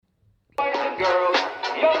girls,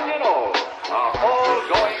 young and old, are all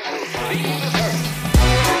going to leave the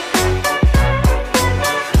earth.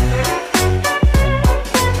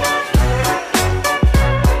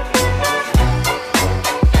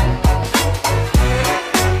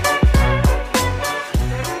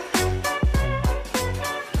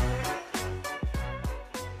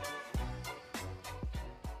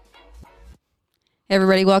 Hey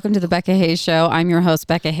everybody, welcome to the Becca Hayes Show. I'm your host,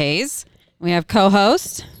 Becca Hayes. We have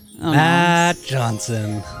co-host Matt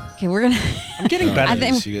Johnson. Okay, we're gonna. I'm getting better. I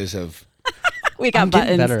think You guys have we got I'm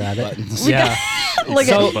buttons. getting better at it. buttons. Yeah, Look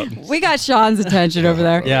at we got Sean's attention over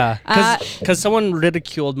there. yeah. Because someone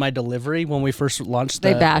ridiculed my delivery when we first launched.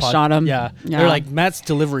 They bashed on him. Yeah. Yeah. They're like, Matt's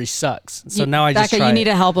delivery sucks. So now I just Becca, try. you need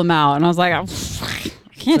to help him out. And I was like, I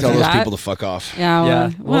can't Tell do those that. people to fuck off. Yeah.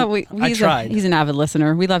 Yeah. Well, I he's tried. He's an avid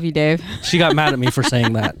listener. We love you, Dave. She got mad at me for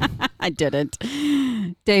saying that. I didn't.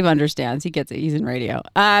 Dave understands. He gets it. He's in radio.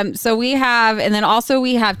 So we have, and then also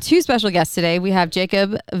we have two special guests today. We have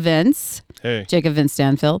Jacob Vince. Hey. Jacob Vince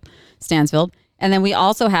Stansfield. And then we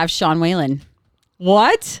also have Sean Whalen.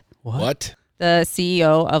 What? What? The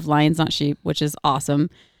CEO of Lions Not Sheep, which is awesome.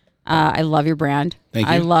 I love your brand. Thank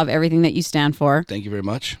you. I love everything that you stand for. Thank you very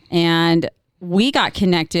much. And we got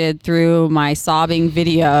connected through my sobbing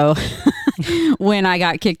video when I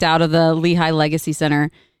got kicked out of the Lehigh Legacy Center.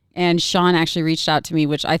 And Sean actually reached out to me,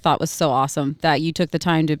 which I thought was so awesome that you took the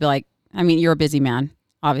time to be like, I mean, you're a busy man.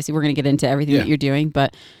 Obviously, we're going to get into everything that you're doing,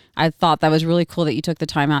 but I thought that was really cool that you took the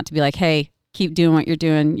time out to be like, hey, keep doing what you're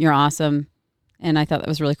doing. You're awesome. And I thought that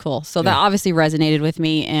was really cool. So that obviously resonated with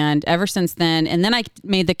me. And ever since then, and then I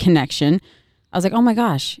made the connection. I was like, oh my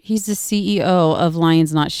gosh, he's the CEO of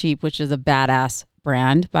Lions Not Sheep, which is a badass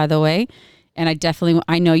brand, by the way. And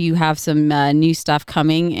I know you have some new stuff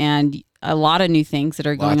coming and a lot of new things that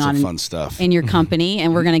are going Lots on of fun stuff. in your company.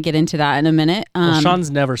 And we're going to get into that in a minute. Well,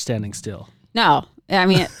 Sean's never standing still. No, I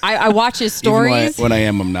mean, I watch his Even stories. when I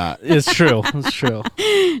am, I'm not. It's true. It's true.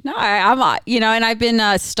 No, I'm, and I've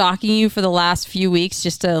been stalking you for the last few weeks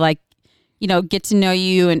just to get to know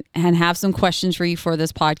you and have some questions for you for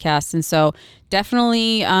this podcast. And so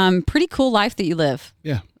definitely pretty cool life that you live.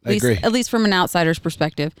 Yeah, I agree. At least from an outsider's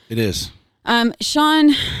perspective. It is.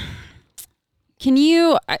 Sean, can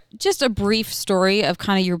you just a brief story of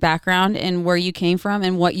kind of your background and where you came from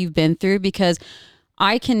and what you've been through? Because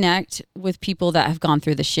I connect with people that have gone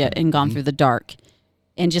through the shit and gone through the dark.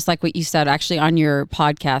 And just like what you said, actually on your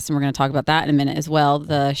podcast, and we're going to talk about that in a minute as well,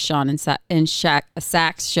 the Sean and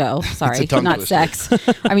Sax show. Sorry, tongue not twister.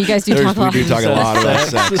 sex. I mean, you guys do talk a lot. We do talk a lot about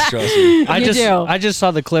sex, trust me. I just saw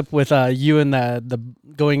the clip with you and the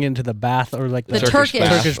going into the bath or like The Turkish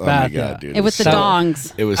Turkish Oh my bath. God, yeah. dude. And with the So-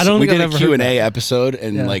 dongs. It was. I don't We think did I've a ever heard Q&A that. episode,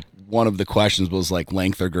 and Yeah. like one of the questions was like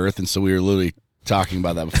length or girth, and so we were literally talking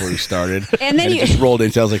about that before we started. And then it just rolled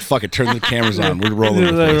into. I was like, "Fuck it, turn the cameras on. We're rolling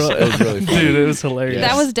with this." It was really funny. Dude, it was hilarious.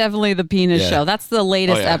 That was definitely the penis Yeah. show. That's the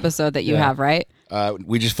latest Oh, yeah. episode that you Yeah. have, right?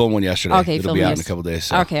 We just filmed one yesterday. Okay, It'll filmed be out in a yes. couple days.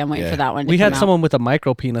 So, Okay, I'm waiting for that one. To we had come out. someone with a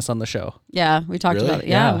micro penis on the show. Yeah, we talked Really? about it.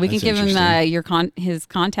 Yeah, Yeah, we can that's give him interesting. his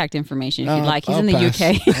contact information if Oh, you'd like. He's I'll in the pass.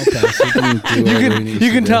 UK. I'll pass. He can do whatever he needs You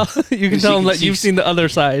to can do. tell you can tell him that He you've seen the other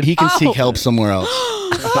side. He can Oh. seek help somewhere else.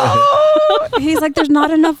 He's like, there's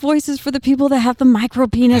not enough voices for the people that have the micro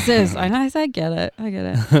penises. And I said, I get it.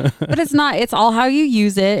 But it's not. It's all how you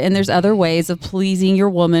use it, and there's other ways of pleasing your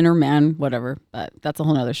woman or man, whatever. But that's a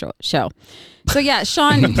whole nother show. So yeah,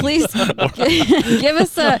 Sean, please give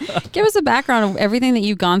us a background of everything that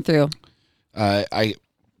you've gone through.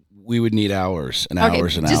 We would need hours and Okay,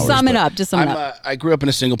 hours and just hours. sum it but up. Just sum it up. I grew up in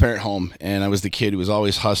a single parent home, and I was the kid who was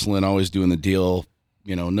always hustling, always doing the deal.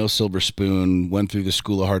 You know, no silver spoon. Went through the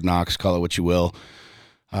school of hard knocks, call it what you will.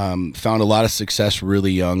 Found a lot of success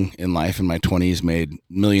really young in life. In my 20s, made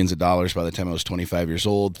millions of dollars by the time I was 25 years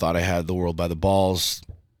old. Thought I had the world by the balls.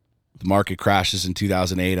 The market crashes in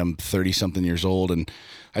 2008. I'm 30-something years old, and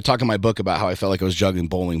I talk in my book about how I felt like I was juggling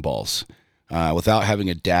bowling balls. Without having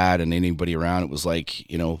a dad and anybody around, it was like,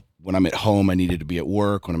 when I'm at home, I needed to be at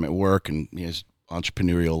work. When I'm at work and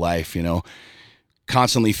entrepreneurial life,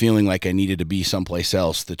 constantly feeling like I needed to be someplace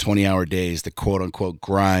else. The 20-hour days, the quote-unquote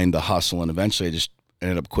grind, the hustle, and eventually I just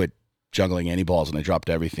ended up quit juggling any balls, and I dropped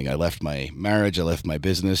everything. I left my marriage. I left my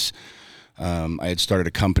business. I had started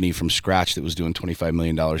a company from scratch that was doing $25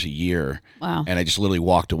 million a year. Wow. And I just literally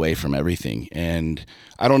walked away from everything. And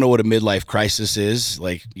I don't know what a midlife crisis is.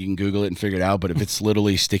 Like, you can Google it and figure it out. But if it's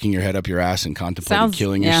literally sticking your head up your ass and contemplating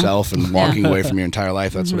killing yourself and walking away from your entire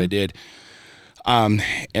life, that's what I did.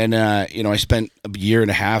 I spent a year and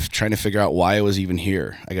a half trying to figure out why I was even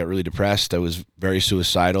here. I got really depressed. I was very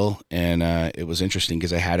suicidal. And it was interesting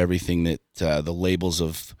because I had everything that the labels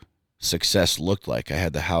of success looked like. I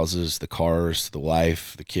had the houses, the cars, the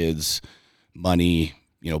wife, the kids, money,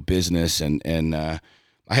 business, and I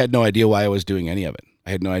had no idea why I was doing any of it. I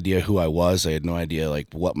had no idea who I was. I had no idea like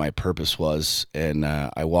what my purpose was, and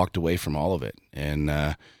I walked away from all of it.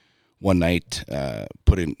 And one night,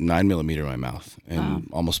 put a 9mm in my mouth and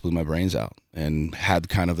almost blew my brains out, and had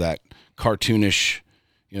kind of that cartoonish,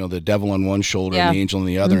 the devil on one shoulder and the angel on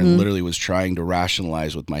the other, and literally was trying to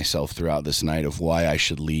rationalize with myself throughout this night of why I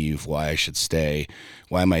should leave, why I should stay,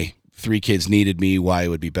 why my 3 kids needed me, why it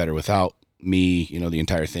would be better without me, the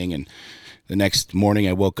entire thing. And the next morning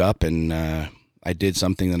I woke up and I did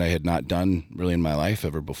something that I had not done really in my life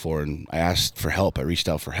ever before, and I asked for help. I reached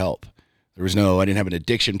out for help. I didn't have an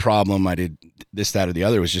addiction problem. I did this, that, or the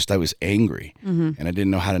other. It was just I was angry, and I didn't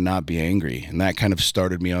know how to not be angry. And that kind of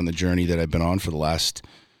started me on the journey that I've been on for the last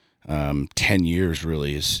 10 years,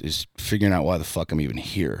 really, is figuring out why the fuck I'm even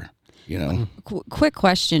here, Quick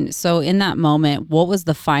question. So in that moment, what was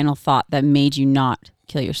the final thought that made you not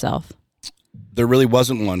kill yourself? There really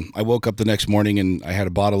wasn't one. I woke up the next morning and I had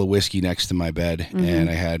a bottle of whiskey next to my bed, and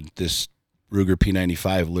I had this Ruger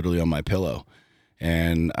P95 literally on my pillow.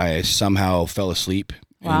 And I somehow fell asleep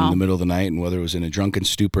in the middle of the night, and whether it was in a drunken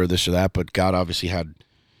stupor, this or that, but God obviously had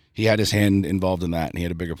his hand involved in that, and he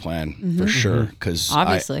had a bigger plan for sure. Because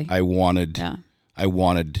obviously I wanted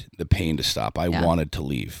the pain to stop. I wanted to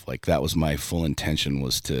leave. Like that was my full intention,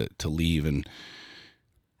 was to leave, and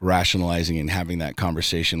rationalizing and having that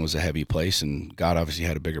conversation was a heavy place, and God obviously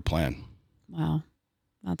had a bigger plan. Wow.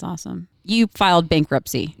 That's awesome. You filed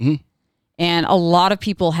bankruptcy. And a lot of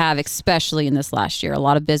people have, especially in this last year. A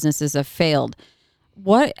lot of businesses have failed.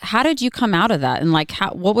 How did you come out of that? And like,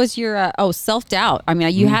 what was your self-doubt? I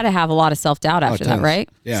mean, you had to have a lot of self-doubt after that, right?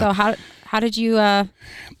 Yeah. So how did you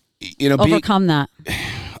overcome that?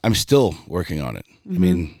 I'm still working on it. I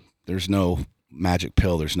mean, there's no magic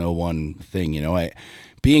pill. There's no one thing.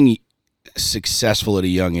 Being successful at a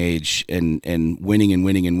young age and winning and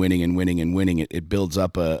winning and winning and winning and winning, it builds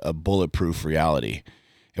up a bulletproof reality.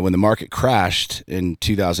 And when the market crashed in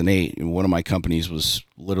 2008, one of my companies was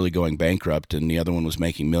literally going bankrupt and the other one was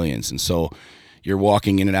making millions. And so you're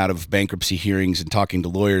walking in and out of bankruptcy hearings and talking to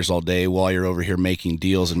lawyers all day while you're over here making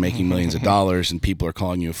deals and making millions of dollars, and people are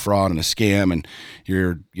calling you a fraud and a scam, and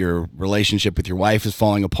your relationship with your wife is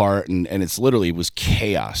falling apart, and it was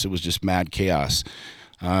chaos. It was just mad chaos.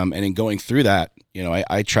 And in going through that,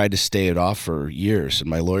 I tried to stay it off for years, and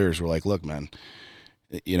my lawyers were like, look, man,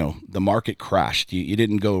 the market crashed. You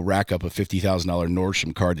didn't go rack up a $50,000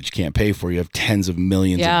 Nordstrom card that you can't pay for. You have tens of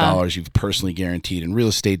millions of dollars you've personally guaranteed in real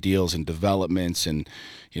estate deals and developments, and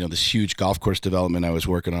this huge golf course development I was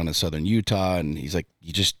working on in southern Utah. And he's like,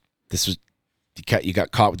 you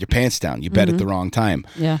got caught with your pants down. You bet at the wrong time.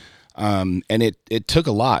 Yeah. And it took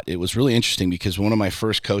a lot. It was really interesting because one of my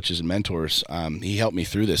first coaches and mentors, he helped me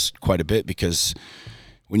through this quite a bit, because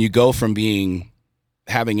when you go from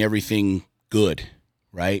having everything good,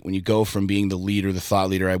 right? When you go from being the leader, the thought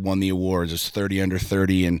leader, I won the awards, I was 30 under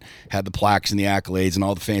 30 and had the plaques and the accolades and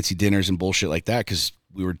all the fancy dinners and bullshit like that because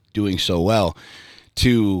we were doing so well,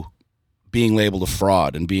 to being labeled a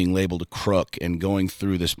fraud and being labeled a crook and going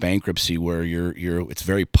through this bankruptcy where it's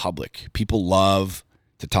very public. People love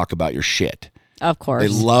to talk about your shit. Of course. They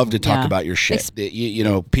love to talk about your shit.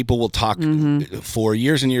 People will talk for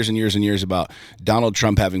years and years and years and years about Donald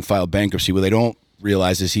Trump having filed bankruptcy. What they don't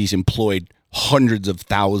realize is he's employed hundreds of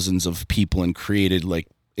thousands of people and created like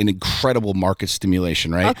an incredible market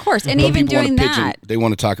stimulation, right? Of course. And even doing that, they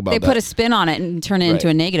want to talk about they put a spin on it and turn it into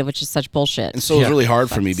a negative, which is such bullshit. And so it's really hard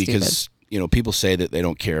for me because, people say that they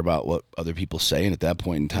don't care about what other people say. And at that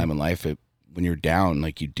point in time in life, when you're down,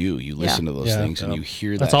 like you listen to those things and you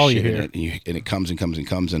hear That's that all shit you hear. and it comes and comes and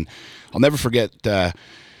comes. And I'll never forget,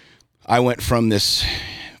 I went from this,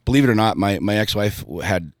 believe it or not, my ex-wife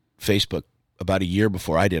had Facebook about a year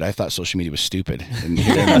before I did. I thought social media was stupid. And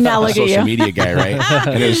now look at social you. media guy, right?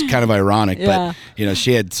 And it was kind of ironic, but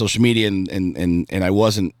she had social media and I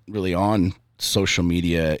wasn't really on social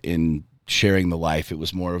media in sharing the life. It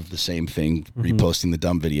was more of the same thing, reposting the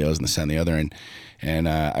dumb videos and this and the other. And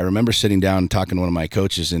I remember sitting down and talking to one of my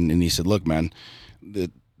coaches and he said, look, man,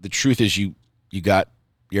 the truth is you got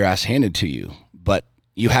your ass handed to you, but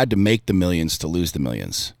you had to make the millions to lose the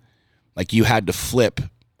millions. Like you had to flip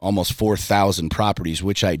almost 4,000 properties,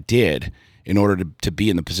 which I did in order to be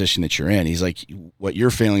in the position that you're in. He's like, what you're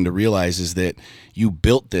failing to realize is that you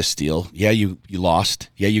built this deal. Yeah, you lost.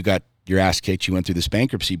 Yeah, you got your ass kicked. You went through this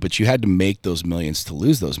bankruptcy, but you had to make those millions to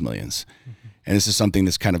lose those millions. And this is something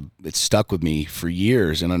that's it's stuck with me for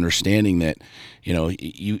years, and understanding that,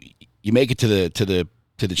 you make it to the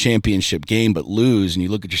to the championship game but lose, and you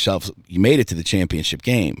look at yourself, you made it to the championship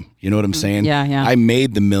game. You know what I'm saying? Yeah. I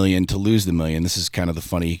made the $1 million to lose the $1 million. This is kind of the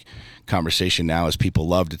funny conversation now, as people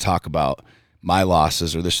love to talk about my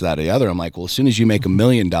losses or this or that or the other. I'm like, well, as soon as you make $1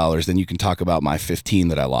 million, then you can talk about my 15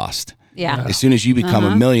 that I lost. Yeah. As soon as you become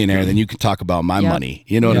a millionaire, then you can talk about my money.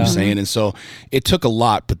 You know what I'm saying? And so it took a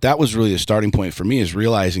lot, but that was really the starting point for me, is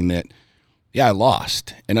realizing that, yeah, I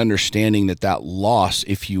lost, and understanding that that loss,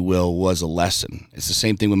 if you will, was a lesson. It's the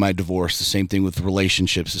same thing with my divorce, the same thing with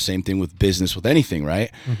relationships, the same thing with business, with anything,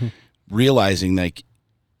 right? Realizing, like,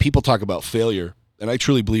 people talk about failure, and I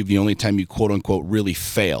truly believe the only time you quote unquote really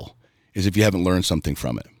fail is if you haven't learned something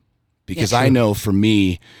from it. Because I know for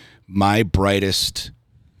me, my brightest,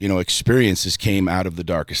 experiences came out of the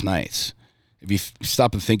darkest nights. If you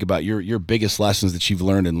stop and think about your biggest lessons that you've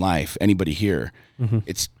learned in life, anybody here,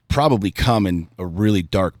 it's probably come in a really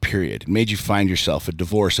dark period. It made you find yourself, a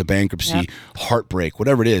divorce, a bankruptcy, heartbreak,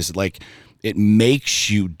 whatever it is. Like, it makes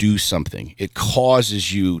you do something. It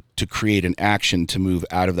causes you to create an action to move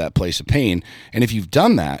out of that place of pain. And if you've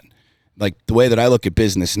done that, like the way that I look at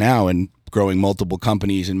business now and growing multiple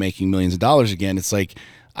companies and making millions of dollars again, it's like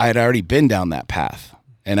I had already been down that path.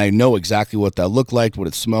 And I know exactly what that looked like, what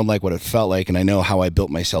it smelled like, what it felt like, and I know how I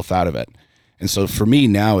built myself out of it. And so for me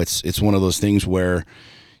now, it's one of those things where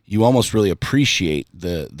you almost really appreciate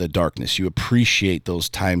the darkness. You appreciate those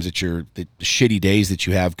times that the shitty days that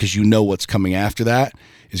you have, because you know what's coming after that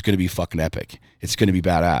is going to be fucking epic. It's going to be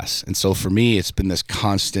badass. And so for me, it's been this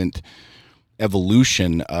constant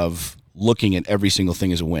evolution of looking at every single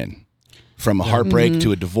thing as a win. From a heartbreak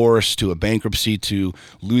to a divorce to a bankruptcy to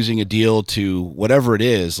losing a deal to whatever it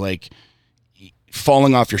is, like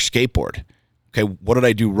falling off your skateboard. Okay, what did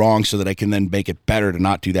I do wrong so that I can then make it better to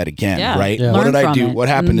not do that again, right? Yeah. What did I Learn do? from it. What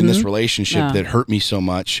happened in this relationship that hurt me so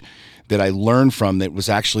much that I learned from, that was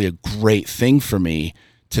actually a great thing for me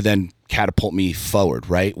to then catapult me forward,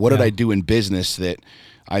 right? What did I do in business that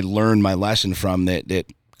I learned my lesson from that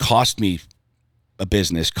cost me a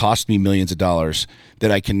business, cost me millions of dollars,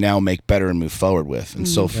 that I can now make better and move forward with? And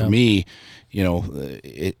so for me,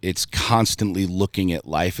 it's constantly looking at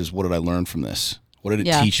life as, what did I learn from this? What did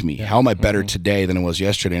it teach me? How am I better today than I was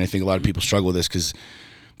yesterday? And I think a lot of people struggle with this because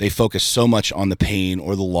they focus so much on the pain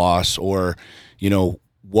or the loss or,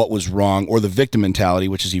 what was wrong, or the victim mentality,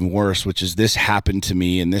 which is even worse, which is, this happened to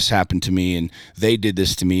me and this happened to me and they did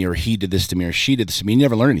this to me or he did this to me or she did this to me. You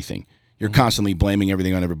never learn anything. You're constantly blaming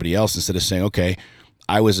everything on everybody else instead of saying, okay,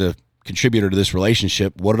 I was a contributor to this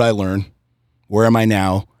relationship. What did I learn? Where am I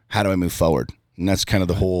now? How do I move forward? And that's kind of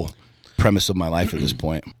the whole premise of my life at this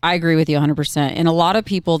point. I agree with you 100%. And a lot of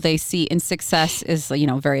people, they see, and success is,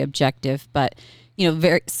 very objective, but,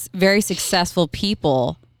 very, very successful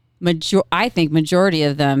people, I think majority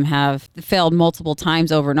of them have failed multiple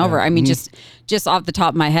times over and over. I mean, just off the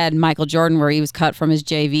top of my head, Michael Jordan, where he was cut from his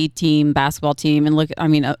JV team, basketball team,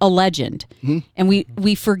 and a legend. And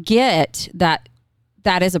we forget that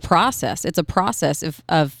is a process. It's a process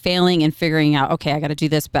of failing and figuring out, okay, I got to do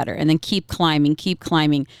this better, and then keep climbing.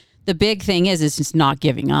 The big thing is just not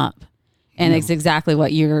giving up. And it's exactly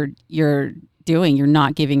what you're doing. You're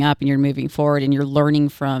not giving up, and you're moving forward, and you're learning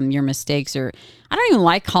from your mistakes. Or I don't even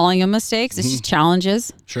like calling them mistakes. It's just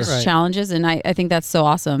challenges. Sure. It's challenges. And I think that's so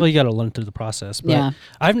awesome. Well, you got to learn through the process. But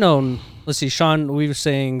I've known, let's see, Sean, we were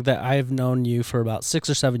saying that I've known you for about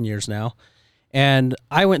 6 or 7 years now. And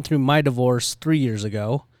I went through my divorce 3 years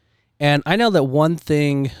ago. And I know that one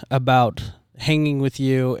thing about hanging with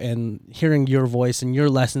you and hearing your voice and your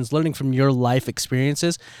lessons, learning from your life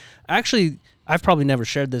experiences, actually, I've probably never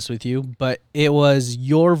shared this with you, but it was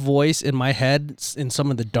your voice in my head in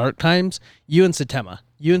some of the dark times. You and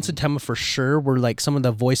Satema for sure were like some of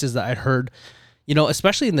the voices that I heard,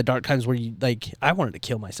 especially in the dark times where I wanted to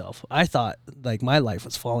kill myself. I thought like my life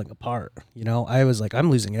was falling apart. I was like,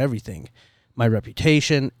 I'm losing everything. My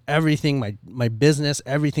reputation, everything, my business,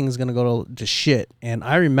 everything's going to go to shit. And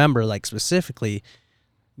I remember like specifically,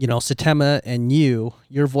 Satema and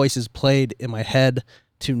your voices played in my head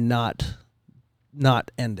to not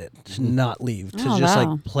end it, to not leave, to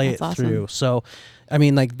like play it through. So, I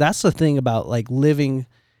mean, like that's the thing about like living.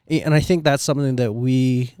 And I think that's something that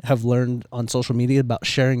we have learned on social media about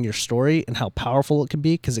sharing your story and how powerful it can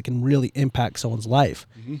be, because it can really impact someone's life.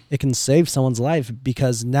 It can save someone's life,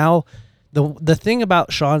 because now the thing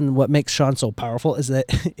about Sean, what makes Sean so powerful is that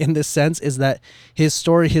in this sense is that his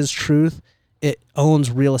story, his truth, it owns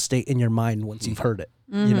real estate in your mind once you've heard it.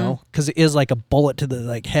 Because it is like a bullet to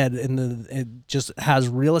the head, and it just has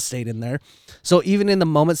real estate in there. So even in the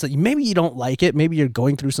moments that maybe you don't like it, maybe you're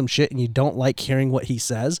going through some shit and you don't like hearing what he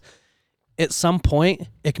says, at some point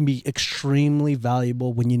it can be extremely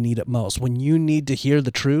valuable when you need it most, when you need to hear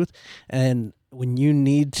the truth and when you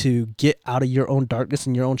need to get out of your own darkness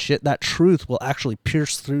and your own shit. That truth will actually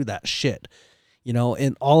pierce through that shit, you know,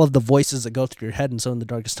 and all of the voices that go through your head and so in the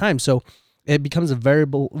darkest times. So it becomes a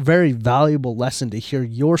very valuable lesson to hear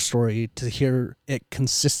your story, to hear it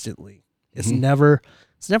consistently. It's never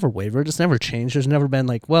wavered. It's never changed. There's never been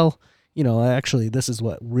like, well, you know, actually this is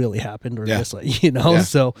what really happened or this, like, you know,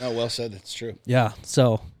 so. Oh, well said. That's true. Yeah.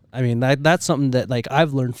 So, I mean, that's something that like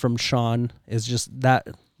I've learned from Sean is just that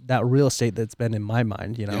real estate that's been in my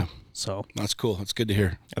mind, you know? Yeah. So That's cool. That's good to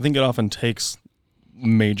hear. I think it often takes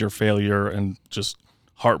major failure and just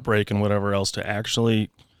heartbreak and whatever else to actually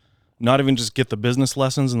not even just get the business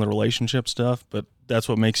lessons and the relationship stuff, but that's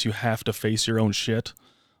what makes you have to face your own shit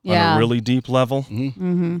on a really deep level.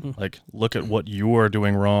 Like, look at what you are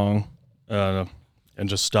doing wrong, and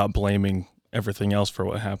just stop blaming everything else for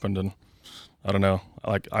what happened. And I don't know,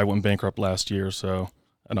 like I went bankrupt last year, so,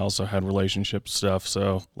 and also had relationship stuff.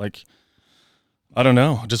 So like, I don't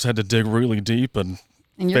know, I just had to dig really deep and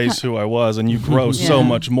face who I was, and you grow so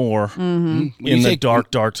much more in the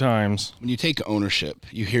dark times. When you take ownership,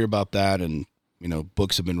 you hear about that, and you know,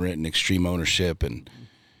 books have been written, extreme ownership, and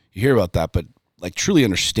you hear about that, but like truly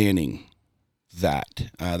understanding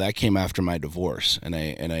that, that came after my divorce, and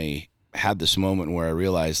I had this moment where I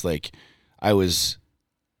realized like I was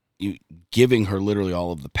giving her literally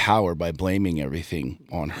all of the power by blaming everything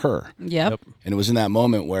on her. Yep. And it was in that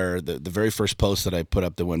moment where the very first post that I put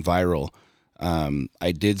up that went viral,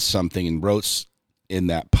 I did something and wrote in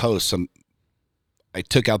that post, I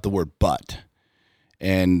took out the word but.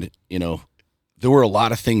 And, you know, there were a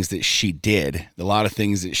lot of things that she did, a lot of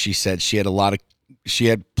things that she said. She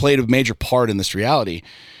had played a major part in this reality.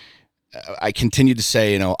 I continued to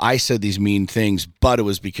say, you know, I said these mean things, but it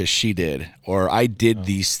was because she did. Or I did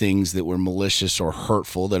these things that were malicious or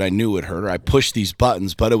hurtful that I knew would hurt her. I pushed these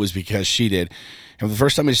buttons, but it was because she did. And for the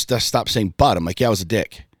first time I just stopped saying but, I'm like, yeah, I was a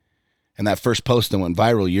dick. And that first post that went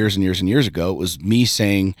viral years and years and years ago, it was me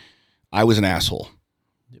saying I was an asshole.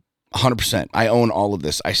 100%. I own all of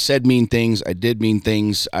this. I said mean things. I did mean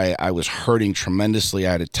things. I was hurting tremendously.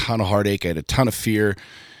 I had a ton of heartache. I had a ton of fear.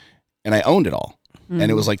 And I owned it all. And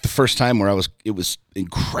it was like the first time where it was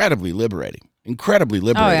incredibly liberating.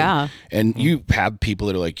 Oh, yeah. And you have people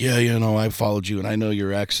that are like, yeah, you know, I followed you and I know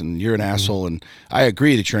your ex and you're an asshole. And I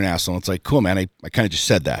agree that you're an asshole. It's like, cool, man. I kind of just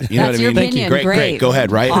said that. You know what I mean? Thank you. Great. Go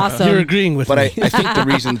ahead, right? Awesome. you're agreeing with but me. I think the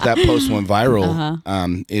reason that post went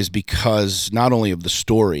viral is because not only of the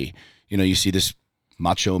story, you know, you see this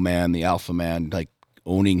macho man, the alpha man, like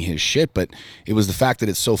owning his shit, but it was the fact that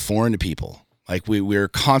it's so foreign to people. Like we're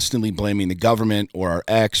constantly blaming the government or our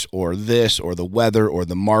ex or this or the weather or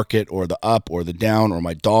the market or the up or the down or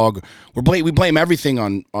my dog. We blame everything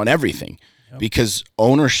on everything because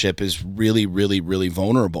ownership is really, really, really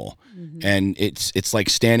vulnerable. And it's like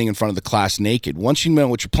standing in front of the class naked. Once you know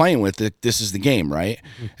what you're playing with, this is the game, right?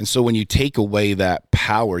 And so when you take away that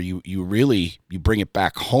power, you bring it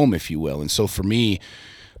back home, if you will. And so for me,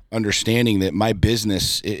 understanding that my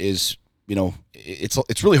business is, you know,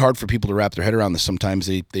 it's really hard for people to wrap their head around this. Sometimes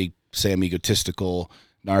they say I'm egotistical,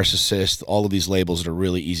 narcissist, all of these labels that are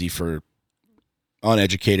really easy for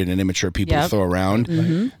uneducated and immature people to throw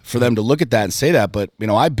around for them to look at that and say that. But, you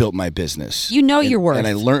know, I built my business. You know your worth. And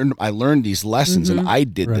I learned these lessons and I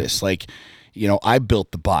did this. Like, you know, I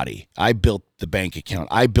built the body. I built the bank account.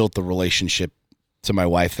 I built the relationship to my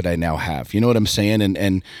wife that I now have. You know what I'm saying?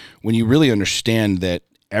 And when you really understand that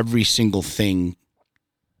every single thing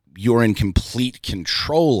you're in complete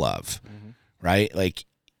control of, right? Like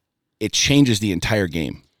it changes the entire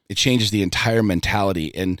game. It changes the entire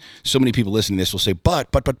mentality. And so many people listening to this will say, but,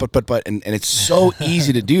 and it's so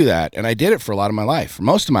easy to do that. And I did it for a lot of my life, for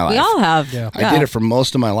most of my life. We all have. Yeah. I did it for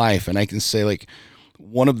most of my life. And I can say like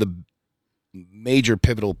one of the major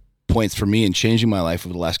pivotal points for me in changing my life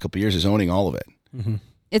over the last couple of years is owning all of it.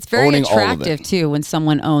 It's very Owning all of attractive it. too when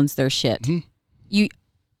someone owns their shit.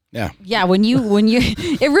 Yeah. When you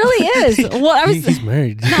it really is. Well, I was He's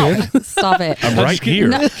married. no, stop it. I'm right here.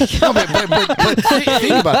 No, but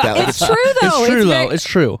think about that. Like, It's true though. It's true, though. very- It's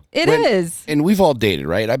true. It When- is. And we've all dated,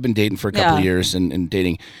 right? I've been dating for a couple Yeah. of years and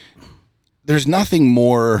dating. There's nothing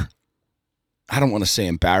more, I don't want to say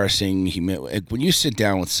embarrassing. When you sit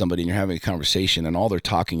down with somebody and you're having a conversation and all they're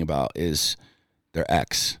talking about is their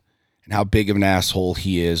ex and how big of an asshole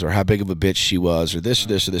he is or how big of a bitch she was or this or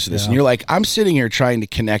this or this or this. And you're like, I'm sitting here trying to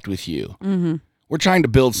connect with you. we're trying to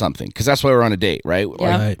build something because that's why we're on a date, right?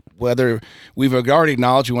 Yeah. Right. Whether we've already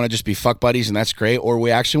acknowledged we want to just be fuck buddies and that's great, or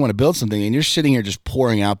we actually want to build something, and you're sitting here just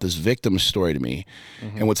pouring out this victim story to me.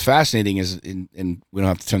 And what's fascinating is, and we don't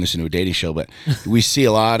have to turn this into a dating show, but we see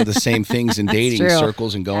a lot of the same things in dating true.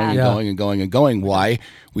 circles and going and Yeah. going and going and going. Why?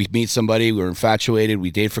 We meet somebody, we're infatuated,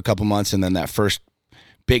 we date for a couple months, and then that first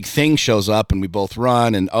big thing shows up and we both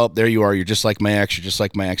run and, oh, there you are, you're just like my ex, and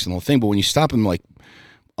the whole thing. But when you stop and like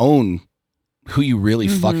own who you really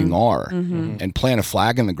fucking are and plant a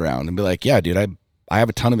flag in the ground and be like, yeah, dude, I have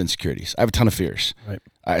a ton of insecurities. I have a ton of fears.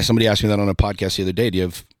 Right. Somebody asked me that on a podcast the other day. Do you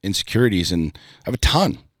have insecurities? And I have a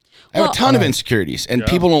ton. I have a ton of insecurities. And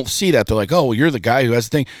people don't see that. They're like, oh, well, you're the guy who has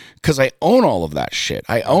the thing. Because I own all of that shit.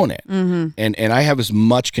 I own it. And I have as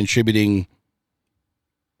much contributing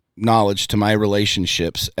knowledge to my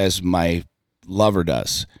relationships as my lover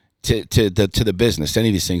does to the business, to any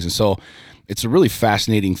of these things. And so it's a really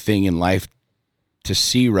fascinating thing in life to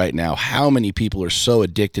see right now how many people are so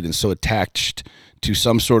addicted and so attached to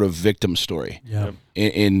some sort of victim story. Yeah.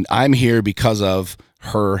 And I'm here because of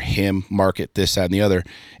her, him, market, this, that, and the other.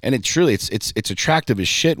 And it's truly, it's attractive as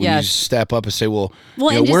shit when you just step up and say, well,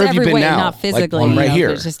 Well, you know, and just where have you every been way, now? not physically. Like, I'm right here.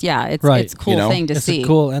 It's just, it's Right. it's a cool You know? thing to It's see. a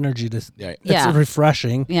cool energy. It's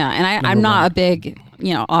refreshing. Yeah, and I'm not a big,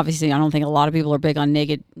 obviously I don't think a lot of people are big on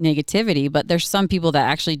negativity, but there's some people that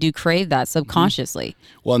actually do crave that subconsciously.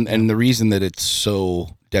 Well, and the reason that it's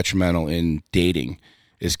so detrimental in dating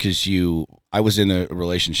is because I was in a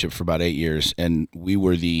relationship for about 8 years, and we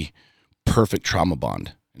were the perfect trauma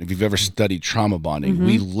bond. And if you've ever studied trauma bonding,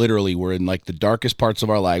 we literally were in like the darkest parts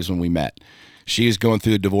of our lives when we met. She was going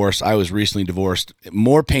through a divorce. I was recently divorced.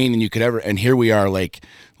 More pain than you could ever. And here we are, like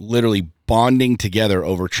literally bonding together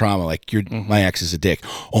over trauma. Like my ex is a dick.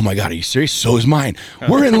 Oh my God, are you serious? So is mine.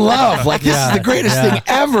 We're in love. Like this is the greatest thing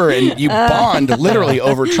ever. And you bond literally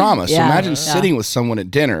over trauma. So imagine sitting with someone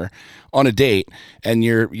at dinner on a date and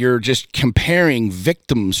you're just comparing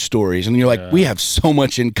victim stories and you're like, we have so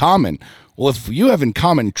much in common. Well, if you have in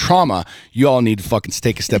common trauma, you all need to fucking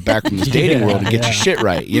take a step back from this dating world and get your shit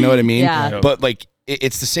right. You know what I mean? Yeah. But like,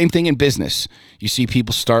 it's the same thing in business. You see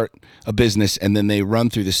people start a business and then they run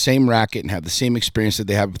through the same racket and have the same experience that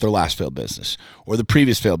they had with their last failed business or the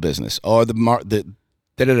previous failed business or and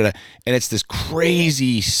it's this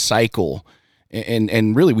crazy cycle.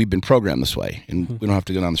 And really, we've been programmed this way, and we don't have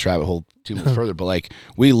to go down this rabbit hole too much further. But like,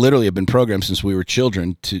 we literally have been programmed since we were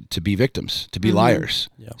children to be victims, to be liars,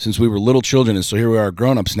 since we were little children. And so here we are,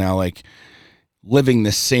 grown-ups now, like living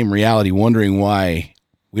this same reality, wondering why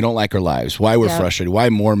we don't like our lives, why we're frustrated, why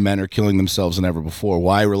more men are killing themselves than ever before,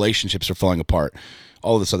 why relationships are falling apart,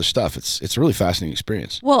 all of this other stuff. It's a really fascinating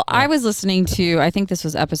experience. Well, I was listening to, I think this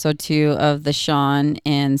was episode 2 of the Sean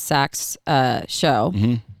and Sachs show.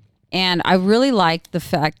 And I really liked the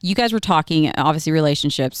fact you guys were talking, obviously,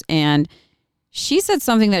 relationships. And she said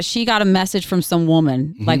something that she got a message from some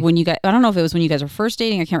woman. Like when you guys, I don't know if it was when you guys were first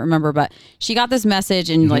dating, I can't remember, but she got this message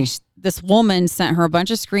and like this woman sent her a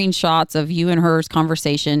bunch of screenshots of you and her's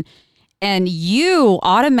conversation. And you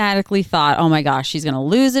automatically thought, oh my gosh, she's going to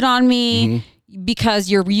lose it on me because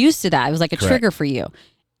you're used to that. It was like a trigger for you.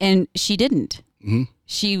 And she didn't.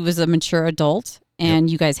 She was a mature adult.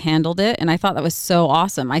 And you guys handled it. And I thought that was so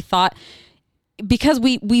awesome. I thought because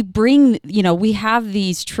we bring, we have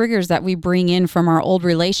these triggers that we bring in from our old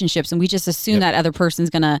relationships and we just assume that other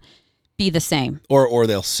person's going to be the same. Or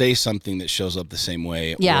they'll say something that shows up the same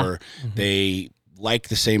way. Yeah. Or they like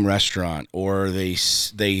the same restaurant, or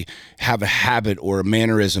they have a habit or a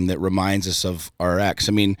mannerism that reminds us of our ex.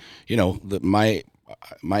 I mean, my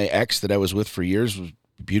ex that I was with for years was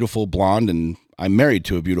beautiful, blonde, and I'm married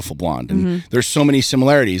to a beautiful blonde, and there's so many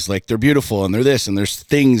similarities. Like they're beautiful and they're this and there's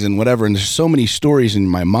things and whatever. And there's so many stories in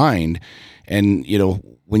my mind. And,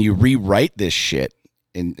 when you rewrite this shit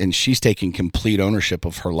and she's taking complete ownership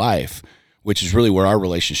of her life, which is really where our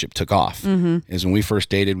relationship took off is when we first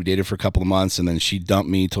dated, we dated for a couple of months and then she dumped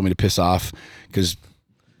me, told me to piss off because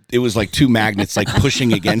it was like two magnets like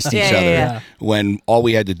pushing against each other when all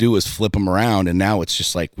we had to do was flip them around. And now it's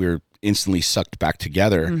just like we're instantly sucked back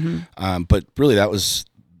together. But really that was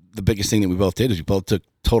the biggest thing that we both did is we both took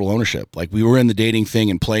total ownership. Like we were in the dating thing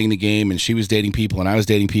and playing the game, and she was dating people and I was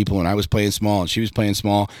dating people, and I was playing small and she was playing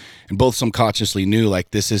small, and both subconsciously knew like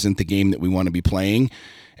this isn't the game that we want to be playing.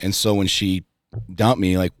 And so when she dumped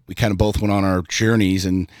me, like we kind of both went on our journeys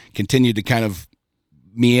and continued to kind of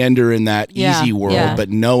meander in that easy world, but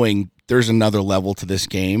knowing there's another level to this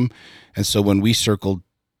game. And so when we circled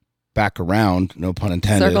back around, no pun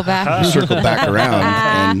intended, Circle back. we circled back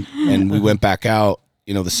around and we went back out,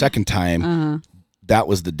 the second time, that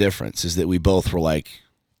was the difference, is that we both were like,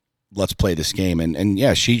 let's play this game. And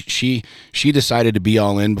yeah, she decided to be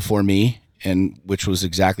all in before me, and which was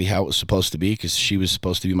exactly how it was supposed to be, because she was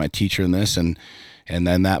supposed to be my teacher in this. And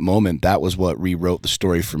then that moment, that was what rewrote the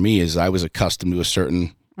story for me, is I was accustomed to a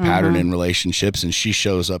certain pattern in relationships, and she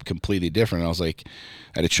shows up completely different. I was like,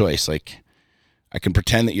 I had a choice. Like, I can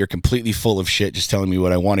pretend that you're completely full of shit, just telling me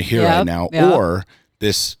what I want to hear right now, or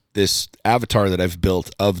this avatar that I've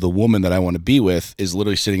built of the woman that I want to be with is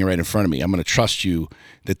literally sitting right in front of me. I'm going to trust you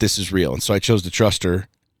that this is real. And so I chose to trust her,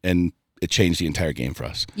 and it changed the entire game for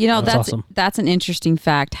us. You know, that's awesome. That's an interesting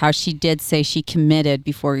fact, how she did say she committed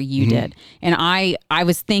before you did. And I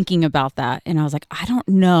was thinking about that, and I was like, I don't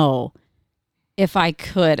know if I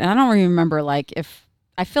could. And I don't remember, like, if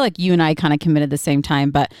I feel like you and I kind of committed the same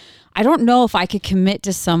time, but I don't know if I could commit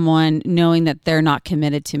to someone knowing that they're not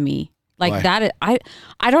committed to me. Like Why? that,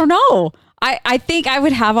 I don't know. I think I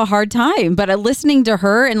would have a hard time, but listening to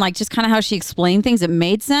her and like just kind of how she explained things, it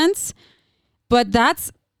made sense. But that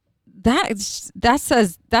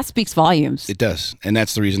speaks volumes. It does. And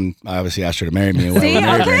that's the reason I obviously asked her to marry me. And See, we're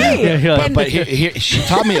married right now. okay. But she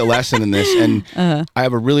taught me a lesson in this. And I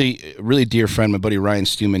have a really, really dear friend, my buddy Ryan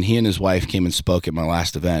Stuman. He and his wife came and spoke at my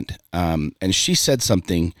last event. And she said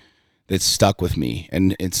something that stuck with me,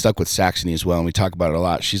 and it stuck with Saxony as well. And we talk about it a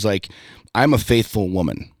lot. She's like, I'm a faithful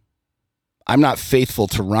woman. I'm not faithful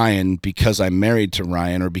to Ryan because I'm married to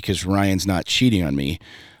Ryan or because Ryan's not cheating on me.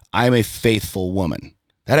 I'm a faithful woman.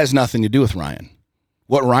 That has nothing to do with Ryan.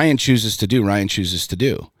 What Ryan chooses to do, Ryan chooses to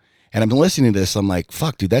do. And I'm listening to this, I'm like,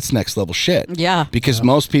 fuck, dude, that's next level shit. Yeah. Because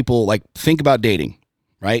most people, like, think about dating,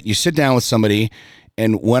 right? You sit down with somebody,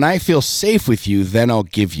 and when I feel safe with you, then I'll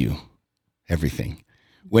give you everything.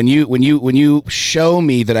 When you show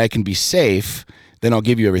me that I can be safe, then I'll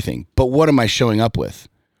give you everything. But what am I showing up with?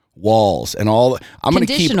 Walls and all. I'm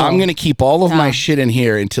gonna keep all of my shit in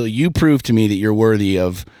here until you prove to me that you're worthy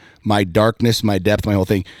of my darkness, my depth, my whole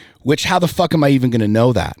thing. Which, how the fuck am I even gonna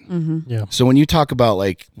know that? Yeah. So when you talk about,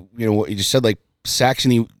 like, you know, what you just said, like,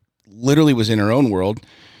 Saxony literally was in her own world,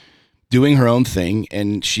 doing her own thing,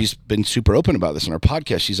 and she's been super open about this on our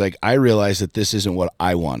podcast. She's like, I realized that this isn't what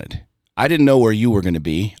I wanted. I didn't know where you were going to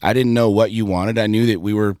be. I didn't know what you wanted. I knew that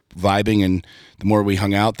we were vibing, and the more we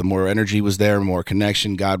hung out, the more energy was there, more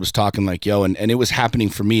connection. God was talking like, yo, and it was happening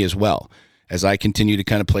for me as well. As I continued to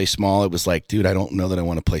kind of play small, it was like, dude, I don't know that I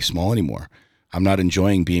want to play small anymore. I'm not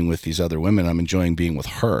enjoying being with these other women. I'm enjoying being with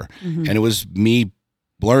her. And it was me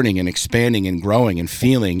learning and expanding and growing and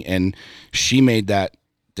feeling. And she made that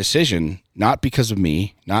decision, not because of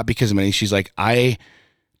me, not because of anything. She's like, I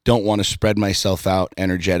don't want to spread myself out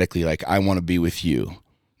energetically. Like, I want to be with you.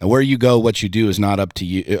 Now, where you go, what you do is not up to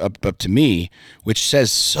you, up to me, which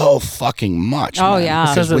says so fucking much. Oh, man. yeah.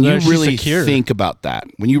 It says When that you she's really secure. think about that,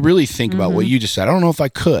 when you really think about what you just said, I don't know if I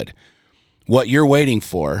could. What you're waiting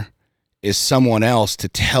for is someone else to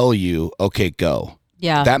tell you, okay, go.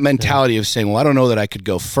 Yeah. That mentality of saying, well, I don't know that I could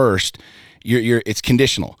go first. It's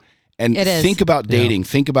conditional. And It is. think about dating.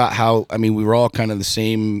 Think about how, I mean, we were all kind of the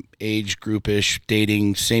same age group-ish,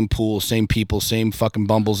 dating, same pool, same people, same fucking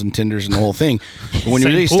Bumbles and Tinders and the whole thing. But when you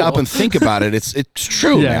Same really stop pool. and think about it, it's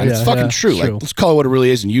true, Yeah, man. It's yeah, fucking yeah, true. true. Like, let's call it what it really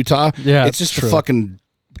is in Utah. Yeah, it's just true. a fucking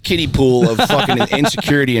kiddie pool of fucking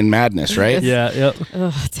insecurity and madness, right? Yeah. Yep.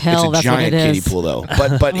 Ugh, it's hell. It's a That's giant what it kiddie is. pool, though.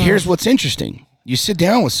 But here's what's interesting. You sit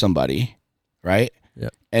down with somebody, right?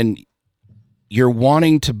 Yep. And you're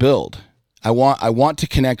wanting to build. I want to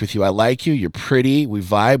connect with you. I like you. You're pretty. We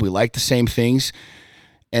vibe. We like the same things.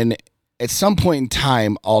 And at some point in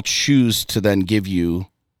time, I'll choose to then give you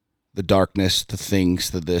the darkness, the things,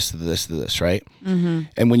 the this, right?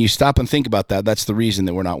 And when you stop and think about that, that's the reason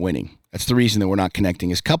that we're not winning. That's the reason that we're not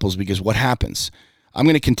connecting as couples, because what happens? I'm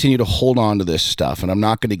going to continue to hold on to this stuff, and I'm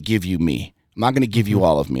not going to give you me. I'm not going to give you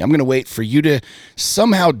all of me. I'm going to wait for you to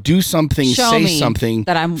somehow do something, Show say me something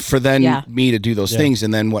that I'm- for then yeah. me to do those things.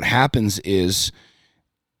 And then what happens is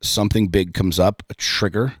something big comes up, a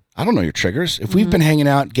trigger. I don't know your triggers. If we've been hanging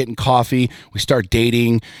out, getting coffee, we start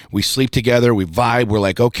dating, we sleep together, we vibe, we're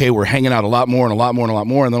like, okay, we're hanging out a lot more and a lot more and a lot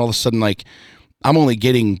more. And then all of a sudden, like, I'm only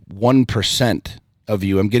getting 1% of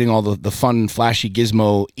you. I'm getting all the fun, flashy,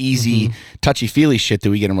 gizmo, easy, touchy-feely shit that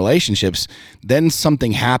we get in relationships. Then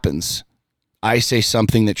something happens. I say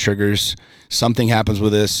something that triggers, something happens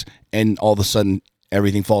with this, and all of a sudden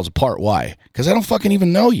everything falls apart. Why? Because I don't fucking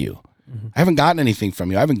even know you. I haven't gotten anything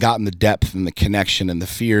from you. I haven't gotten the depth and the connection and the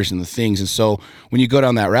fears and the things. And so when you go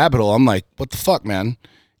down that rabbit hole, I'm like, what the fuck, man?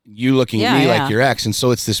 You looking at me like your ex. And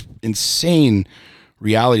so it's this insane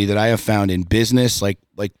reality that I have found in business, like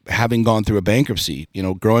having gone through a bankruptcy, you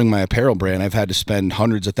know, growing my apparel brand. I've had to spend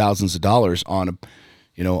hundreds of thousands of dollars on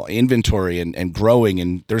inventory and growing.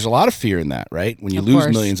 And there's a lot of fear in that, right? When you Of lose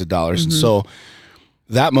course. millions of dollars. And so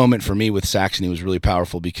that moment for me with Saxony was really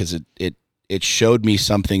powerful because it showed me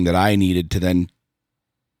something that I needed to then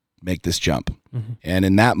make this jump. And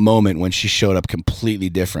in that moment when she showed up completely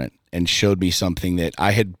different and showed me something that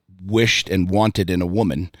I had wished and wanted in a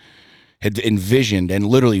woman, had envisioned and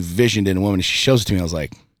literally visioned in a woman, she shows it to me, I was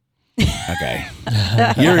like, okay,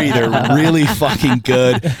 you're either really fucking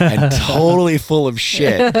good and totally full of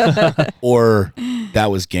shit, or that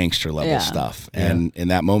was gangster level stuff. And in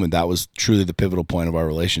that moment, that was truly the pivotal point of our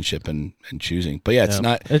relationship and choosing. But yeah, it's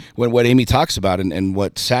not what Amy talks about and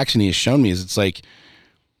what Saxony has shown me is it's like,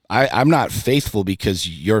 I'm not faithful because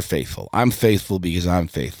you're faithful. I'm faithful because I'm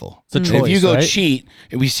faithful. It's a choice, if you go right? cheat,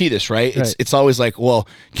 and we see this, right? Right. It's always like, well,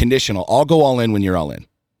 conditional. I'll go all in when you're all in.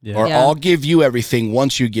 Yeah. Or Yeah. I'll give you everything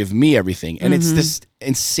once you give me everything. And it's this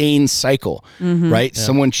insane cycle, right?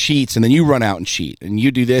 Someone cheats and then you run out and cheat and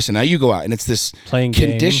you do this and now you go out and it's this Playing game.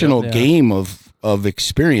 conditional Yeah. game of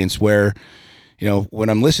experience where, when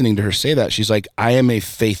I'm listening to her say that, she's like, I am a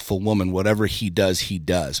faithful woman. Whatever he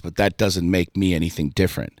does, but that doesn't make me anything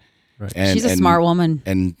different. Right. And, She's a smart woman.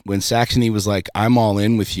 And when Saxony was like, I'm all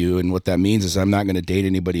in with you, and what that means is I'm not going to date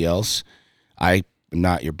anybody else. I am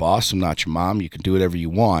not your boss. I'm not your mom. You can do whatever you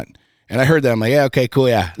want. And I heard that. I'm like, yeah, okay, cool.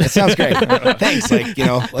 Yeah, that sounds great. Thanks. Like,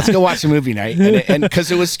 let's go watch a movie night. And because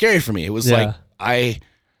it was scary for me. It was like, I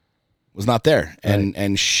was not there.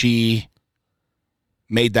 And she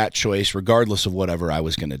made that choice regardless of whatever I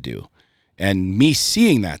was going to do. And me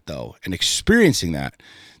seeing that though, and experiencing that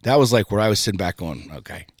was like where I was sitting back going,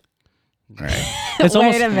 okay. All right. It's Wait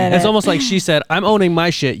almost, a minute. It's almost like she said, I'm owning my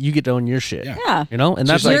shit. You get to own your shit. Yeah. And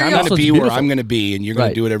that's She's like, I'm going to what's be where beautiful. I'm going to be, and you're going Right.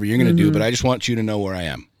 to do whatever you're going to do, but I just want you to know where I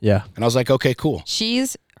am. Yeah. And I was like, okay, cool.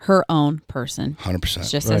 She's her own person, 100%.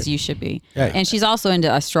 just Right. as you should be. Yeah. And she's also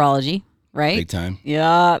into astrology, right? Big time.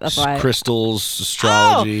 Yeah, that's why. Crystals,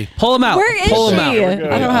 astrology. Pull them out. Where is Pull she? them out.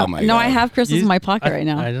 I don't Oh have. my No, I God. have crystals You- in my pocket right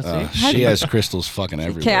now. I just see. She has crystals fucking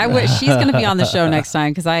everywhere. Okay, I wish she's going to be on the show next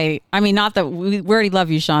time because I mean, not that we already love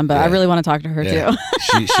you, Sean, but I really want to talk to her Yeah.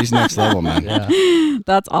 too. She's next level, man.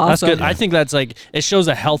 That's awesome. That's good. I think that's like it shows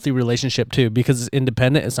a healthy relationship too because it's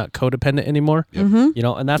independent. It's not codependent anymore.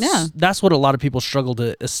 And that's what a lot of people struggle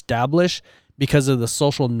to establish because of the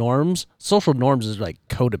social norms. Social norms is like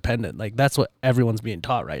codependent. Like that's what everyone's being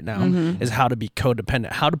taught right now is how to be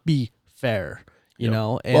codependent, how to be fair. And,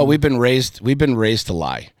 Well, we've been raised to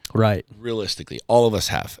lie. right. Realistically, all of us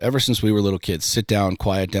have. Ever since we were little kids, sit down,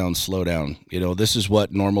 quiet down, slow down. This is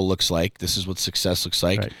what normal looks like. This is what success looks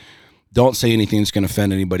like. Right. Don't say anything that's going to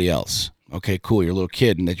offend anybody else. Okay, cool. You're a little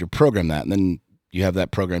kid, and that you're programmed that, and then you have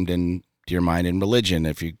that programmed into your mind in religion.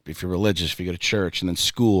 If you're religious, if you go to church, and then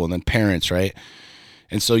school, and then parents, right?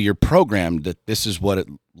 And so you're programmed that this is what it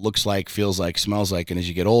looks like, feels like, smells like, and as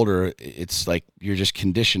you get older, it's like you're just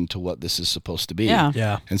conditioned to what this is supposed to be. Yeah.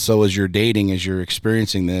 Yeah. And so as you're dating, as you're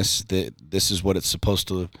experiencing this, this is what it's supposed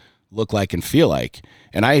to look like and feel like.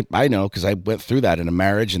 And I know because I went through that in a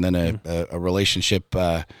marriage and then a relationship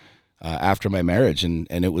after my marriage, and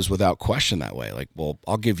it was without question that way. Like, well,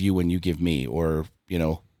 I'll give you when you give me, or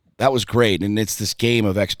that was great. And it's this game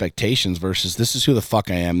of expectations versus this is who the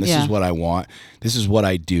fuck I am. This is what I want. This is what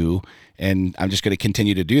I do. And I'm just going to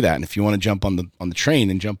continue to do that. And if you want to jump on the train,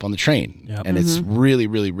 then jump on the train. Yep. And it's really,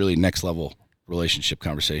 really, really next level relationship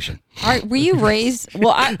conversation. All right, were you raised?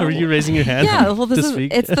 Well, Are you raising your hand? Yeah, well, to this is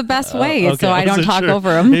speak? it's the best way, Okay, so I don't wasn't talk sure. over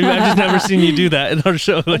them. Maybe I've just never seen you do that in our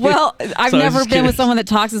show. Well, I've So I was never just been with curious. someone that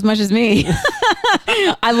talks as much as me.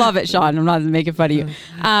 I love it, Sean. I'm not making fun of you.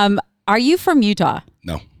 Are you from Utah?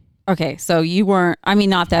 No. Okay, so you weren't. I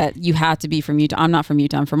mean, not that you had to be from Utah. I'm not from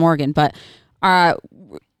Utah. I'm from Oregon. But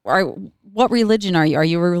what religion are you? Are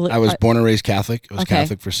you a I was born and raised Catholic. I was Okay.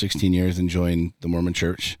 Catholic for 16 years and joined the Mormon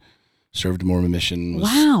Church, served the Mormon mission, was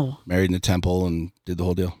Wow. married in a temple, and did the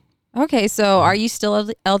whole deal. Okay, so are you still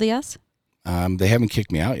LDS? They haven't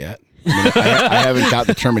kicked me out yet. I mean, I haven't got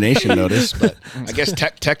the termination notice, but I guess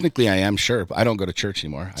technically I am, sure. But I don't go to church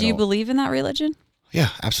anymore. Do you believe in that religion? Yeah,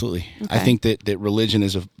 absolutely. I Okay. think that religion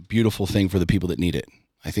is a beautiful thing for the people that need it.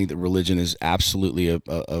 I think that religion is absolutely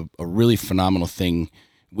a really phenomenal thing.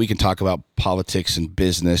 We can talk about politics and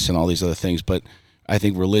business and all these other things, but I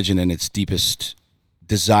think religion in its deepest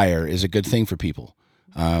desire is a good thing for people.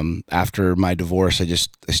 After my divorce,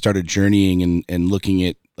 I started journeying and looking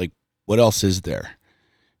at like, what else is there?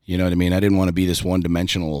 You know what I mean? I didn't want to be this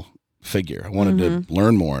one-dimensional figure. I wanted to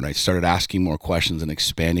learn more, and I started asking more questions and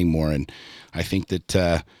expanding more. And I think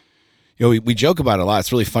that we joke about it a lot.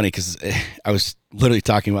 It's really funny because I was literally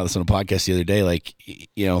talking about this on a podcast the other day. Like,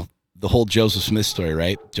 the whole Joseph Smith story,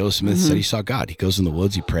 right? Joseph Smith said he saw God. He goes in the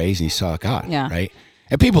woods, he prays, and he saw God, Yeah. right?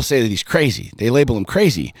 And people say that he's crazy. They label him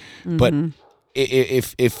crazy. But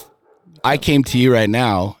if I came to you right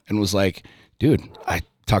now and was like, dude, I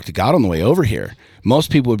talked to God on the way over here,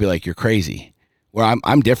 most people would be like, you're crazy. Where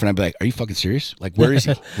I'm different. I'd be like, are you fucking serious? Like, where is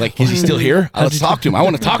he? Like, is he still here? Let's talk to him. I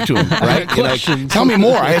want to talk to him, right? You're like, tell me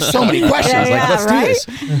more. I have so many questions. Let's do this.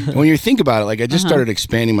 And when you think about it, like, I just started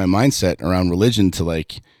expanding my mindset around religion to,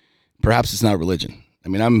 like, perhaps it's not religion. I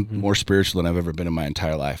mean, I'm more spiritual than I've ever been in my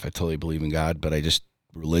entire life. I totally believe in God, but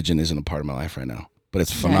religion isn't a part of my life right now. But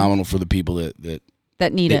it's phenomenal for the people that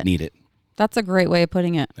need it. That's a great way of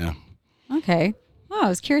putting it. Yeah. Okay. Oh, I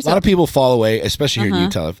was curious. A lot of people fall away, especially here in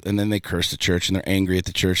Utah, and then they curse the church, and they're angry at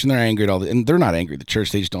the church, and they're angry at and they're not angry at the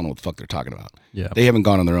church. They just don't know what the fuck they're talking about. Yeah. They haven't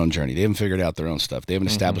gone on their own journey. They haven't figured out their own stuff. They haven't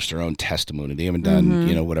established their own testimony. They haven't done,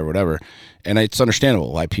 whatever. And it's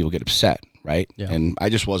understandable why people get upset, right? Yeah. And I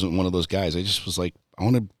just wasn't one of those guys. I just was like, I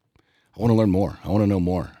want to learn more. I want to know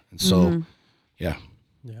more. And so, yeah,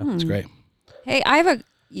 it's great. Hey,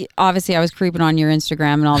 obviously I was creeping on your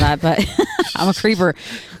Instagram and all that, but I'm a creeper.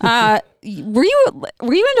 Were you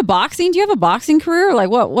into boxing? Do you have a boxing career?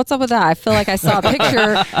 Like what's up with that? I feel like I saw a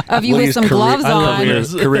picture of you with some gloves on.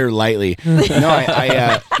 Career lightly. No,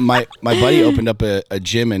 I my buddy opened up a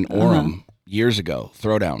gym in Orem years ago,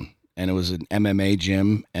 Throwdown, and it was an MMA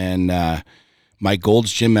gym, and my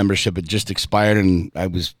Gold's Gym membership had just expired, and I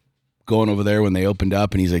was going over there when they opened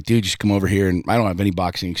up, and he's like, dude, just come over here. And I don't have any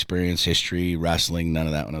boxing experience, history, wrestling, none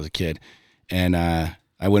of that when I was a kid. And I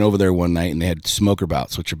went over there one night, and they had smoker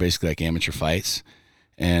bouts, which are basically like amateur fights.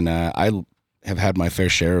 And I have had my fair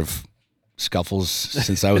share of scuffles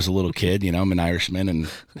since I was a little kid. You know, I'm an Irishman, and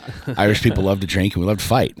Irish people love to drink, and we love to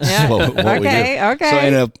fight. Yeah. So what we do. Okay. So I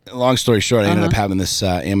ended up, long story short, I ended up having this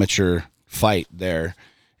amateur fight there,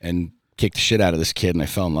 and kicked the shit out of this kid, and I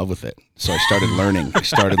fell in love with it. So I started learning. I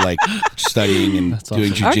started like studying and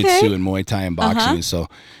doing jiu-jitsu and Muay Thai and boxing. So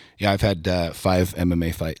yeah, I've had 5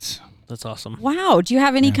 MMA fights. That's awesome. Wow. Do you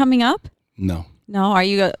have any coming up? No. No. Are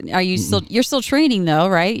you still? You're still training though,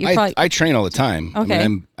 right? I train all the time. Okay. I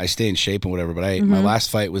mean, I stay in shape and whatever. But my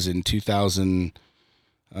last fight was in 2000.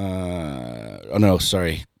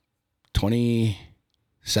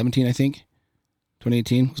 2017, I think.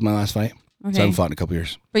 2018 was my last fight. Okay. So I haven't fought in a couple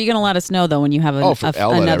years. But you're gonna let us know though when you have I'll let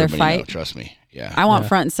another everybody fight. know, trust me. Yeah. I want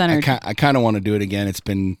front and center. I kind of want to do it again. It's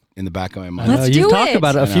been in the back of my mind. Let's do You've it. talked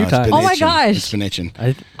about it a few It's been times. Oh my itching. gosh. It's been itching.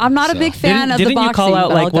 I'm not a big fan of the Didn't boxing. you call out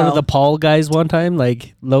but like I'll one of go. the Paul guys one time,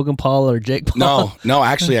 like Logan Paul or Jake Paul? No.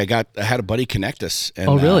 Actually, I had a buddy connect us. And,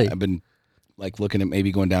 Oh, really? I've been like looking at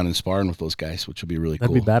maybe going down and sparring with those guys, which would be really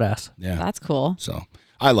That'd cool. be badass. Yeah. That's cool. So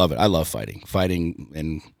I love it. I love fighting.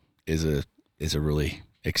 Fighting is a really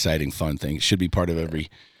exciting, fun thing. It should be part of every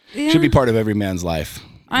man's life.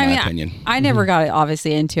 In my opinion. I never got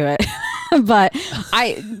obviously into it, but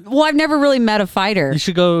I've never really met a fighter. You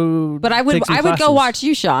should go. But I would go classes. watch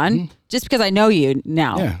you, Sean, just because I know you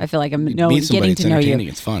now. Yeah. I feel like I'm Meet somebody, getting it's to know you. entertaining.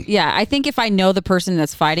 It's fun. Yeah, I think if I know the person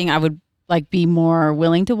that's fighting, I would like be more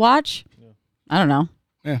willing to watch. I don't know.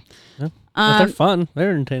 Yeah. But they're fun.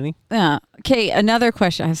 They're entertaining. Yeah. Okay, another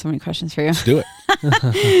question. I have so many questions for you. Let's do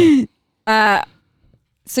it.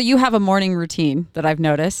 So you have a morning routine that I've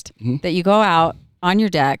noticed that you go out on your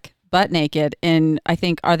deck butt naked in, I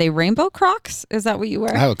think, are they rainbow Crocs? Is that what you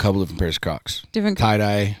wear? I have a couple different pairs of Crocs. Different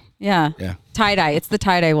Tie-dye. Yeah. Yeah. Tie-dye. It's the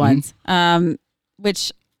tie-dye ones.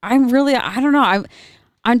 Which I don't know.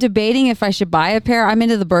 I'm debating if I should buy a pair. I'm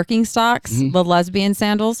into the Birkenstocks, the lesbian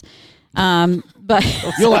sandals. But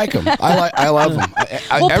You'll like them. I love them.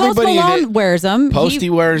 well, Post everybody Malone wears them.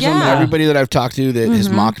 Posty wears them. yeah. Everybody that I've talked to that has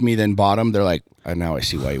mocked me then bought them, they're like, now I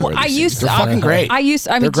see why you wear these. They're fucking great.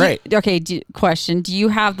 They're great. Question. Do you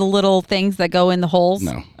have the little things that go in the holes?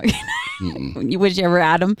 No. Would you ever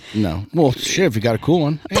add them? No. Well, shit, if you got a cool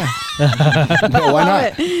one. Yeah. No, why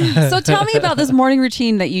not? So tell me about this morning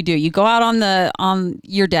routine that you do. You go out on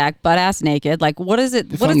your deck, butt ass naked. Like, what is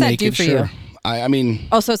it? What does that do for you? I mean,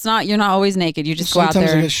 Oh, so you're not always naked. You just go out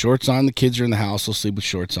sometimes there. I get shorts on. The kids are in the house. I'll sleep with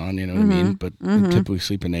shorts on. You know what I mean? But I'm typically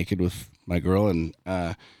sleeping naked with my girl. And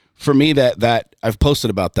for me, that I've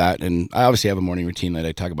posted about that. And I obviously have a morning routine that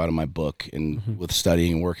I talk about in my book and with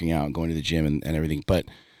studying and working out and going to the gym and everything. But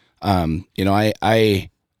you know, I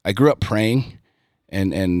grew up praying,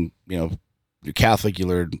 and you know, you're Catholic, you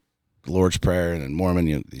learn the Lord's Prayer, and then Mormon,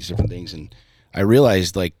 you know, these different things. And I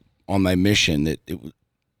realized, like, on my mission that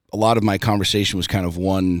a lot of my conversation was kind of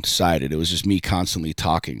one-sided. It was just me constantly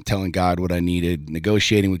talking, telling God what I needed,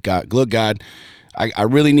 negotiating with God. Look, God, I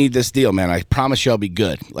really need this deal, man. I promise you I'll be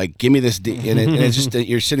good. Like, give me this deal. And it's just that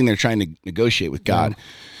you're sitting there trying to negotiate with God.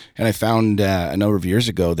 And I found a number of years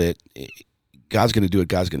ago that God's going to do what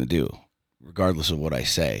God's going to do. regardless of what I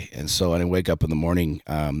say. And so when I wake up in the morning,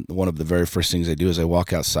 one of the very first things I do is I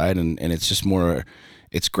walk outside, and it's just more,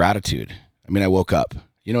 it's gratitude. I mean, I woke up,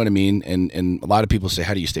 you know what I mean? And a lot of people say,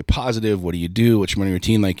 how do you stay positive? What do you do? What's your morning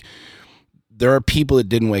routine? Like, there are people that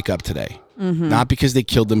didn't wake up today, not because they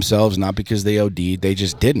killed themselves, not because they OD'd, they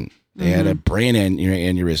just didn't. They had a brain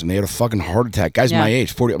aneurysm. They had a fucking heart attack. Guys my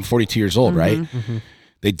age, 40, I'm 42 years old, right?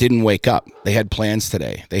 They didn't wake up. They had plans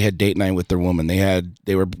today. They had date night with their woman.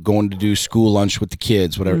 They were going to do school lunch with the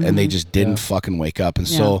kids, whatever, and they just didn't fucking wake up. And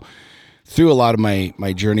so through a lot of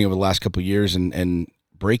my journey over the last couple of years and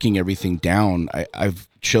breaking everything down, I've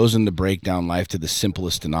chosen to break down life to the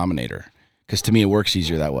simplest denominator, because to me it works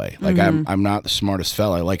easier that way. Like I'm not the smartest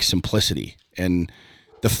fella. I like simplicity. And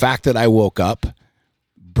the fact that I woke up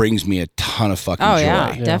brings me a ton of fucking joy.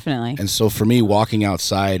 Yeah, definitely. And so for me, walking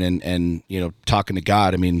outside and you know, talking to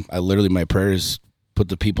God, I mean, I literally, my prayers, put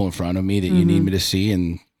the people in front of me that you need me to see,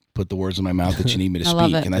 and put the words in my mouth that you need me to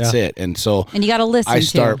speak, and that's it. And so and you got to listen. I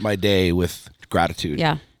start my day with gratitude.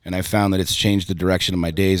 Yeah. And I found that it's changed the direction of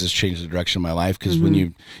my days. It's changed the direction of my life, because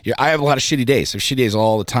when I have a lot of shitty days. There's shitty days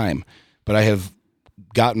all the time, but I have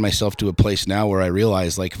gotten myself to a place now where I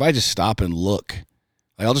realize, like, if I just stop and look,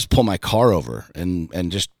 like, I'll just pull my car over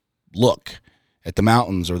and just look at the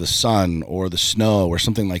mountains or the sun or the snow or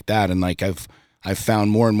something like that. And like, I've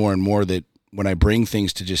found more and more and more that when I bring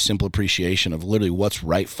things to just simple appreciation of literally what's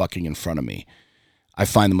right fucking in front of me, I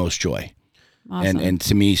find the most joy. Awesome. And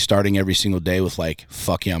to me, starting every single day with like,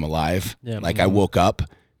 fuck yeah, I'm alive. Like, I woke up,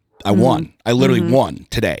 I won. I literally won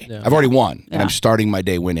today. I've already won, and I'm starting my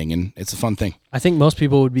day winning, and it's a fun thing. I think most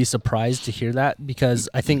people would be surprised to hear that, because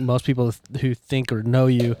I think most people who think or know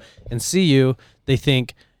you and see you, they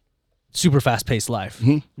think super fast-paced life,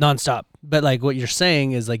 nonstop. But like what you're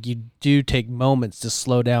saying is like, you do take moments to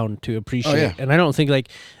slow down to appreciate. And I don't think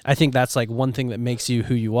I think that's like one thing that makes you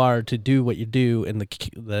who you are, to do what you do, and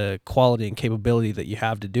the quality and capability that you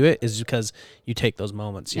have to do it is because you take those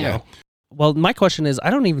moments, you know? Well, my question is, I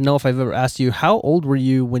don't even know if I've ever asked you, how old were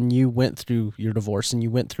you when you went through your divorce and you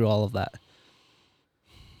went through all of that?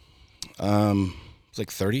 It's like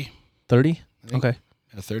 30. 30? Okay.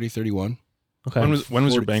 30, 31. Okay. When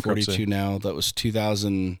was your bankruptcy? 42 now. That was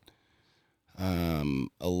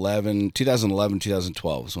 2011,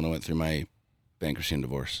 2012 was when I went through my bankruptcy and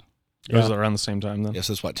divorce. It was around the same time then? Yes,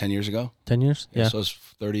 that's what, 10 years ago? 10 years? Yeah. So I was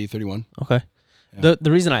 30, 31. Okay. Yeah.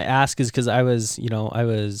 The reason I ask is because I was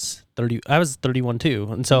 31 too.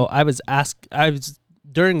 And so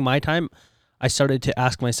during my time, I started to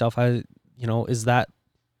ask myself, is that,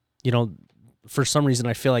 for some reason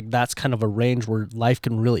I feel like that's kind of a range where life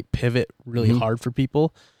can really pivot really hard for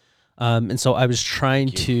people. And so I was trying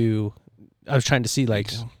to see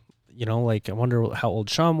like, I wonder how old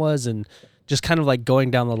Sean was, and just kind of like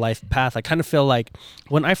going down the life path. I kind of feel like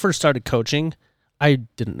when I first started coaching, I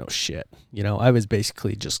didn't know shit. I was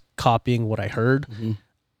basically just copying what I heard.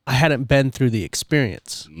 I hadn't been through the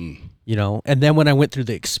experience, and then when I went through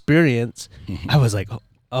the experience, I was like,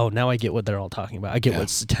 oh, now I get what they're all talking about. I get what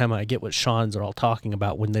Satema, I get what Sean's are all talking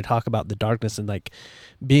about when they talk about the darkness and like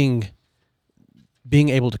being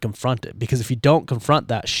able to confront it. Because if you don't confront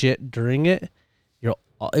that shit during it,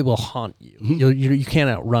 it will haunt you. You can't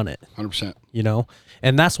outrun it. 100%.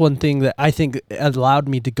 And that's one thing that I think allowed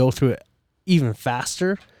me to go through it even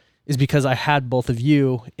faster, is because I had both of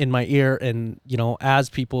you in my ear and, as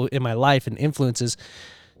people in my life and influences,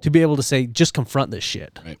 to be able to say, just confront this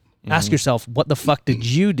shit. Right. Ask yourself, what the fuck did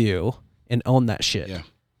you do, and own that shit. Yeah.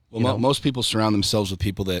 Well, most people surround themselves with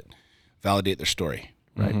people that validate their story.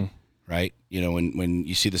 Right. Right. When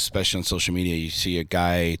you see this, especially on social media, you see a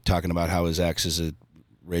guy talking about how his ex is a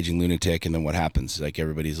raging lunatic, and then what happens? Like,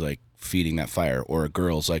 everybody's like feeding that fire. Or a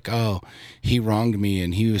girl's like, oh, he wronged me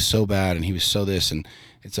and he was so bad and he was so this. And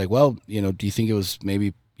it's like, well, do you think it was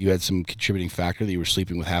maybe you had some contributing factor that you were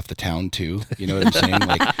sleeping with half the town too? You know what I'm saying?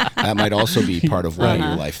 Like, that might also be part of why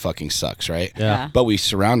your life fucking sucks, right? Yeah. But we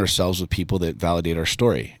surround ourselves with people that validate our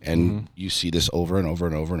story. And you see this over and over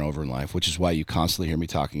and over and over in life, which is why you constantly hear me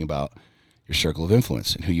talking about your circle of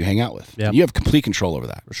influence and who you hang out with. Yep. You have complete control over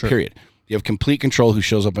that, period. You have complete control who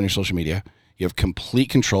shows up on your social media. You have complete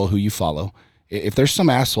control who you follow. If there's some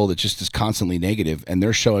asshole that just is constantly negative and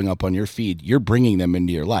they're showing up on your feed, you're bringing them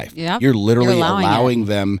into your life. Yep. You're literally You're allowing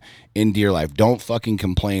them into your life. Don't fucking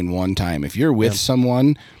complain one time. If you're with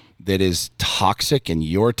someone that is toxic and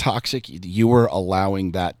you're toxic, you are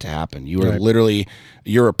allowing that to happen. You are literally,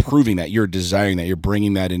 you're approving that. You're desiring that. You're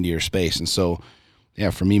bringing that into your space. And so,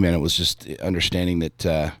 yeah, for me, man, it was just understanding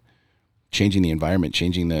that changing the environment,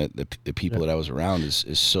 changing the people that I was around is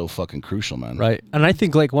so fucking crucial, man. Right. And I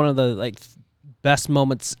think like one of the like best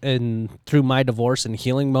moments through my divorce and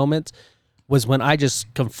healing moments was when I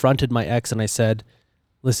just confronted my ex and I said,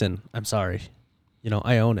 listen, I'm sorry.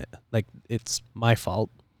 I own it. Like, it's my fault.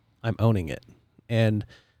 I'm owning it. And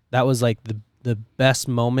that was like the best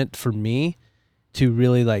moment for me to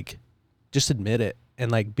really like just admit it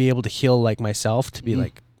and like be able to heal like myself, to be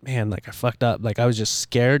like, man, like I fucked up. Like I was just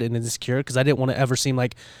scared and insecure because I didn't want to ever seem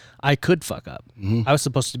like I could fuck up. I was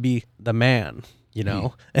supposed to be the man,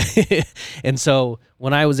 And so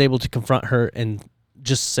when I was able to confront her and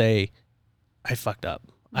just say, I fucked up.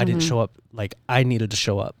 I didn't show up like I needed to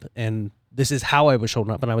show up. And this is how I was showing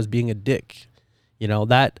up, and I was being a dick.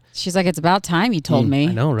 That. She's like, it's about time you told me.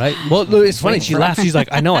 I know, right? Well, it's funny. She laughed. She's like,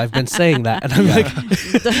 I know, I've been saying that. And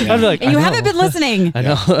I'm like, and you haven't been listening. I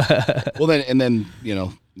know. Well, then,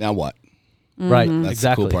 now what? Right. That's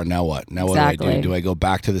Exactly. the cool part. Now what? Now what do I do? Do I go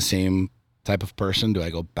back to the same type of person? Do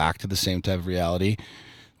I go back to the same type of reality?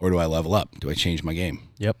 Or do I level up? Do I change my game?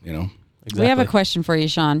 Yep. Exactly. We have a question for you,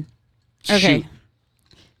 Sean. Okay. Shoot.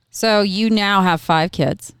 So you now have 5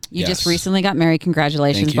 kids. You just recently got married.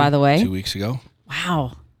 Congratulations, Thank you. by the way. 2 weeks ago.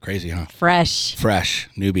 Wow. Crazy, huh? Fresh,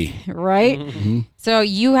 Newbie. right? So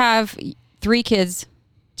you have 3 kids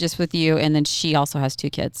just with you, and then she also has 2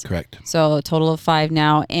 kids. Correct. So a total of 5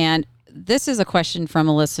 now. And this is a question from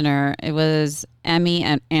a listener. It was Emmy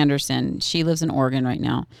Anderson. She lives in Oregon right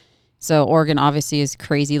now. So Oregon obviously is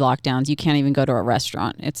crazy lockdowns. You can't even go to a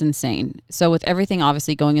restaurant. It's insane. So with everything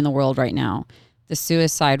obviously going in the world right now, the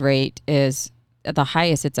suicide rate is at the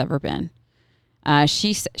highest it's ever been.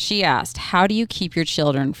 She asked, how do you keep your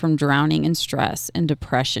children from drowning in stress and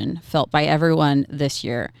depression felt by everyone this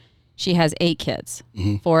year? She has 8 kids.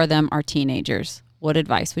 4 of them are teenagers. What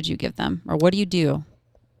advice would you give them? Or what do you do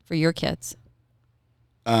for your kids?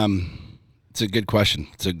 It's a good question.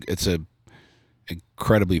 It's a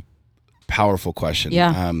incredibly powerful question.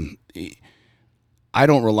 Yeah. I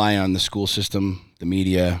don't rely on the school system, the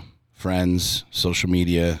media, friends, social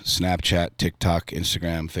media, Snapchat, TikTok,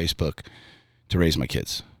 Instagram, Facebook to raise my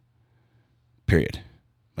kids. Period.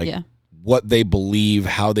 What they believe,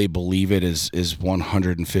 how they believe it is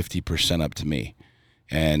 150% up to me.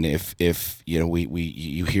 And if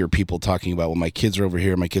you hear people talking about, well, my kids are over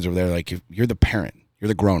here, my kids are over there, like, if you're the parent, you're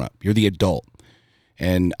the grown up, you're the adult.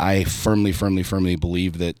 And I firmly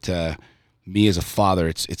believe that me as a father,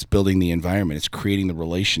 it's building the environment, it's creating the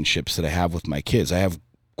relationships that I have with my kids. I have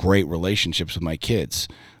great relationships with my kids.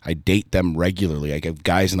 I date them regularly. I have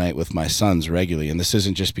guys' night with my sons regularly. And this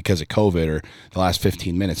isn't just because of COVID or the last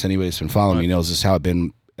 15 minutes. Anybody that's been following me knows this is how I've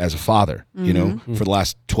been as a father, for the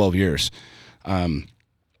last 12 years.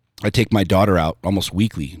 I take my daughter out almost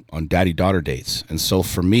weekly on daddy-daughter dates. And so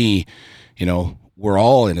for me, we're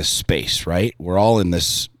all in a space, right? We're all in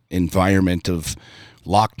this environment of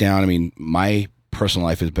lockdown. I mean, my personal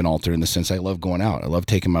life has been altered in the sense I love going out. I love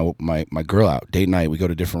taking my girl out. Date night, we go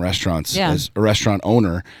to different restaurants. Yeah. As a restaurant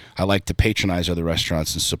owner, I like to patronize other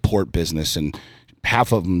restaurants and support business. And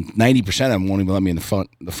half of them, 90% of them won't even let me in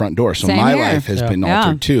the front door. So Same my here. life has been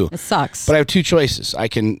altered too. It sucks. But I have 2 choices. I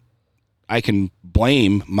can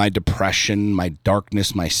blame my depression, my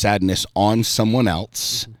darkness, my sadness on someone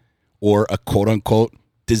else, or a quote unquote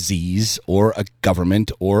disease, or a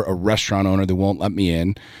government, or a restaurant owner that won't let me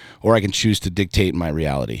in, or I can choose to dictate my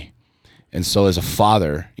reality. And so as a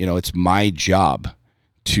father, it's my job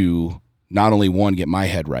to not only one, get my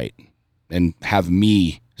head right and have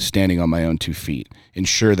me standing on my own 2 feet,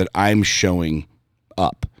 ensure that I'm showing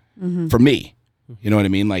up for me. You know what I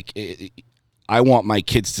mean? Like, I want my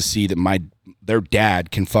kids to see that their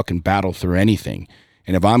dad can fucking battle through anything.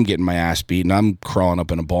 And if I'm getting my ass beat and I'm crawling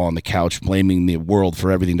up in a ball on the couch blaming the world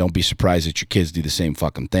for everything, don't be surprised that your kids do the same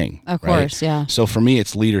fucking thing. Of course, yeah. So for me,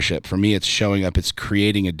 it's leadership. For me, it's showing up. It's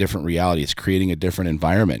creating a different reality. It's creating a different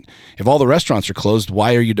environment. If all the restaurants are closed,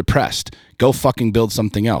 why are you depressed? Go fucking build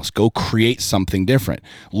something else. Go create something different.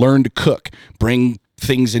 Learn to cook. Bring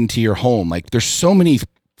things into your home. Like, there's so many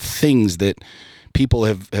things that people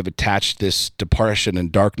have attached this depression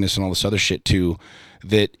and darkness and all this other shit to,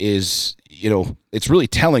 that is, it's really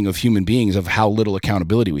telling of human beings of how little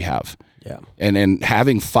accountability we have. Yeah. And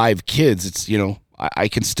having 5 kids, it's, I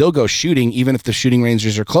can still go shooting even if the shooting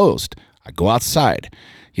ranges are closed. I go outside.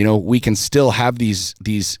 We can still have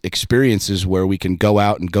these experiences where we can go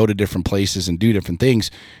out and go to different places and do different things.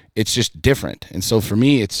 It's just different. And so for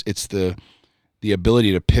me, it's the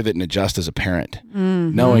ability to pivot and adjust as a parent,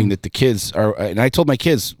 knowing that the kids are, and I told my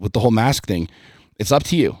kids with the whole mask thing, it's up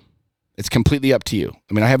to you. It's completely up to you.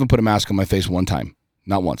 I mean, I haven't put a mask on my face one time,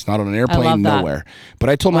 not once, not on an airplane, nowhere. But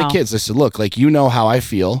I told my kids, I said, look, like, how I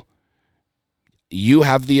feel. You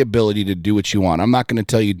have the ability to do what you want. I'm not going to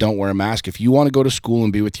tell you don't wear a mask. If you want to go to school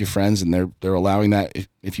and be with your friends and they're allowing that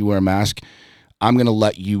if you wear a mask, I'm going to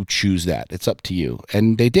let you choose that. It's up to you.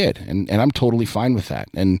 And they did. And I'm totally fine with that.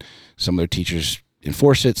 And some of their teachers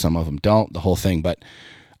enforce it. Some of them don't, the whole thing. But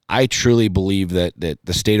I truly believe that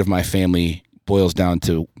the state of my family boils down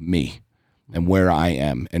to me and where I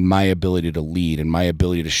am and my ability to lead and my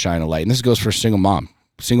ability to shine a light. And this goes for a single mom,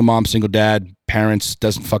 single dad, parents,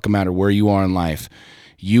 doesn't fucking matter where you are in life.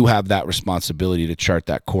 You have that responsibility to chart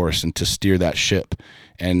that course and to steer that ship.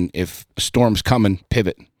 And if a storm's coming,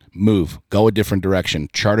 pivot. Move, go a different direction,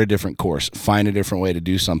 chart a different course, find a different way to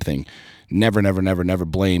do something. Never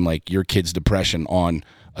blame like your kid's depression on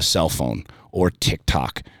a cell phone or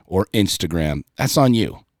TikTok or Instagram. That's on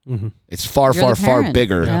you. Mm-hmm. It's far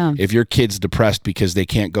bigger if your kid's depressed because they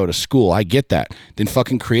can't go to school. I get that. Then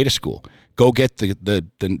fucking create a school. Go get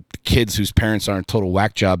the kids whose parents aren't total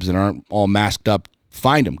whack jobs and aren't all masked up.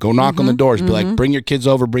 Find them. Go knock on the doors. Be like, bring your kids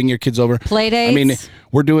over. Play dates. I mean,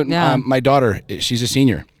 we're doing, my daughter, she's a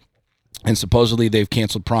senior. And supposedly they've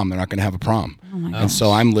canceled prom. They're not going to have a prom. Oh my gosh. And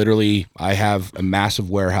so I have a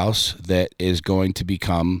massive warehouse that is going to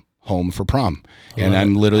become home for prom. And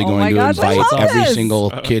I'm literally going to invite every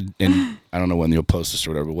single kid. And I don't know when you'll post this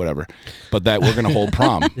or whatever. But that we're going to hold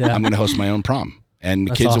prom. I'm going to host my own prom. And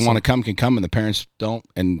the kids that want to come can come and the parents don't.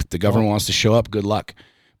 And if the government wants to show up, good luck.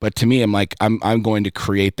 But to me, I'm like, I'm going to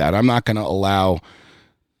create that. I'm not going to allow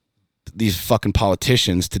these fucking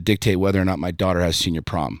politicians to dictate whether or not my daughter has senior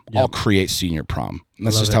prom. I'll create senior prom. And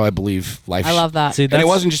that's just how I believe life. I love that. See, and it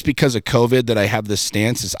wasn't just because of COVID that I have this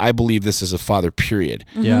stance. Is I believe this as a father, period.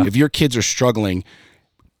 Yeah. If your kids are struggling,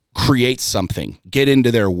 create something. Get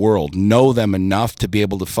into their world. Know them enough to be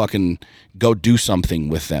able to fucking go do something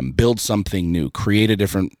with them. Build something new. Create a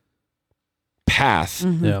different path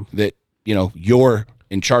that, you're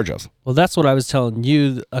in charge of. Well, that's what I was telling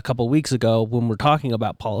you a couple weeks ago when we're talking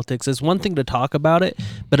about politics. It's one thing to talk about it,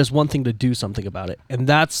 but it's one thing to do something about it. And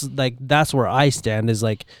that's where I stand, is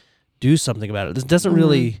like, do something about it. This doesn't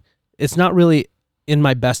really, it's not really in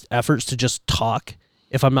my best efforts to just talk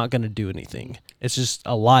if I'm not going to do anything. It's just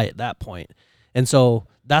a lie at that point. And so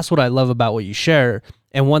that's what I love about what you share.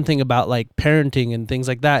 And one thing about like parenting and things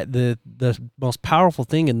like that, the most powerful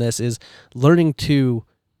thing in this is learning to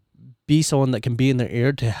be someone that can be in their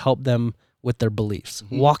ear to help them with their beliefs,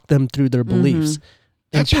 walk them through their beliefs.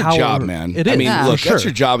 That's your job, man. It is. I mean, look, that's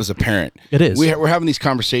your job as a parent. It is. We're having these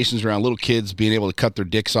conversations around little kids being able to cut their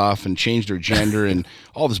dicks off and change their gender and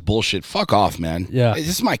all this bullshit. Fuck off, man. Yeah. This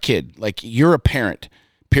is my kid. Like, you're a parent.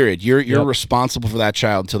 Period. You're responsible for that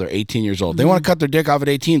child until they're 18 years old. They want to cut their dick off at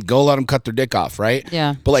 18, go let them cut their dick off, right?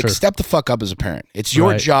 Yeah. But like, step the fuck up as a parent. It's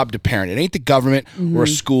your job to parent. It ain't the government or a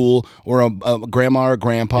school or a grandma or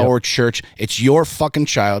grandpa or a church. It's your fucking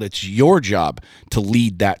child. It's your job to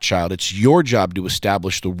lead that child. It's your job to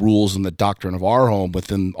establish the rules and the doctrine of our home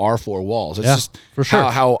within our four walls. It's just for sure.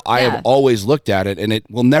 how I have always looked at it, and that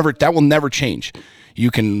will never change. You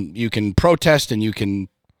can protest and you can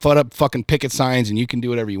put up fucking picket signs and you can do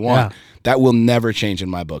whatever you want. That will never change in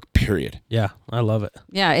my book, period. Yeah, I love it.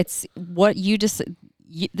 Yeah, it's what you just,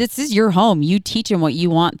 this is your home. You teach them what you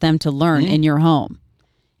want them to learn in your home.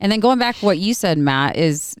 And then going back to what you said, Matt,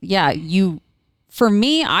 is, for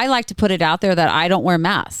me, I like to put it out there that I don't wear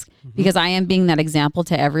masks because I am being that example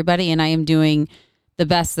to everybody, and I am doing the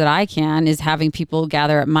best that I can is having people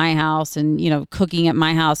gather at my house and, cooking at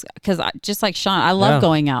my house. Because just like Sean, I love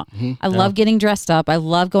going out. I love getting dressed up. I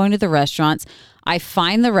love going to the restaurants. I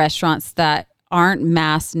find the restaurants that aren't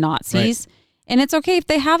masked Nazis. Right. And it's okay if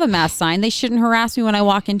they have a mask sign. They shouldn't harass me when I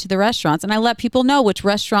walk into the restaurants. And I let people know which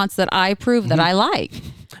restaurants that I approve that I like.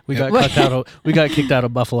 We got kicked out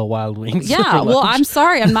of Buffalo Wild Wings. Yeah, well, I'm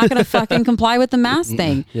sorry. I'm not going to fucking comply with the mask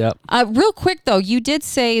thing. Yep. Real quick, though, you did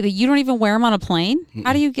say that you don't even wear them on a plane.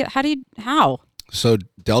 How? So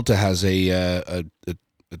Delta has a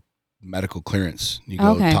medical clearance. You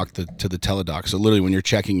go talk to the teledoc. So literally when you're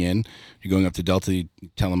checking in, you're going up to Delta, you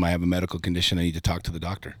tell them I have a medical condition, I need to talk to the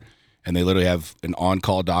doctor. And they literally have an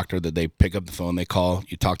on-call doctor that they pick up the phone, they call,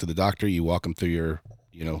 you talk to the doctor, you walk them through your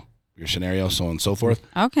scenario, so on and so forth.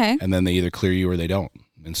 Okay. And then they either clear you or they don't.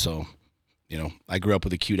 And so, I grew up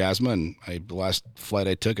with acute asthma, and the last flight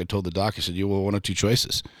I took, I told the doc, I said, you have one of two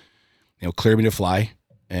choices. Clear me to fly,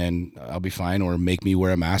 and I'll be fine, or make me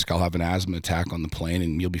wear a mask. I'll have an asthma attack on the plane,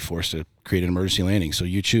 and you'll be forced to create an emergency landing. So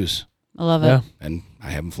you choose. I love it. And I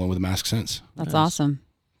haven't flown with a mask since. That's awesome.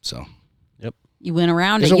 So. You went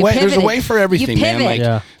around there's it. There's a way for everything, man.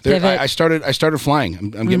 Like, I started flying. I'm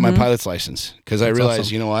getting my pilot's license because I realized,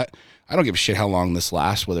 you know what? I don't give a shit how long this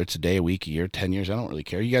lasts, whether it's a day, a week, a year, 10 years. I don't really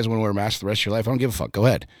care. You guys want to wear a mask the rest of your life? I don't give a fuck. Go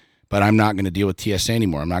ahead. but I'm not going to deal with TSA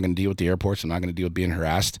anymore. I'm not going to deal with the airports. I'm not going to deal with being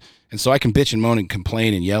harassed. And so I can bitch and moan and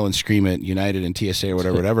complain and yell and scream at United and TSA or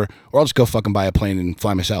whatever, or I'll just go fucking buy a plane and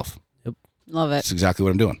fly myself. Love it. That's exactly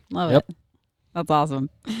what I'm doing. Love it. That's awesome.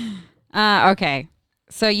 Okay.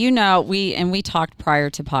 So, we talked prior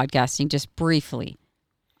to podcasting just briefly.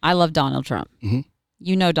 I love Donald Trump. Mhm.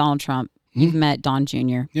 You know Donald Trump. You've met Don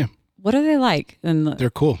Jr. Yeah. What are they like? They're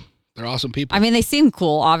cool. They're awesome people. I mean, they seem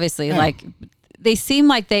cool, obviously. Yeah. Like, they seem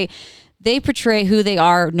like they portray who they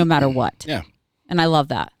are no matter what. Yeah. And I love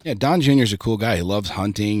that. Yeah, Don Jr. is a cool guy. He loves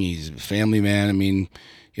hunting. He's a family man. I mean,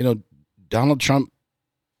 Donald Trump,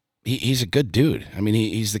 he's a good dude. I mean,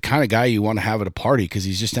 he's the kind of guy you want to have at a party because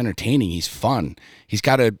he's just entertaining. He's fun. He's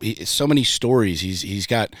got so many stories. He's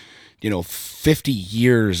got, 50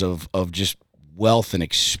 years of just wealth and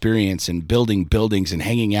experience and building buildings and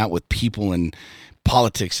hanging out with people and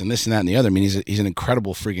politics and this and that and the other. I mean, he's an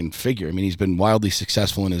incredible friggin' figure. I mean, he's been wildly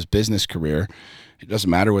successful in his business career. It doesn't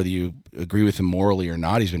matter whether you agree with him morally or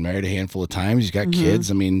not. He's been married a handful of times. He's got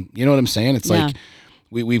kids. I mean, you know what I'm saying? It's like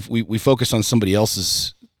we focus on somebody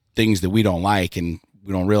else's things that we don't like, and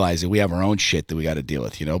we don't realize that we have our own shit that we got to deal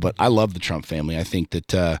with, But I love the Trump family. I think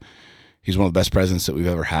that he's one of the best presidents that we've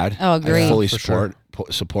ever had. Oh, agree. I fully For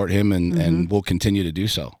support him, and we'll continue to do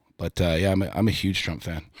so. But I'm a huge Trump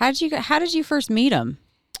fan. How did you first meet him?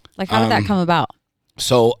 Like, how did that come about?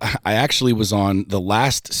 So I actually was on the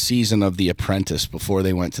last season of The Apprentice before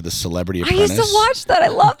they went to the Celebrity I Apprentice. used to watch that. I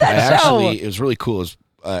love that show. It was really cool.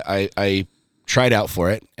 I tried out for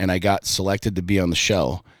it, and I got selected to be on the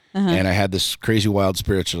show. And I had this crazy, wild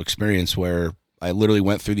spiritual experience where I literally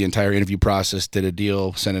went through the entire interview process, did a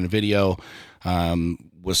deal, sent in a video,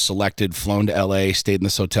 was selected, flown to LA, stayed in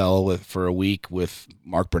this hotel for a week with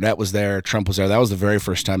Mark Burnett was there, Trump was there. That was the very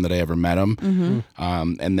first time that I ever met him.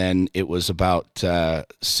 And then it was about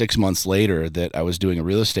 6 months later that I was doing a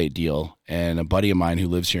real estate deal, and a buddy of mine who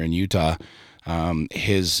lives here in Utah,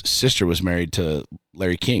 his sister was married to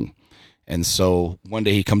Larry King. And so one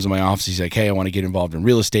day he comes to my office. He's like, "Hey, I want to get involved in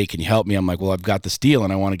real estate. Can you help me?" I'm like, "Well, I've got this deal,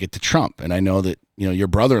 and I want to get to Trump. And I know that your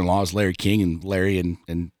brother-in-law is Larry King, and Larry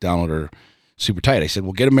and Donald are super tight." I said,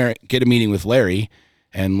 "Well, get a meeting with Larry,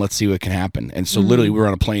 and let's see what can happen." And so literally, we were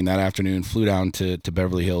on a plane that afternoon, flew down to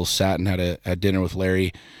Beverly Hills, sat and had dinner with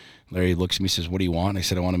Larry. Larry looks at me and says, "What do you want?" I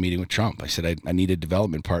said, "I want a meeting with Trump." I said, I need a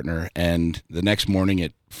development partner. And the next morning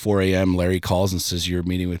at 4 a.m., Larry calls and says, "You're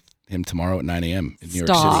meeting with him tomorrow at 9 a.m. in New York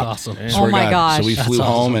City." Stop. Awesome. Oh my gosh. So we flew That's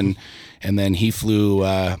home, awesome. and then he flew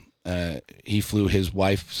his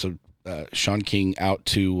wife, so Sean King, out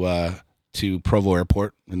to Provo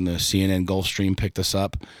Airport, and the CNN Gulfstream picked us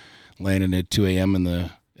up, landed at 2 a.m.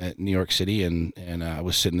 at New York City, and I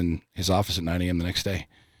was sitting in his office at 9 a.m. the next day,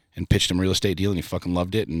 and pitched him a real estate deal, and he fucking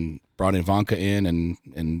loved it, and brought Ivanka in,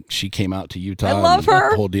 and she came out to Utah. I love and her.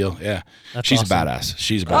 The whole deal, yeah. That's She's awesome. a badass.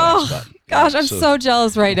 She's a badass. Oh, gosh, I'm so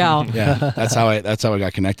jealous right now. yeah. That's how I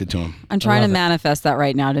got connected to him. I'm trying to love it. manifest that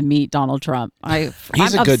right now to meet Donald Trump.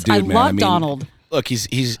 He's a good dude, I man. love I mean, Donald. Look,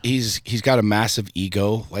 he's got a massive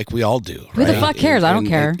ego, like we all do. Who the right? fuck cares? I don't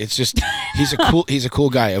care. It's just he's a cool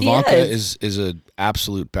guy. Ivanka is an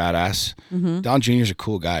absolute badass. Don Jr.'s a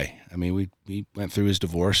cool guy. I mean, we went through his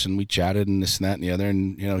divorce, and we chatted and this and that and the other,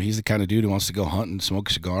 and he's the kind of dude who wants to go hunt and smoke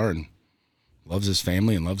a cigar and loves his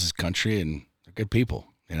family and loves his country, and they're good people.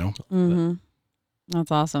 That's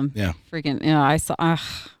awesome. Yeah. Freaking,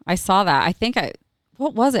 I saw that. I think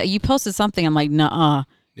what was it? You posted something. I'm like, nuh-uh.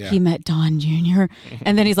 Yeah. He met Don Jr.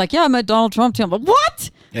 And then he's like, yeah, I met Donald Trump too. I'm like, what?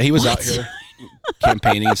 Yeah, he was out here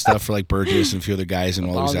campaigning and stuff for like Burgess and a few other guys, and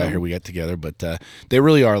while he was out Awesome. here, we got together. But they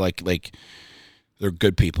really are like they're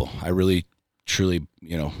good people. I really, truly,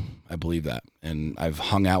 I believe that, and I've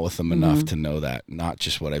hung out with them enough to know that, not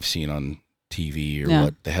just what I've seen on TV or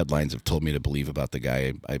what the headlines have told me to believe about the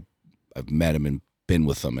guy. I've met him and been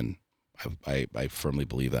with him, and I firmly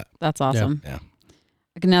believe that. That's awesome. Yeah.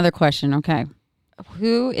 Another question. Okay.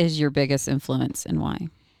 Who is your biggest influence and why?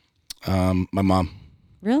 My mom.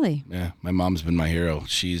 Really? Yeah, my mom's been my hero.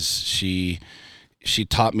 She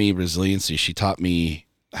taught me resiliency. She taught me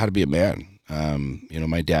how to be a man.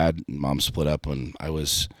 My dad and mom split up when I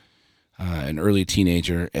was an early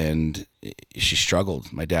teenager, and she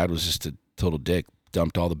struggled. My dad was just a total dick,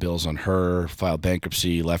 dumped all the bills on her, filed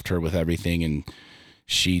bankruptcy, left her with everything, and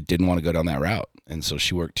she didn't want to go down that route. And so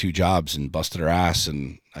she worked 2 jobs and busted her ass.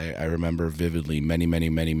 And I remember vividly many, many,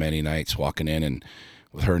 many, many nights walking in and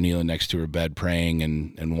with her kneeling next to her bed praying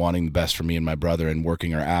and wanting the best for me and my brother, and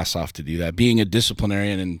working her ass off to do that, being a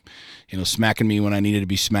disciplinarian, and smacking me when I needed to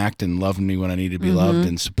be smacked, and loving me when I needed to be loved,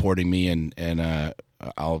 and supporting me. And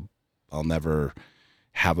I'll never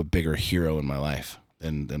have a bigger hero in my life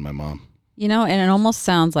than my mom. You know, and it almost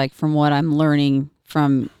sounds like, from what I'm learning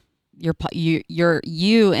from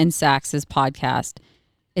you and Sax's podcast,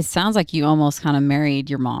 it sounds like you almost kind of married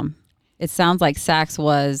your mom. It sounds like Sax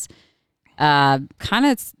was kind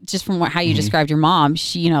of, just from how you described your mom.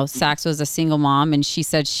 She, Sax was a single mom, and she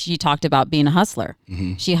said she talked about being a hustler.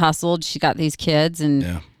 She hustled. She got these kids,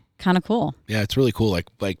 and kind of cool. Yeah, it's really cool.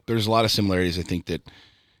 Like there's a lot of similarities. I think that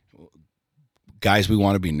guys, we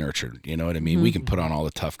want to be nurtured. You know what I mean? We can put on all the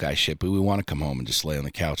tough guy shit, but we want to come home and just lay on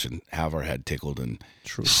the couch and have our head tickled and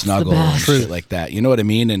snuggle and shit like that. You know what I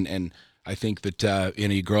mean? And I think that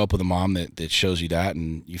you grow up with a mom that shows you that,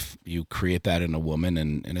 and you create that in a woman,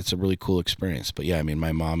 and it's a really cool experience. But yeah, I mean,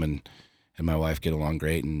 my mom and my wife get along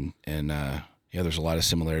great, and there's a lot of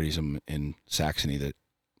similarities in Saxony that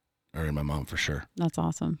are in my mom for sure. That's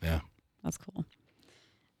awesome. Yeah, that's cool.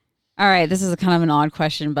 All right, this is kind of an odd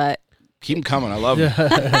question, but keep them coming. I love it.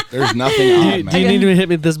 There's nothing odd, man. Do you need to hit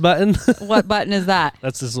me with this button? What button is that?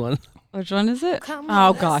 That's this one. Which one is it?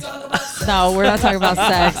 Oh, gosh. No, we're not talking about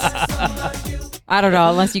sex. I don't know,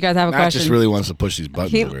 unless you guys have a Matt question. just really wants to push these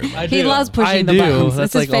buttons. He loves pushing the buttons.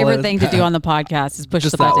 That's his favorite thing to do on the podcast is push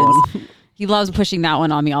the buttons. He loves pushing that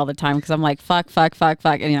one on me all the time because I'm like, fuck.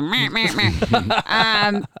 And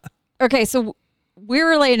meh. Okay, so we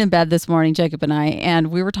were laying in bed this morning, Jacob and I,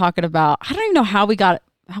 and we were talking about, I don't even know how we got,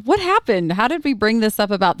 what happened? How did we bring this up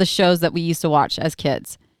about the shows that we used to watch as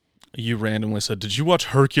kids? You randomly said, "Did you watch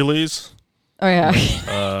Hercules?" Oh,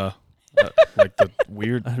 yeah. Like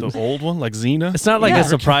the old one, like Xena? It's not like a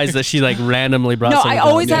surprise that she like randomly brought something. I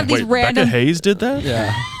always have these random... Becca Hayes did that?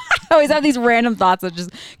 Yeah. I always have these random thoughts that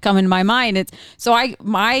just come into my mind.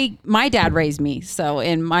 My dad raised me,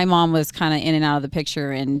 and my mom was kind of in and out of the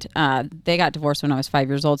picture, and they got divorced when I was 5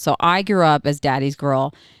 years old. So I grew up as daddy's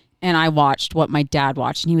girl, and I watched what my dad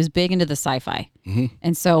watched, and he was big into the sci-fi.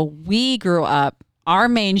 And so we grew up. Our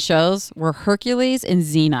main shows were Hercules and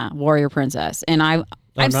Xena, Warrior Princess, and I'm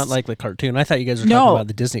not like the cartoon. I thought you guys were talking about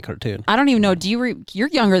the Disney cartoon. I don't even know. You're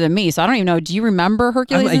younger than me, so I don't even know. Do you remember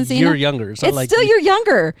Hercules and Xena? You're younger. So you're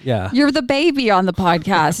younger. Yeah. You're the baby on the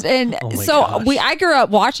podcast. And I grew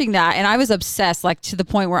up watching that, and I was obsessed, like to the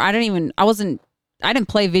point where I didn't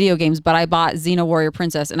play video games, but I bought Xena Warrior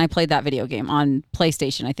Princess, and I played that video game on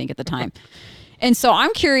PlayStation, I think, at the time. And so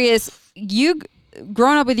I'm curious,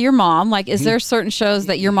 growing up with your mom, like, is there certain shows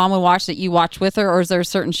that your mom would watch that you watch with her, or is there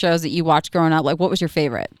certain shows that you watched growing up? Like, what was your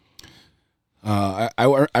favorite? I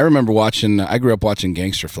remember watching. I grew up watching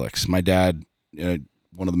gangster flicks. My dad,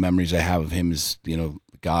 one of the memories I have of him is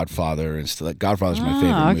Godfather and stuff. Godfather's my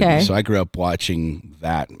favorite movie. So I grew up watching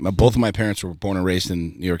that. Both of my parents were born and raised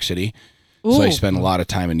in New York City, so I spent a lot of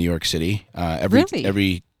time in New York City.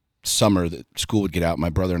 Every summer that school would get out, my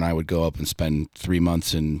brother and I would go up and spend 3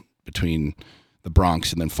 months in between the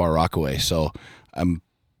Bronx and then Far Rockaway. So I'm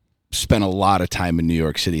spent a lot of time in New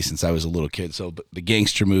York City since I was a little kid. So the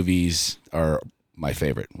gangster movies are my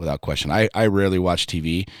favorite, without question. I rarely watch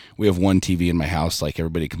TV. We have one TV in my house. Like,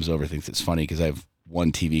 everybody comes over, thinks it's funny because I have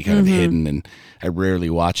one TV kind of hidden, and I rarely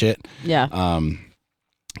watch it. Yeah.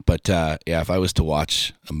 But if I was to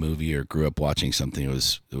watch a movie or grew up watching something, it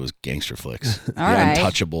was gangster flicks.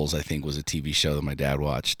 Untouchables, I think, was a TV show that my dad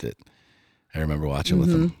watched that I remember watching with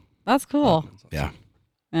him. That's cool. Yeah.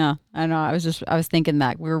 Yeah, I know. I was thinking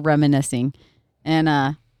that we were reminiscing, and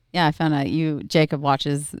I found out Jacob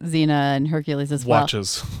watches Xena and Hercules as well.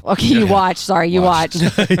 Watches. Okay, you watch. Sorry, you watch.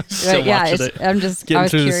 Yeah, I'm just getting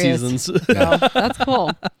through curious. the seasons. No, that's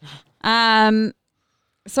cool.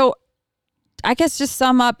 So I guess just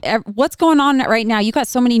sum up what's going on right now. You got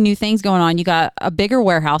so many new things going on. You got a bigger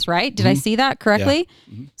warehouse, right? Did I see that correctly?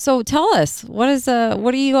 Yeah. So tell us, what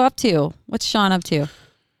are you up to? What's Sean up to?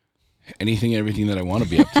 Anything, everything that I want to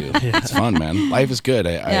be up to. It's fun, man. Life is good.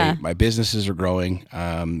 My businesses are growing.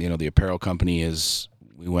 The apparel company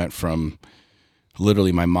we went from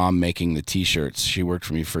literally my mom making the T-shirts. She worked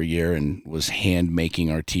for me for a year and was hand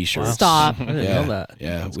making our T-shirts. Wow. Stop. I didn't know that.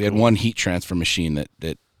 Yeah, we had one heat transfer machine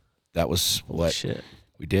that was what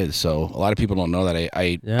we did. So a lot of people don't know that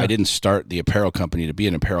I didn't start the apparel company to be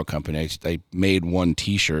an apparel company. I made one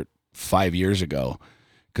T-shirt 5 years ago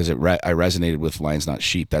because I resonated with Lions Not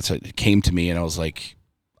Sheep. That's how it came to me, and I was like,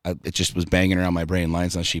 it just was banging around my brain,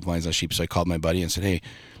 Lions Not Sheep, Lions Not Sheep. So I called my buddy and said, hey,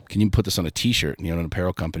 can you put this on a T-shirt, an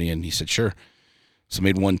apparel company? And he said, sure. So I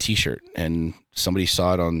made one T-shirt, and somebody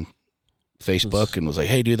saw it on Facebook and was like,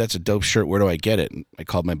 hey, dude, that's a dope shirt. Where do I get it? And I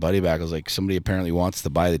called my buddy back. I was like, somebody apparently wants to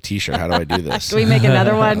buy the T-shirt. How do I do this? Can we make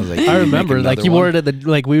another one? I remember, like, you wore it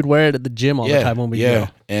we would wear it at the gym all the time when we go.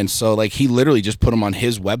 And so, like, he literally just put them on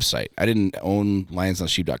his website. I didn't own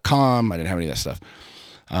lionsnotsheep.com. I didn't have any of that stuff.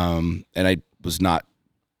 And I was not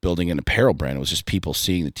building an apparel brand. It was just people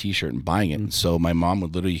seeing the t-shirt and buying it. And so my mom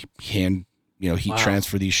would literally heat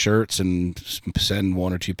transfer these shirts and send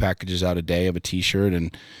 1 or 2 packages out a day of a t-shirt.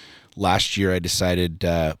 And last year I decided,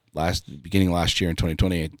 beginning last year in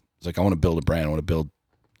 2020, I was like, I want to build a brand. I want to build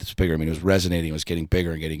this bigger. I mean, it was resonating. It was getting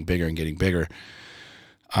bigger and getting bigger and getting bigger.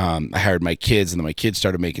 I hired my kids, and then my kids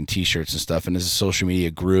started making t-shirts and stuff. And as the social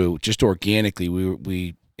media grew, just organically,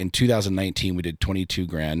 we in 2019, we did 22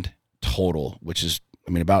 grand total, which is,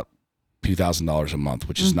 about $2,000 a month,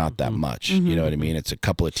 which is not that much. You know what I mean? It's a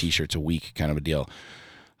couple of t-shirts a week kind of a deal.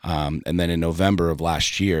 And then in November of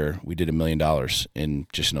last year, we did $1 million in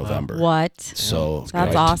just November. What? So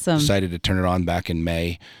that's awesome. Decided to turn it on back in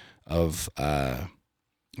May of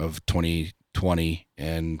 2020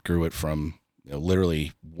 and grew it from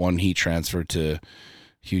literally one heat transfer to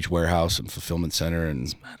huge warehouse and fulfillment center,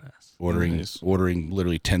 and ordering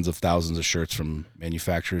literally tens of thousands of shirts from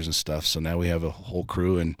manufacturers and stuff. So now we have a whole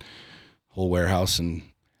crew and whole warehouse, and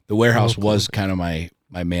the warehouse was kind of my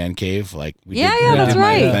man cave. Like we did that's my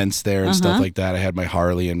right. events there and stuff like that. I had my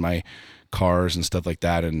Harley and my cars and stuff like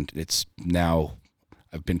that, and it's now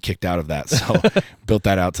I've been kicked out of that. So built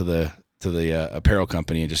that out to the apparel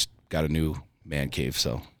company and just got a new man cave.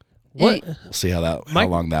 So we'll see how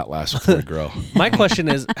long that lasts before we grow. My question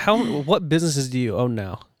is, what businesses do you own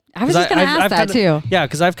now? I was just going to ask that too. Yeah,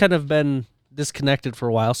 because I've kind of been disconnected for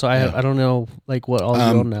a while, so I don't know like what all you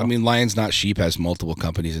own now. Lions Not Sheep has multiple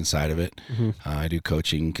companies inside of it. I do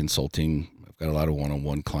coaching, consulting. I've got a lot of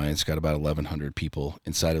one-on-one clients. Got about 1,100 people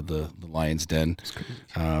inside of the Lions Den.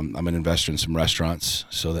 I'm an investor in some restaurants.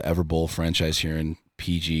 So the Everbowl franchise here in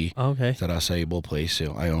PG. Okay. That acai bowl place.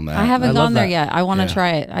 So I own that. I haven't gone there yet. I want to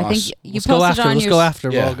try it. I think you let's posted on Let's your... go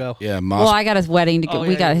after. Yeah, We'll go. Yeah. Well, I got his wedding.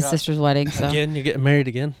 We got his got- sister's wedding. So. Again, you're getting married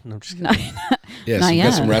again? No, I'm just kidding. Yeah, Not so we've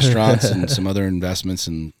got some yet. restaurants and some other investments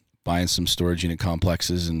and buying some storage unit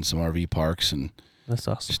complexes and some RV parks and That's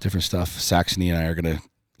awesome. just different stuff. Saxony and I are going to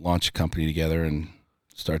launch a company together and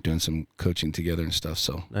start doing some coaching together and stuff.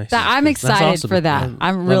 So Nice. I'm That's excited awesome. for that. Love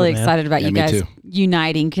I'm it, really man. excited about Yeah, you me guys too.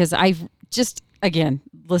 uniting, because I've just, again,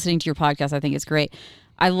 listening to your podcast, I think it's great.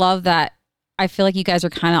 I love that. I feel like you guys are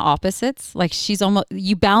kind of opposites. Like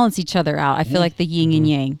you balance each other out. I feel like the yin and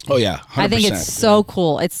yang. Oh yeah, 100%. I think it's so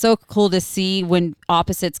cool. It's so cool to see when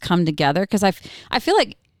opposites come together, because I feel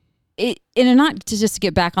like it, and not to just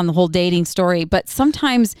get back on the whole dating story, but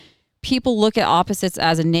sometimes people look at opposites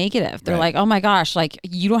as a negative. They're like, oh my gosh, like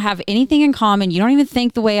you don't have anything in common. You don't even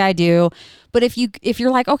think the way I do. But if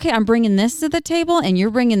you're like, okay, I'm bringing this to the table and you're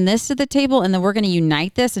bringing this to the table, and then we're going to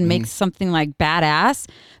unite this and make something like badass,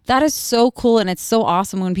 that is so cool. And it's so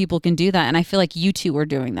awesome when people can do that. And I feel like you two are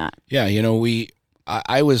doing that. Yeah,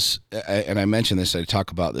 I was, and I mentioned this, I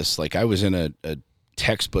talk about this, like I was in a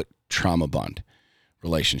textbook trauma bond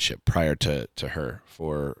relationship prior to her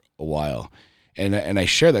for a while. And I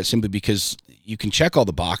share that simply because you can check all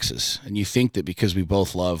the boxes, and you think that because we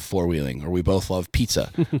both love four-wheeling, or we both love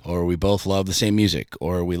pizza, or we both love the same music,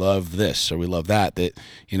 or we love this, or we love that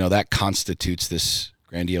that constitutes this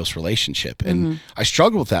grandiose relationship. And I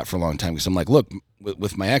struggled with that for a long time, because I'm like, look,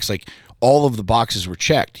 with my ex, like all of the boxes were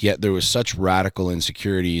checked, yet there was such radical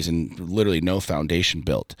insecurities and literally no foundation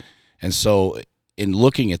built. And so in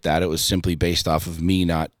looking at that, it was simply based off of me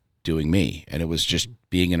not doing me, and it was just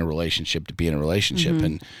being in a relationship to be in a relationship.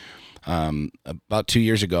 And about 2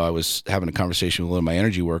 years ago, I was having a conversation with one of my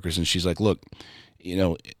energy workers, and she's like, look,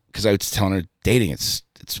 because I was telling her dating, it's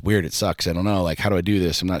weird, it sucks, I don't know, like, how do I do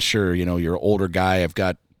this? I'm not sure. You're an older guy, I've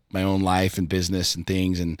got my own life and business and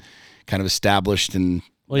things, and kind of established, and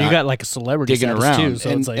Well, you got like a celebrity digging status around, too, so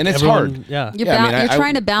it's like and it's everyone- hard. Yeah. You're, Yeah, I mean, you're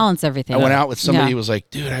trying to balance everything. I went out with somebody Yeah. who was like,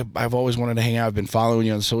 dude, I've always wanted to hang out. I've been following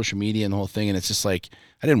you on social media and the whole thing. And it's just like,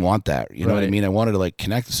 I didn't want that. You know what I Right. mean? I wanted to like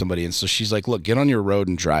connect with somebody. And so she's like, look, get on your road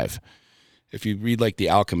and drive. If you read like The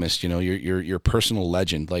Alchemist, your personal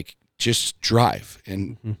legend, like just drive.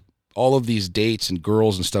 And all of these dates and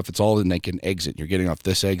girls and stuff, it's all in like an exit. You're getting off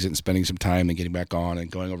this exit and spending some time and getting back on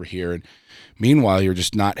and going over here. And meanwhile, you're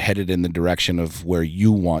just not headed in the direction of where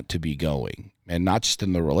you want to be going. And not just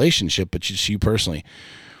in the relationship, but just you personally.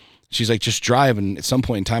 She's like, just drive, and at some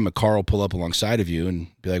point in time, a car will pull up alongside of you and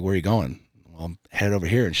be like, where are you going? Well, I'm headed over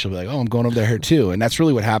here. And she'll be like, oh, I'm going over there here too. And that's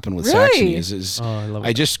really what happened with Really? Saxony is I love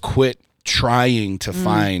I just quit trying to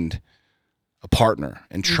find a partner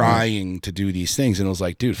and trying to do these things. And it was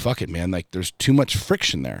like, dude, fuck it, man. Like there's too much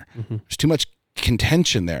friction there. There's too much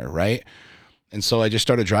contention there, right? And so I just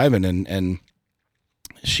started driving, and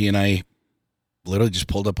she and I literally just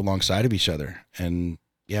pulled up alongside of each other. And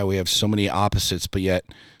yeah, we have so many opposites, but yet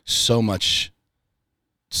so much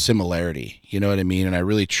similarity. You know what I mean? And I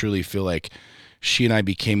really truly feel like she and I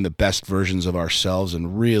became the best versions of ourselves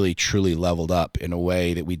and really truly leveled up in a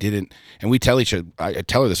way that we didn't. And we tell each other, I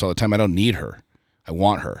tell her this all the time, I don't need her. I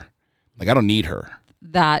want her. Like, I don't need her.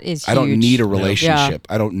 That is huge. I don't need a relationship.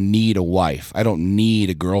 I don't need a wife. I don't need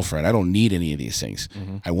a girlfriend. I don't need any of these things.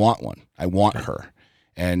 I want one. I want her.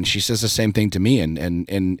 And she says the same thing to me. And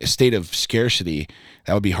in a state of scarcity,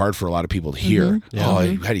 that would be hard for a lot of people to hear.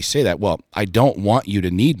 Oh, how do you say that? Well, I don't want you to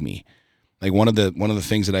need me. Like one of the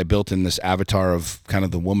things that I built in this avatar of kind of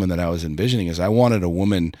the woman that I was envisioning is I wanted a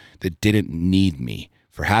woman that didn't need me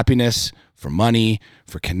for happiness, for money,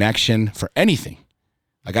 for connection, for anything.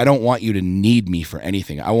 Like, I don't want you to need me for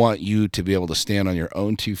anything. I want you to be able to stand on your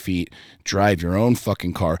own 2 feet, drive your own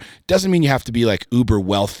fucking car. Doesn't mean you have to be like uber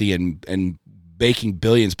wealthy and baking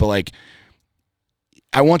billions, but like,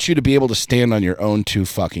 I want you to be able to stand on your own 2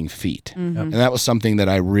 fucking feet. And that was something that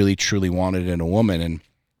I really, truly wanted in a woman. And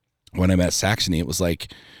when I met Saxony, it was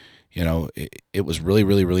like, you know, it was really,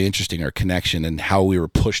 really, really interesting, our connection and how we were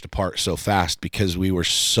pushed apart so fast because we were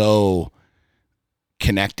so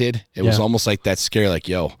connected. It was almost like that scare, like,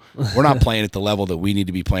 yo, we're not playing at the level that we need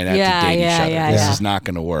to be playing at to date each other. This is not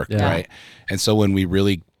going to work, right? And so when we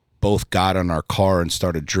really both got on our car and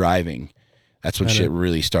started driving, that's when shit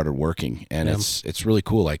really started working. And it's really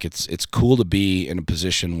cool. Like, it's cool to be in a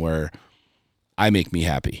position where I make me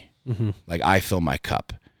happy. Like, I fill my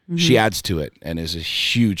cup. She adds to it and is a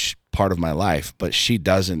huge part of my life, but she's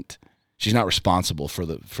not responsible for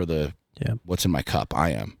the what's in my cup. I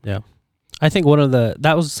am. Yeah. I think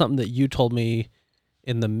that was something that you told me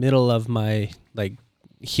in the middle of my like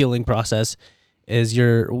healing process is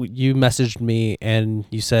you messaged me and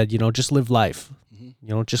you said, you know, just live life, you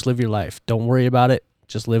know, just live your life. Don't worry about it.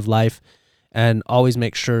 Just live life and always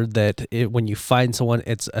make sure that when you find someone,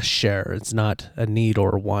 it's a share. It's not a need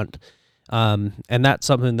or a want. And that's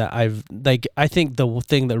something that I think the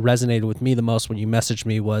thing that resonated with me the most when you messaged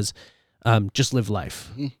me was, just live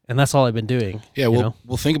life. And that's all I've been doing. Yeah. Well,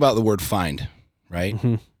 think about the word find, right?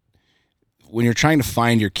 When you're trying to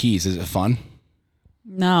find your keys, is it fun?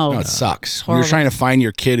 No, it sucks. When you're trying to find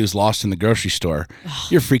your kid who's lost in the grocery store,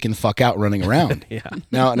 you're freaking the fuck out running around.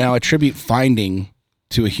 Now attribute finding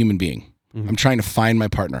to a human being. I'm trying to find my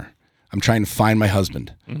partner. I'm trying to find my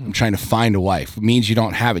husband. I'm trying to find a wife. It means you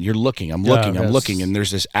don't have it. You're looking. I'm looking. And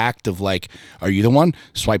there's this act of like, are you the one?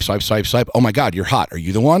 Swipe, swipe, swipe, swipe. Oh my God, you're hot. Are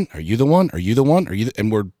you the one? Are you the one? Are you the one?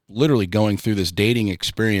 And we're literally going through this dating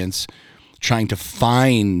experience trying to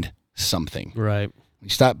find something. Right. You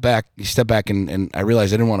step back and I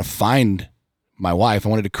realized I didn't want to find my wife. I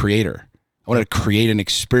wanted to create her. I wanted to create an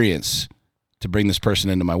experience to bring this person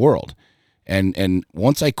into my world. And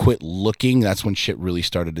once I quit looking, that's when shit really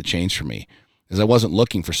started to change for me. Because I wasn't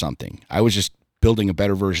looking for something. I was just building a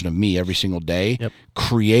better version of me every single day,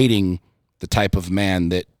 creating the type of man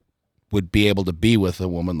that would be able to be with a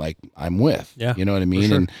woman like I'm with. Yeah, you know what I mean?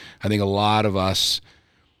 Sure. And I think a lot of us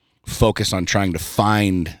focus on trying to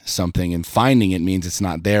find something, and finding it means it's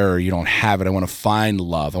not there or you don't have it. I want to find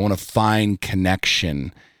love. I want to find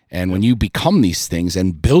connection. And when you become these things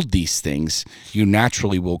and build these things, you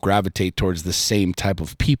naturally will gravitate towards the same type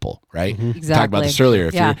of people, right? Exactly. We talked about this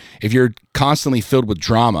earlier. If you're constantly filled with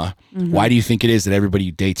drama, why do you think it is that everybody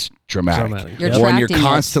you date's dramatic? When you're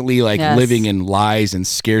constantly living in lies and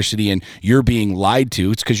scarcity and you're being lied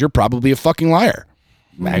to, it's because you're probably a fucking liar.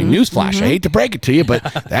 Newsflash, I hate to break it to you, but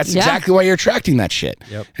that's exactly why you're attracting that shit.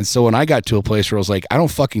 And so when I got to a place where I was like, I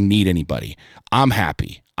don't fucking need anybody. I'm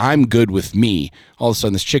happy. I'm good with me. All of a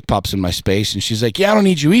sudden, this chick pops in my space, and she's like, yeah, I don't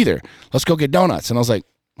need you either. Let's go get donuts. And I was like,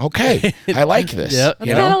 okay, I like this. It's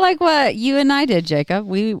kind of like what you and I did, Jacob.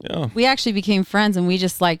 We actually became friends, and we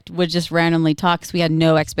just would just randomly talk because we had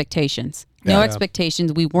no expectations. No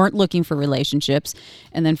expectations. We weren't looking for relationships,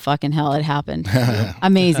 and then fucking hell, it happened.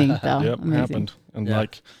 Amazing, though. Amazing. It happened. And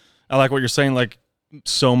I like what you're saying. Like,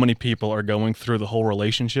 so many people are going through the whole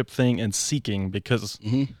relationship thing and seeking because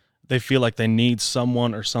they feel like they need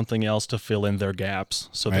someone or something else to fill in their gaps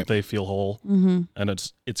so that they feel whole.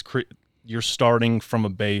 And you're starting from a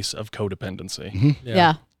base of codependency.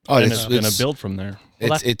 Oh, and it's going to build from there.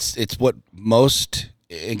 It's what most,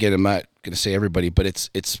 again, I'm not going to say everybody, but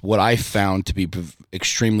it's what I found to be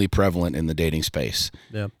extremely prevalent in the dating space.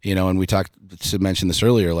 You know, and we mentioned this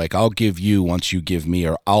earlier, like, I'll give you once you give me,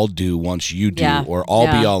 or I'll do once you do, or I'll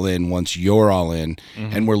be all in once you're all in.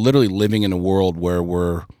 And we're literally living in a world where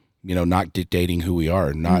we're, not dictating who we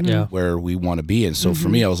are, not where we want to be. And so for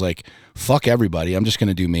me, I was like, fuck everybody. I'm just going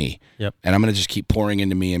to do me. And I'm going to just keep pouring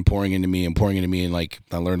into me and pouring into me and pouring into me. And like,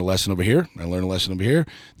 I learned a lesson over here. I learned a lesson over here.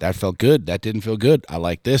 That felt good. That didn't feel good. I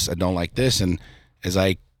like this. I don't like this. And as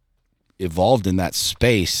I evolved in that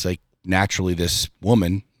space, like, naturally this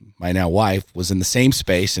woman, my now wife, was in the same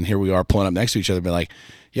space, and here we are pulling up next to each other, be like,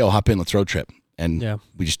 "Yo, hop in, let's road trip," and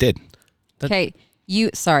we just did. Okay,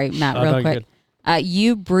 sorry, Matt, Oh, real no, quick.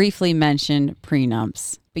 You briefly mentioned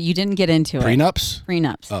prenups, but you didn't get into it.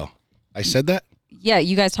 Prenups. Oh, I said that. Yeah,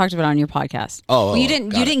 you guys talked about it on your podcast. Oh, well, you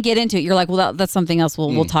didn't. You didn't get into it. You're like, well, that's something else.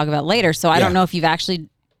 We'll talk about later. So I don't know if you've actually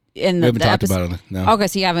in the, we haven't the talked episode. about it. No. Okay,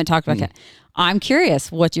 so you haven't talked about that. I'm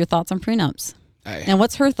curious. What's your thoughts on prenups? And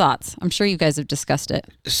what's her thoughts? I'm sure you guys have discussed it.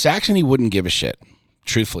 Saxony wouldn't give a shit.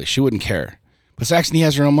 Truthfully, she wouldn't care. But Saxony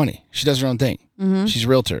has her own money. She does her own thing. She's a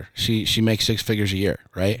realtor. She makes 6 figures a year,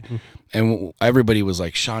 right? And everybody was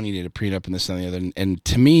like, "Sean, you need a prenup and this and the other." And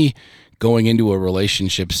to me, going into a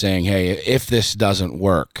relationship saying, "Hey, if this doesn't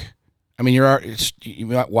work," I mean,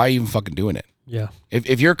 why are you even fucking doing it? Yeah.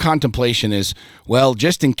 If your contemplation is, well,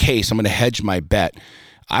 just in case I'm going to hedge my bet,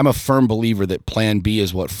 I'm a firm believer that Plan B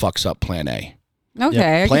is what fucks up Plan A.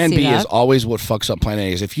 Okay, I Plan can see B that. is always what fucks up Plan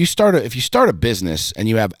A. Is if you start a business and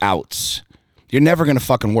you have outs, you're never going to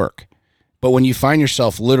fucking work. But when you find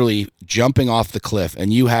yourself literally jumping off the cliff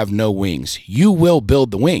and you have no wings, you will build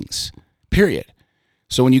the wings. Period.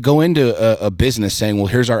 So when you go into a business saying, "Well,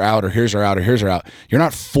 here's our out," or "Here's our out," or "Here's our out," you're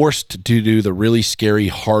not forced to do the really scary,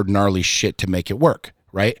 hard, gnarly shit to make it work,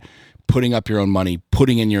 right? Putting up your own money,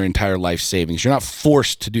 putting in your entire life savings. You're not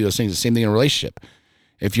forced to do those things. The same thing in a relationship.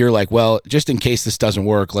 If you're like, "Well, just in case this doesn't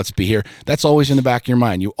work, let's be here," that's always in the back of your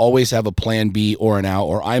mind. You always have a plan B or an out,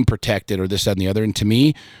 or I'm protected, or this, that, and the other. And to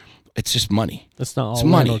me, it's just money. That's not It's all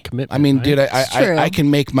money. or commitment. I mean, right? dude, true. I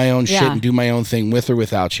can make my own shit Yeah. and do my own thing with or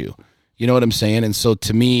without you. You know what I'm saying? And so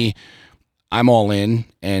to me, I'm all in,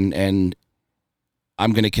 and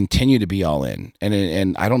I'm going to continue to be all in.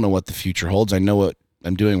 And I don't know what the future holds. I know what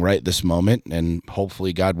I'm doing right this moment, and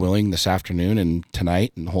hopefully, God willing, this afternoon and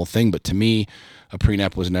tonight and the whole thing. But to me, a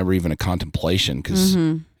prenup was never even a contemplation, because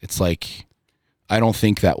it's like, I don't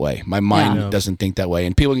think that way. My mind Yeah. doesn't think that way.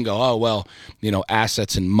 And people can go, "Oh, well,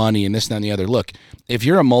 assets and money and this and that and the other." Look, if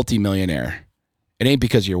you're a multimillionaire, it ain't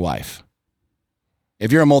because of your wife.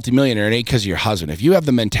 If you're a multimillionaire, it ain't because of your husband. If you have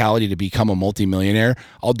the mentality to become a multimillionaire,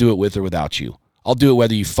 I'll do it with or without you. I'll do it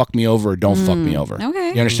whether you fuck me over or don't fuck me over.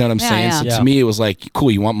 Okay. You understand what I'm Yeah, saying? yeah. So Yeah. to me, it was like, cool,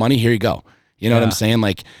 you want money? Here you go. You know what I'm Yeah. saying?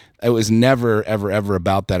 Like, it was never, ever, ever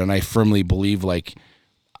about that. And I firmly believe, like,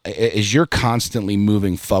 as you're constantly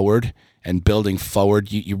moving forward and building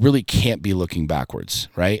forward, you really can't be looking backwards,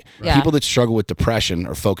 right? Yeah. People that struggle with depression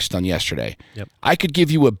are focused on yesterday. Yep. I could give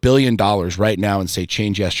you $1 billion right now and say,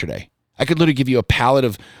 change yesterday. I could literally give you a pallet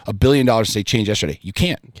of $1 billion and say, change yesterday. You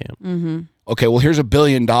can't. Okay, well, here's $1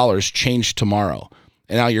 billion, change tomorrow.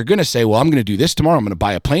 And now you're going to say, well, I'm going to do this tomorrow. I'm going to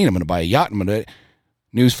buy a plane. I'm going to buy a yacht. I'm going to...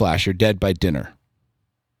 Newsflash, you're dead by dinner.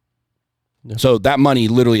 Yeah. So that money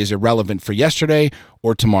literally is irrelevant for yesterday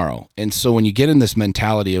or tomorrow. And so when you get in this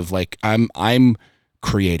mentality of like, I'm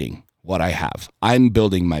creating what I have. I'm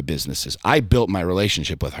building my businesses. I built my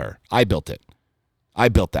relationship with her. I built it. I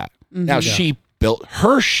built that. Now she built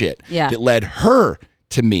her shit that led her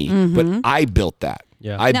to me, but I built that.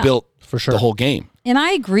 Yeah. I built for sure the whole game. And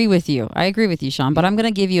I agree with you. I agree with you, Sean, but I'm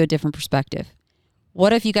going to give you a different perspective.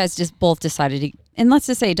 What if you guys just both decided to, and let's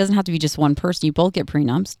just say it doesn't have to be just one person. You both get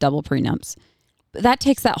prenups, double prenups. But that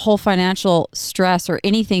takes that whole financial stress or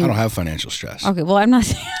anything. I don't have financial stress. Okay, well, I'm not.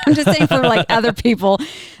 I'm just saying for like other people,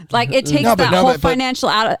 like it takes whole financial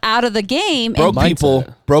out of the game. Broke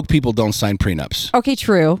And, people don't sign prenups. okay,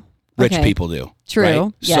 true. Rich Okay. people do. True.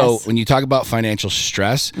 Right? Yes. So when you talk about financial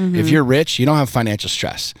stress, if you're rich, you don't have financial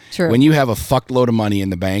stress. True. When you have a fuckload of money in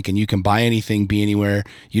the bank and you can buy anything, be anywhere,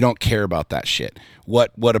 you don't care about that shit.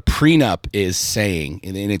 What a prenup is saying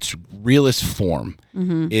in its realest form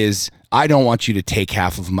is, I don't want you to take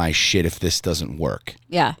half of my shit if this doesn't work.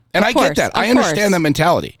 Yeah, And of I course, get that. of I understand course. that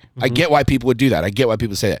mentality. I get why people would do that. I get why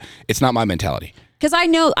people say that. It's not my mentality. Because I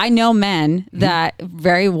know men that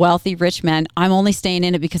very wealthy, rich men. I'm only staying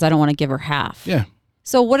in it because I don't want to give her half. Yeah.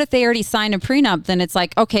 So what if they already signed a prenup? Then it's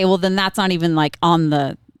like, okay, well then that's not even like on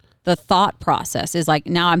the thought process. Is like,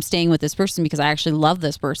 now I'm staying with this person because I actually love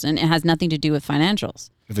this person. It has nothing to do with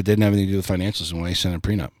financials. If it didn't have anything to do with financials, then why you send a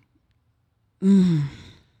prenup?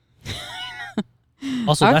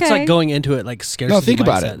 Also, that's Okay. like going into it like scarcity. No, think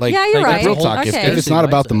about mindset. it. Like, Yeah, you're like, right. real talk. Okay. If it's not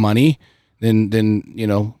about the Mindset. money,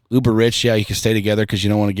 then uber rich. Yeah, you can stay together because you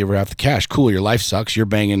don't want to give her half the cash. Cool, your life sucks. You're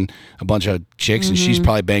banging a bunch of chicks, and she's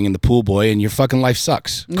probably banging the pool boy, and your fucking life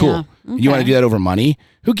sucks. Cool. Yeah, You want to okay. do that over money?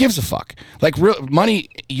 Who gives a fuck? Like real money,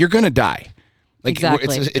 you're gonna die. Like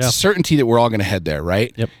Exactly. it's a certainty that we're all gonna head there,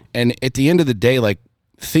 right? Yep. And at the end of the day, like,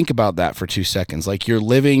 think about that for 2 seconds. Like, you're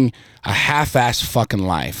living a half-ass fucking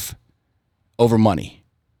life over money.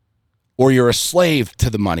 or you're a slave to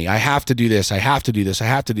the money. I have to do this. I have to do this. I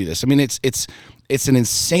have to do this. I mean, it's an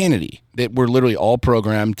insanity that we're literally all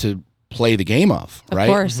programmed to play the game of, right?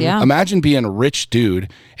 Of course, yeah. Imagine being a rich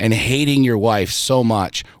dude and hating your wife so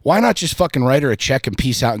much. Why not just fucking write her a check and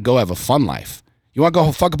peace out and go have a fun life? You want to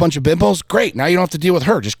go fuck a bunch of bimbos? Great. Now you don't have to deal with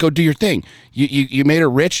her. Just go do your thing. You made her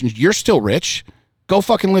rich and you're still rich. Go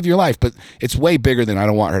fucking live your life. But it's way bigger than I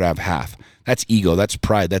don't want her to have half. That's ego. That's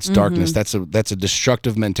pride. That's darkness. That's a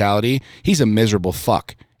destructive mentality. He's a miserable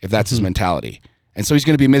fuck if that's his mentality. And so he's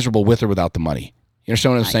going to be miserable with or without the money. You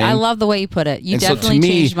understand what I'm saying? I love the way you put it. You And definitely so to me,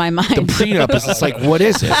 changed my mind. The prenup is it's like, what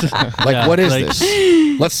is it? Like, what is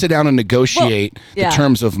this? Let's sit down and negotiate yeah. the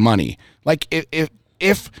terms of money. Like,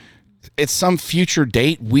 if it's some future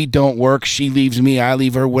date, we don't work, she leaves me, I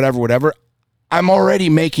leave her, whatever. I'm already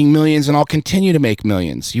making millions and I'll continue to make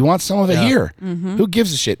millions. You want some of it here? Who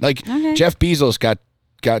gives a shit? Like, Jeff Bezos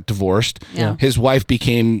got divorced. Yeah. His wife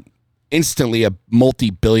became instantly a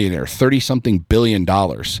multi-billionaire, 30-something $billion.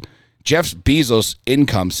 Jeff Bezos'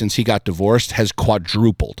 income since he got divorced has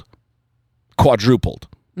quadrupled.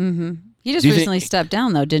 He just recently stepped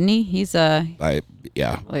down, though, didn't he? He's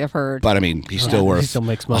Yeah, I've heard. but I mean, he's still worth He still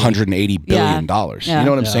makes money. $180 billion. Yeah. You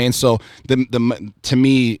know what I'm saying? So to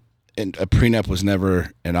me, a prenup was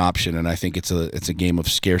never an option, and I think it's a game of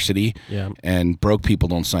scarcity. Yeah. And broke people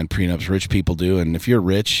don't sign prenups; rich people do. And if you're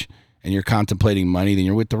rich and you're contemplating money, then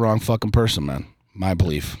you're with the wrong fucking person, man. My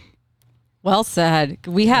belief. Well said.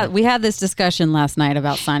 We had this discussion last night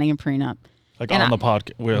about signing a prenup. Like And on the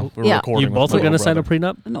podcast, we're Yeah. recording. You with both my are going to little sign a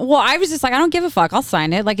brother. prenup? Well, I was just like, I don't give a fuck. I'll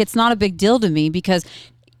sign it. Like, it's not a big deal to me because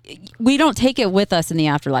we don't take it with us in the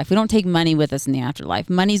afterlife. We don't take money with us in the afterlife.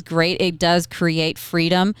 Money's great. It does create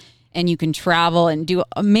freedom, and you can travel and do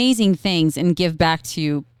amazing things and give back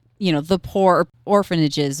to, the poor,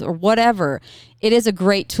 orphanages or whatever. It is a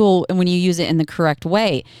great tool when you use it in the correct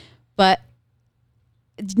way. But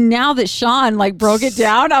now that Sean broke it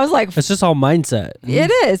down, I was like, It's just all mindset.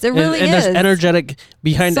 it is. It really and is. there's energetic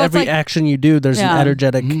behind So it's every like- action you do. There's Yeah. an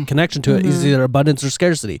energetic connection to it. It's either abundance or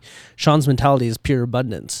scarcity. Sean's mentality is pure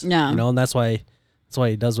abundance. Yeah. And that's why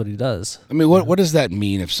he does what he does. I mean, what does that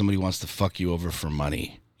mean if somebody wants to fuck you over for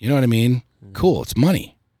money? You know what I mean? Cool, it's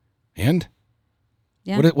money. And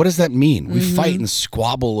Yeah. what does that mean? We fight and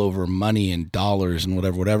squabble over money and dollars and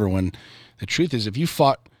whatever, when the truth is, if you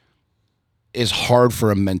fought as hard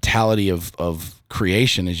for a mentality of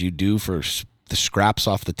creation as you do for the scraps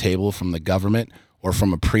off the table from the government or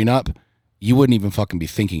from a prenup, you wouldn't even fucking be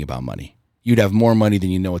thinking about money. You'd have more money than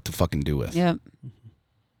you know what to fucking do with. Yep.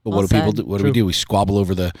 But Well what do people said. do? What do we do? We squabble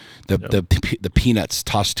over the peanuts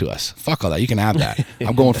tossed to us. Fuck all that. You can have that.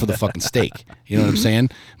 I'm going for the fucking steak. You know what I'm saying?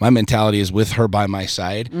 My mentality is with her by my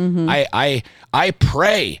side. I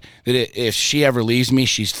pray that if she ever leaves me,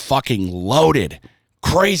 she's fucking loaded,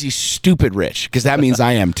 crazy, stupid rich, because that means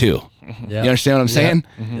I am too. Yeah. You understand what I'm saying?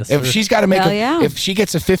 Yes, If sir. she's got to make Hell yeah. if she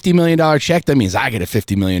gets a $50 million check, that means I get a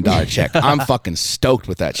 $50 million check. I'm fucking stoked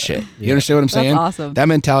with that shit. You understand what I'm saying? awesome. That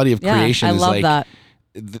mentality of Yeah, creation I is love like that.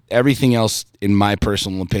 everything else, in my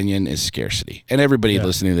personal opinion, is scarcity. And everybody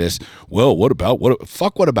listening to this, well, what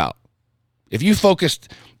about? If you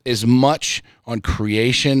focused as much on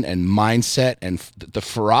creation and mindset and the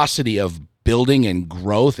ferocity of building and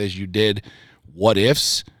growth as you did what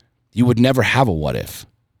ifs, you would never have a what if.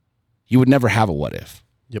 You would never have a what if.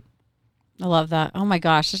 Yep. I love that. Oh my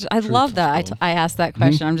gosh. I love that. I asked that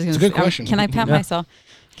question. I'm just going It's a to good question. Can I pat myself?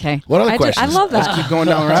 Okay. What other I questions? love that. Let's keep going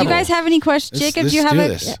down the Do rabbit you guys hole. have any questions? Let's- Jacob, do you let's have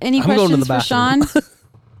do this. any I'm going to questions the for Sean?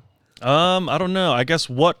 bathroom. I don't know. I guess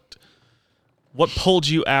what pulled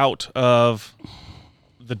you out of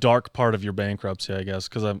the dark part of your bankruptcy? I guess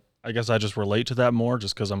because I guess I just relate to that more,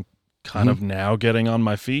 just because I'm kind of now getting on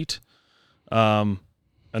my feet.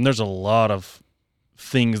 And there's a lot of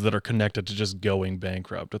things that are connected to just going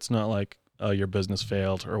bankrupt. It's not like your business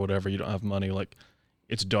failed or whatever. You don't have money. Like,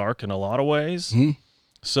 it's dark in a lot of ways. Mhm.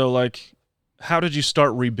 So how did you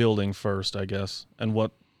start rebuilding first, I guess, and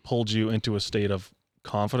what pulled you into a state of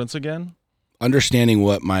confidence again? Understanding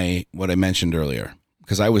what I mentioned earlier,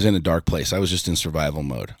 because I was in a dark place. I was just in survival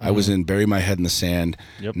mode. I was in bury my head in the sand,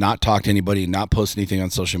 Yep. not talk to anybody, not post anything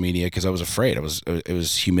on social media because I was afraid. It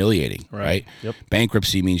was humiliating, right? Yep.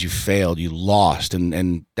 Bankruptcy means you failed, you lost,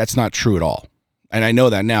 and that's not true at all. And I know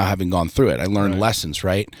that now, having gone through it. I learned lessons,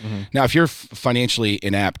 right? Now, if you're financially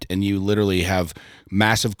inept and you literally have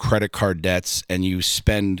massive credit card debts and you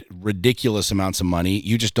spend ridiculous amounts of money,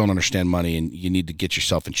 you just don't understand money and you need to get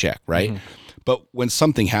yourself in check, right? But when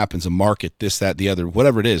something happens, a market, this, that, the other,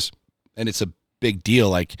 whatever it is, and it's a big deal,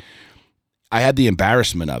 like, I had the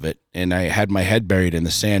embarrassment of it, and I had my head buried in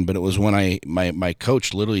the sand. But it was when my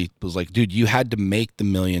coach literally was like, dude, you had to make the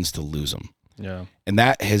millions to lose them. Yeah. And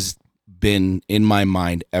that has been in my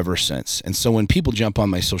mind ever since. And so when people jump on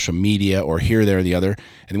my social media or here, there, or the other,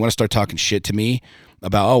 and they want to start talking shit to me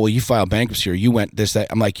about, oh, well, you filed bankruptcy or you went this, that,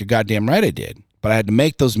 I'm like, you're goddamn right I did. But I had to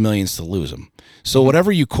make those millions to lose them. So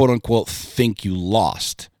whatever you quote unquote think you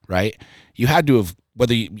lost, right? You had to have,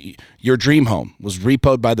 whether your dream home was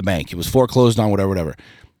repoed by the bank, it was foreclosed on, whatever,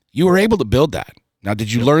 you were able to build that. Now,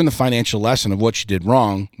 did you learn the financial lesson of what you did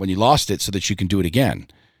wrong when you lost it so that you can do it again?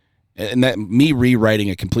 And that me rewriting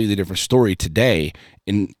a completely different story today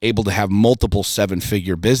and able to have multiple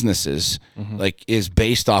 7-figure businesses like is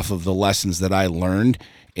based off of the lessons that I learned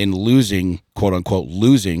in losing, quote unquote,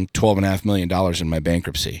 losing $12.5 million in my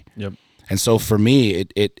bankruptcy. Yep. And so for me,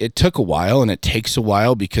 it took a while, and it takes a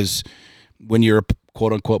while because when you're a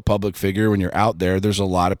quote unquote public figure, when you're out there, there's a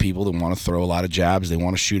lot of people that want to throw a lot of jabs. They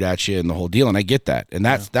want to shoot at you and the whole deal. And I get that. And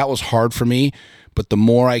that was hard for me. But the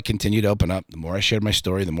more I continued to open up, the more I shared my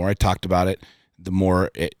story, the more I talked about it, the more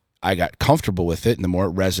I got comfortable with it, and the more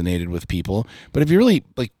it resonated with people. But if you really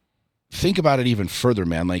like think about it even further,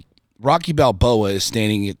 man, like Rocky Balboa is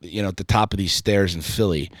standing at the top of these stairs in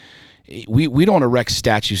Philly. We don't erect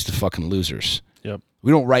statues to fucking losers. Yep.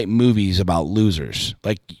 We don't write movies about losers.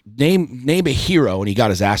 Like name a hero and he got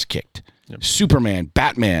his ass kicked. Yep. Superman,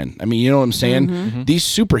 Batman. I mean, you know what I'm saying? These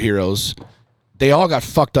superheroes, they all got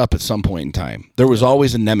fucked up at some point in time. There was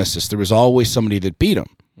always a nemesis. There was always somebody that beat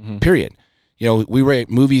them, period. You know, we write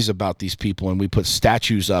movies about these people and we put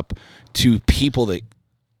statues up to people that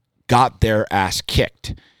got their ass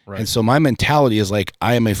kicked. Right. And so my mentality is like,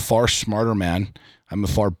 I am a far smarter man. I'm a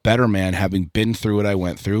far better man having been through what I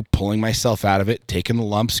went through, pulling myself out of it, taking the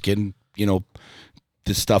lumps, getting,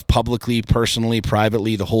 the stuff publicly, personally,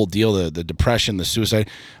 privately, the whole deal, the depression, the suicide.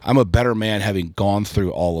 I'm a better man having gone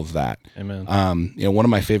through all of that. Amen. One of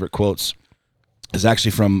my favorite quotes is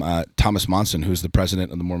actually from Thomas Monson, who's the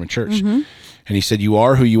president of the Mormon Church. And he said, you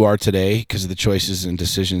are who you are today because of the choices and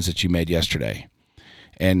decisions that you made yesterday.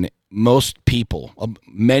 And most people,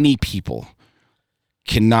 many people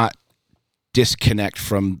cannot disconnect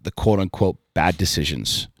from the quote unquote bad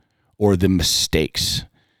decisions or the mistakes.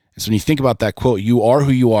 And so when you think about that quote, you are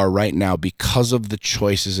who you are right now because of the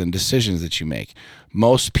choices and decisions that you make.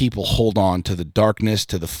 Most people hold on to the darkness,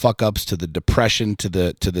 to the fuck ups, to the depression, to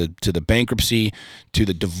the bankruptcy, to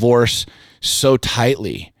the divorce so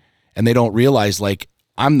tightly. And they don't realize, like,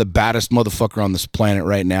 I'm the baddest motherfucker on this planet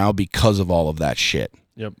right now because of all of that shit.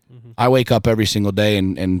 Yep. I wake up every single day,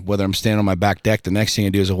 and whether I'm standing on my back deck, the next thing I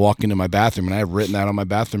do is I walk into my bathroom, and I have written that on my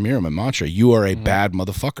bathroom mirror, my mantra: you are a bad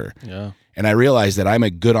motherfucker. Yeah. And I realize that I'm a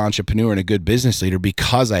good entrepreneur and a good business leader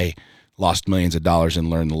because I lost millions of dollars and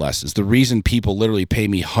learned the lessons. The reason people literally pay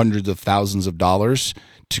me hundreds of thousands of dollars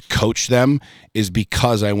to coach them is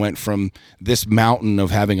because I went from this mountain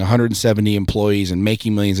of having 170 employees and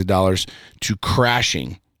making millions of dollars to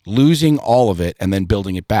crashing, losing all of it, and then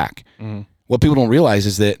building it back. What people don't realize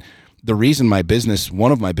is that the reason my business,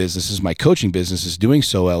 one of my businesses, my coaching business, is doing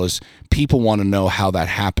so well is people want to know how that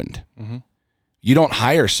happened. You don't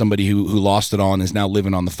hire somebody who lost it all and is now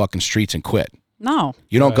living on the fucking streets and quit. No.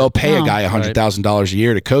 You don't go pay a guy $100,000 a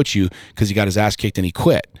year to coach you because he got his ass kicked and he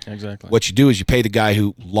quit. Exactly. What you do is you pay the guy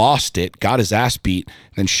who lost it, got his ass beat,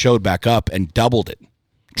 then showed back up and doubled it,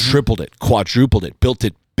 tripled it, quadrupled it, built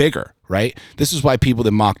it bigger, right? This is why people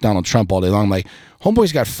that mock Donald Trump all day long, like,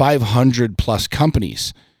 homeboy's got 500 plus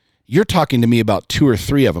companies. You're talking to me about 2 or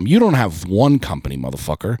 3 of them. You don't have one company,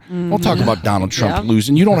 motherfucker. Don't talk about Donald Trump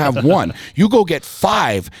losing. You don't have one. You go get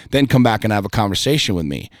 5, then come back and have a conversation with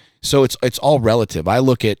me. So it's all relative. I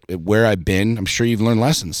look at where I've been. I'm sure you've learned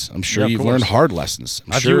lessons. I'm sure you've learned hard lessons.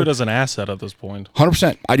 I view it as an asset at this point.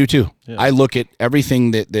 100%. I do too. Yeah. I look at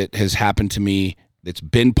everything that has happened to me that's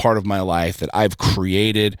been part of my life that I've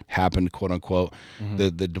created, happened, quote unquote,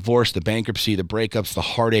 the divorce, the bankruptcy, the breakups, the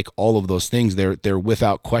heartache, all of those things, they're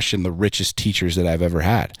without question the richest teachers that I've ever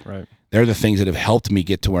had. Right. They're the things that have helped me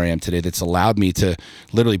get to where I am today, that's allowed me to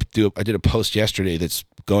literally I did a post yesterday that's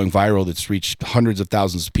going viral, that's reached hundreds of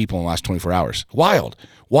thousands of people in the last 24 hours. Wild.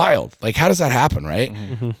 Like, how does that happen, right?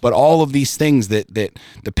 But all of these things that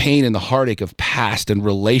the pain and the heartache of past and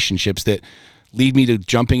relationships that lead me to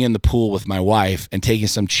jumping in the pool with my wife and taking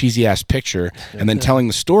some cheesy ass picture and then telling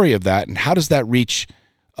the story of that. And how does that reach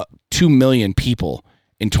 2 million people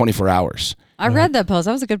in 24 hours? I read that post.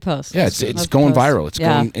 That was a good post. Yeah, it's going viral. It's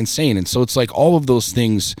going insane. And so it's like all of those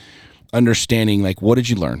things, understanding, like, what did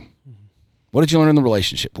you learn? What did you learn in the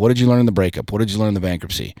relationship? What did you learn in the breakup? What did you learn in the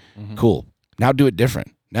bankruptcy? Cool. Now do it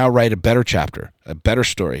different. Now write a better chapter, a better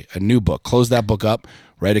story, a new book. Close that book up,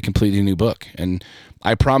 write a completely new book. And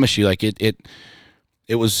I promise you, like it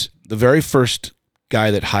was the very first guy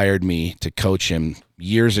that hired me to coach him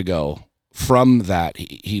years ago. From that,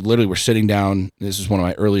 he literally, we're sitting down. This is one of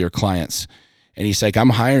my earlier clients. And he's like,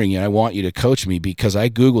 I'm hiring you. I want you to coach me because I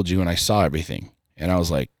Googled you and I saw everything. And I was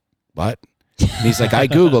like, what? And he's like, I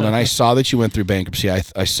Googled and I saw that you went through bankruptcy.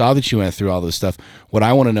 I saw that you went through all this stuff. What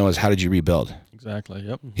I want to know is, how did you rebuild? Exactly.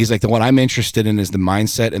 Yep. He's like, what I'm interested in is the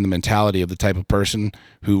mindset and the mentality of the type of person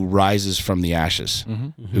who rises from the ashes,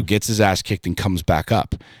 who gets his ass kicked and comes back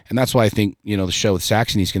up. And that's why I think, the show with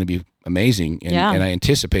Saxony is going to be amazing. And, and I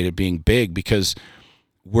anticipate it being big because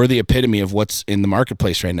we're the epitome of what's in the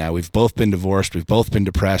marketplace right now. We've both been divorced. We've both been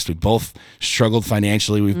depressed. We've both struggled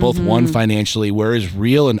financially. We've both won financially. We're as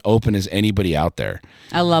real and open as anybody out there.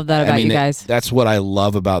 I love that about you guys. That's what I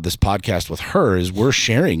love about this podcast with her is we're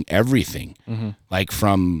sharing everything, like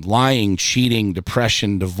from lying, cheating,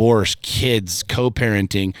 depression, divorce, kids,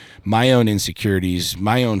 co-parenting, my own insecurities,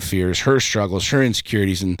 my own fears, her struggles, her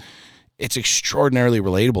insecurities, and it's extraordinarily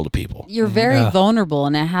relatable to people. You're very vulnerable,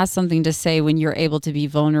 and it has something to say when you're able to be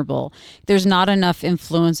vulnerable. There's not enough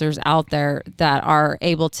influencers out there that are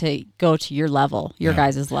able to go to your level, your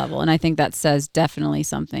guys' level, and I think that says definitely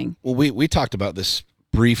something. Well, we talked about this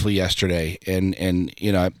briefly yesterday, and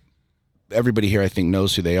everybody here I think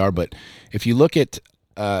knows who they are, but if you look at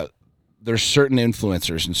there's certain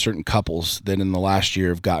influencers and certain couples that in the last year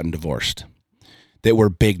have gotten divorced that were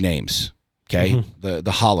big names. Okay,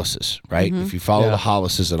 the Hollises, right? If you follow the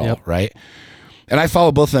Hollises at all, right? And I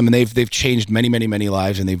follow both of them, and they've changed many, many, many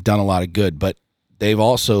lives, and they've done a lot of good. But they've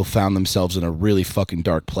also found themselves in a really fucking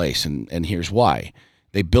dark place, and here's why: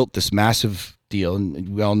 they built this massive deal, and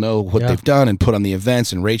we all know what they've done and put on the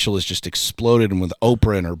events. And Rachel has just exploded, and with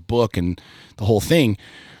Oprah and her book and the whole thing.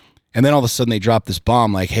 And then all of a sudden, they drop this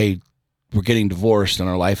bomb like, "Hey, we're getting divorced, and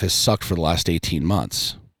our life has sucked for the last 18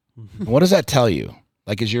 months." What does that tell you?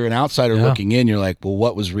 Like, as you're an outsider looking in, you're like, well,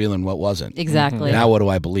 what was real and what wasn't? Exactly. Now what do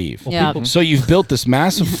I believe? Yeah. So you've built this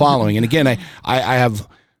massive following. And again, I have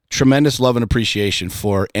tremendous love and appreciation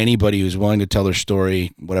for anybody who's willing to tell their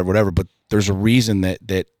story, whatever. But there's a reason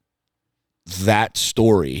that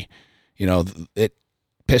story, it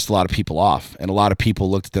pissed a lot of people off. And a lot of people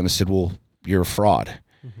looked at them and said, well, you're a fraud.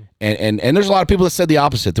 And there's a lot of people that said the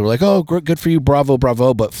opposite. They were like, oh, good for you, bravo.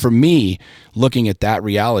 But for me, looking at that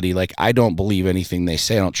reality, like, I don't believe anything they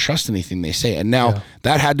say. I don't trust anything they say. And now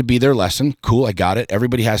that had to be their lesson. Cool, I got it.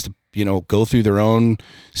 Everybody has to, go through their own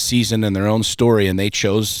season and their own story. And they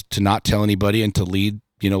chose to not tell anybody and to lead,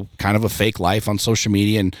 kind of a fake life on social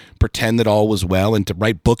media and pretend that all was well and to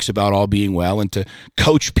write books about all being well and to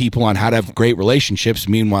coach people on how to have great relationships.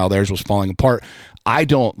 Meanwhile, theirs was falling apart. I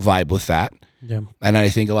don't vibe with that. Yeah. And I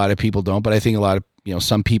think a lot of people don't, but I think a lot of,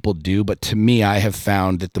 some people do. But to me, I have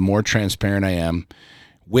found that the more transparent I am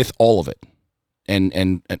with all of it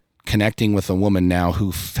and connecting with a woman now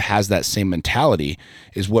who has that same mentality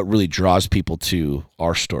is what really draws people to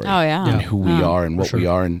our story. Oh, yeah. And who we are and what we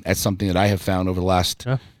are. And that's something that I have found over the last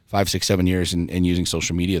 5, 6, 7 years in using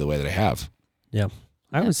social media the way that I have. Yeah.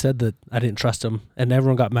 I always said that I didn't trust him, and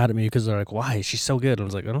everyone got mad at me because they're like, why? She's so good. I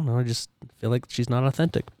was like, I don't know. I just feel like she's not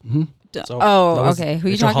authentic. So okay. Who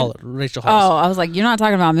are you talking? Rachel Hollis. Oh, I was like, you're not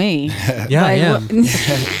talking about me. Yeah, I am.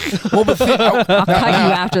 Well, but I'll cut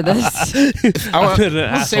you after this.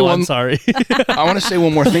 I'm sorry. I want to say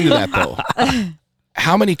one more thing to that, though.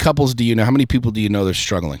 How many couples do you know? How many people do you know that are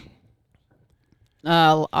struggling?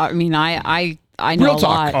 I mean, I know Real a talk.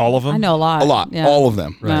 lot. All of them? I know a lot. A lot. Yeah. All of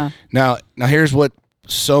them. Right. Now here's what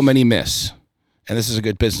so many miss, and this is a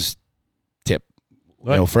good business tip,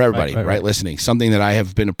 for everybody, right? Listening, something that I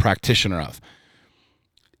have been a practitioner of.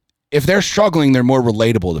 If they're struggling, they're more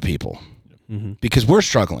relatable to people because we're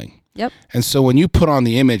struggling. Yep. And so when you put on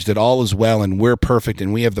the image that all is well and we're perfect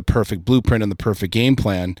and we have the perfect blueprint and the perfect game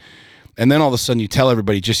plan, and then all of a sudden you tell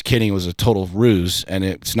everybody, just kidding, it was a total ruse and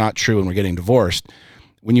it's not true and we're getting divorced.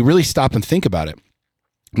 When you really stop and think about it,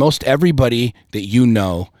 most everybody that you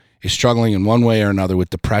know is struggling in one way or another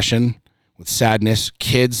with depression, with sadness,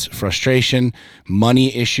 kids, frustration,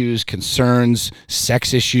 money issues, concerns,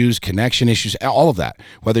 sex issues, connection issues, all of that.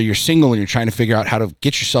 Whether you're single and you're trying to figure out how to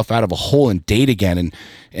get yourself out of a hole and date again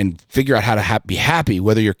and figure out how to be happy,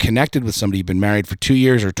 whether you're connected with somebody you've been married for 2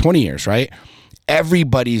 years or 20 years, right?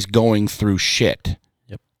 Everybody's going through shit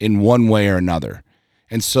in one way or another.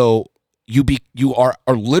 And so you are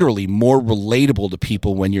literally more relatable to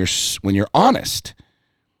people when you're honest.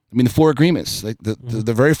 I mean, the 4 agreements, like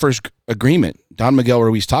the very first agreement Don Miguel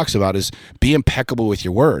Ruiz talks about is be impeccable with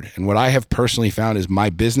your word. And what I have personally found is my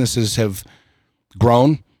businesses have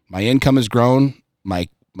grown, my income has grown, my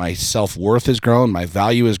my self-worth has grown, my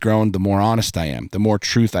value has grown, the more honest I am, the more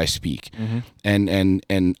truth I speak.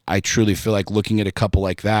 And I truly feel like looking at a couple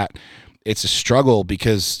like that, it's a struggle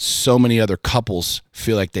because so many other couples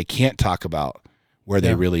feel like they can't talk about where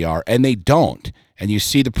they really are, and they don't. And you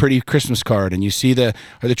see the pretty Christmas card, and you see the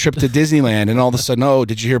trip to Disneyland, and all of a sudden, oh,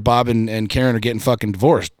 did you hear Bob and Karen are getting fucking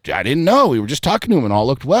divorced? I didn't know. We were just talking to them, and all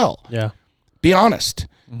looked well. Yeah. Be honest.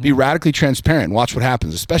 Be radically transparent. Watch what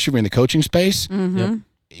happens, especially if you're in the coaching space.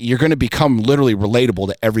 You're going to become literally relatable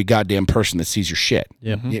to every goddamn person that sees your shit.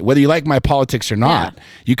 Whether you like my politics or not,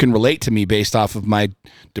 you can relate to me based off of my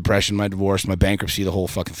depression, my divorce, my bankruptcy, the whole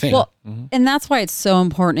fucking thing. Well, and that's why it's so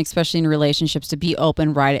important, especially in relationships, to be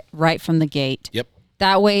open right from the gate. Yep.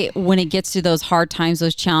 That way, when it gets to those hard times,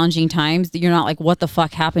 those challenging times, you're not like, what the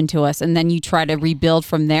fuck happened to us? And then you try to rebuild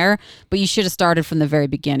from there, but you should have started from the very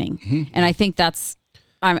beginning. And I think that's,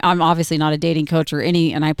 I'm obviously not a dating coach or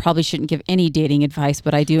and I probably shouldn't give any dating advice,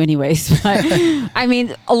 but I do anyways. But I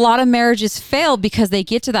mean, a lot of marriages fail because they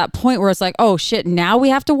get to that point where it's like, oh shit, now we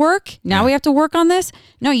have to work? Now we have to work on this?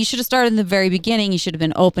 No, you should have started in the very beginning. You should have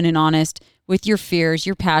been open and honest with your fears,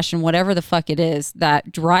 your passion, whatever the fuck it is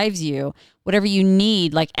that drives you, whatever you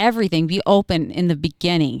need, like everything, be open in the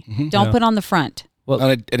beginning. Don't put on the front. Well,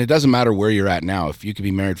 and it doesn't matter where you're at now. If you could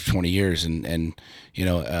be married for 20 years and you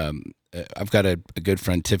know, I've got a good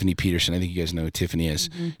friend, Tiffany Peterson. I think you guys know who Tiffany is.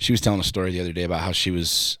 She was telling a story the other day about how she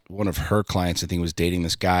was, one of her clients, I think, was dating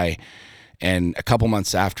this guy. And a couple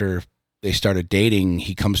months after they started dating,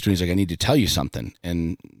 he comes to her and he's like, I need to tell you something.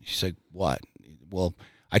 And she's like, what? Well,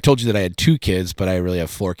 I told you that I had 2 kids, but I really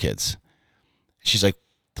have 4 kids. She's like,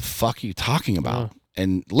 the fuck are you talking about?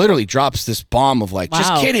 And literally drops this bomb of like,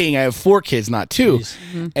 just kidding, I have 4 kids, not 2.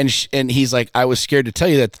 And he's like, I was scared to tell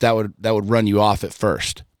you that would run you off at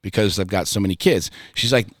first, because I've got so many kids.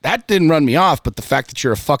 She's like, that didn't run me off, but the fact that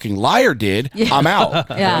you're a fucking liar did, I'm out.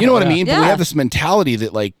 You know what I mean? But we have this mentality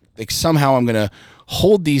that like somehow I'm going to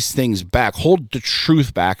hold these things back, hold the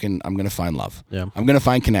truth back, and I'm going to find love. I'm going to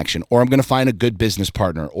find connection, or I'm going to find a good business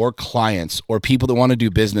partner or clients or people that want to do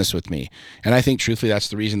business with me. And I think truthfully, that's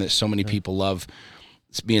the reason that so many people love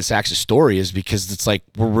me and Sax's story, is because it's like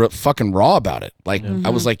we're fucking raw about it. Like I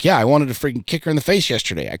was like, I wanted to freaking kick her in the face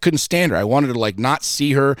yesterday. I couldn't stand her. I wanted to like not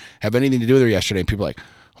see her, have anything to do with her yesterday. And people are like,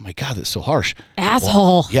 oh my God, that's so harsh. Asshole.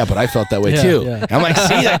 Well, yeah, but I felt that way too. And I'm like,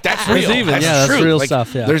 see, that's real. That's true. That's real like,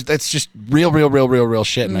 stuff. Yeah. That's just real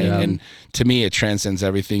shit. And, and to me, it transcends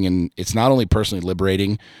everything. And it's not only personally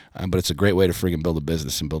liberating, but it's a great way to freaking build a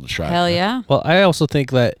business and build a tribe. Hell yeah. Well, I also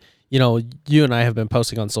think that, you know, you and I have been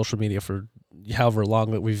posting on social media for however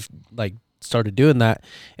long that we've like started doing that.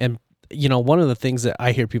 And, you know, one of the things that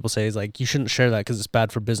I hear people say is like, you shouldn't share that because it's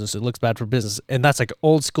bad for business. It looks bad for business. And that's like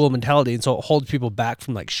old school mentality. And so it holds people back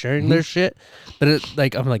from like sharing their shit. But it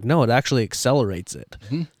like, I'm like, no, it actually accelerates it.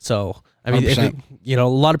 So, I mean, you know, a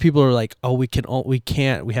lot of people are like, oh, we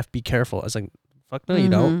can't, we have to be careful. I was like, fuck no, you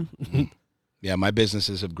don't. Yeah. My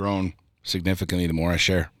businesses have grown significantly the more I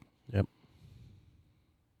share. Yep.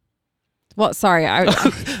 Well, sorry.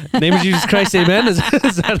 Name of Jesus Christ, amen. Is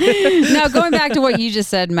that it? No, going back to what you just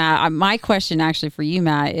said, Matt, my question actually for you,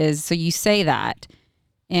 Matt, is, so you say that,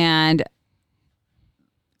 and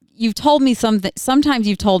you've told me something. Sometimes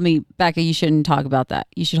you've told me, Becca, you shouldn't talk about that.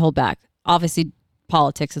 You should hold back. Obviously,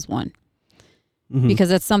 politics is one. Because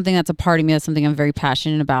that's something that's a part of me. That's something I'm very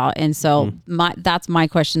passionate about. And so that's my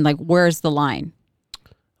question. Like, where's the line?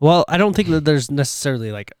 Well, I don't think that there's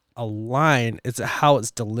necessarily like a line. It's how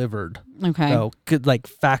it's delivered. Okay. So good, like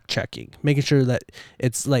fact checking, making sure that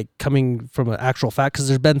it's like coming from an actual fact. Because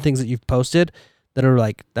there's been things that you've posted that are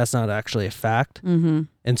like, that's not actually a fact. And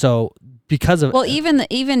so because of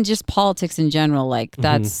even just politics in general, like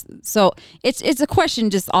that's so it's a question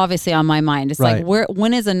just obviously on my mind. It's like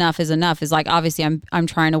when is enough is like, obviously I'm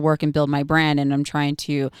trying to work and build my brand, and I'm trying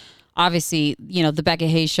to obviously, you know, the Becca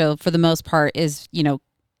Hayes Show for the most part is, you know,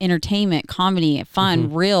 entertainment, comedy,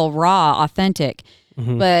 fun, real, raw, authentic.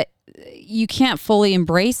 But you can't fully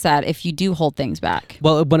embrace that if you do hold things back.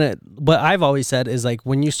 Well, what I've always said is like,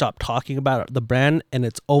 when you stop talking about the brand and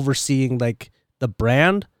it's overseeing like the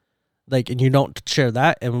brand, like, and you don't share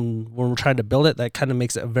that, and when we're trying to build it, that kind of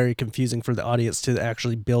makes it very confusing for the audience to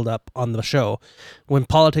actually build up on the show. When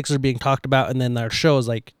politics are being talked about and then our show is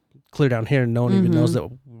like clear down here and no one even knows that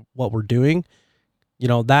what we're doing, you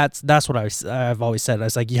know, that's what I've always said. I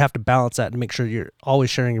was like, you have to balance that and make sure you're always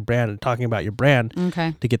sharing your brand and talking about your brand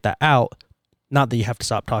to get that out. Not that you have to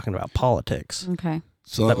stop talking about politics. Okay.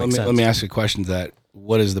 So let me ask you a question.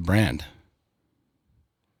 What is the brand?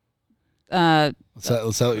 Let's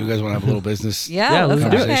tell you guys want to have a little business. Let's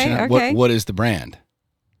do it. Okay. What is the brand?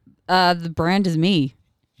 The brand is me.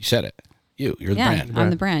 You said it. You're the Yeah, brand. I'm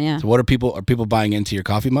the brand. Yeah. So what are people buying into your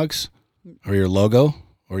coffee mugs or your logo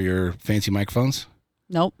or your fancy microphones?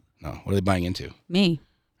 Nope. No. What are they buying into? Me.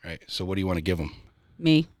 Right. So what do you want to give them?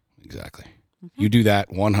 Me. Exactly. You do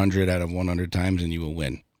that 100 out of 100 times and you will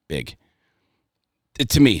win big.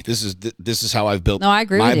 To me, this is how I've built No, I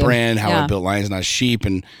agree my with you. brand, how Yeah. I built Lions Not Sheep,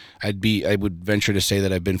 and I would venture to say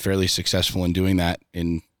that I've been fairly successful in doing that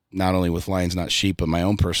in not only with Lions Not Sheep, but my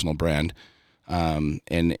own personal brand.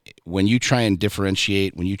 And when you try and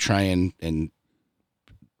differentiate, when you try and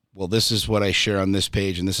well, this is what I share on this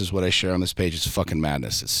page and this is what I share on this page, it's fucking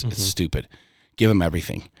madness. It's stupid. Give them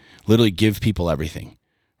everything. Literally give people everything,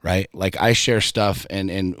 right? Like I share stuff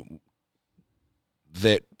and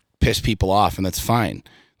that piss people off, and that's fine.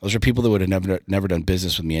 Those are people that would have never done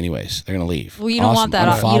business with me anyways. They're going to leave. Well, you don't want that.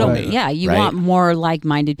 Unfollow You don't. me, Yeah, you right? want more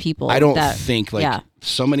like-minded people. I don't that, think like yeah.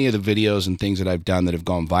 so many of the videos and things that I've done that have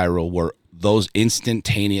gone viral were those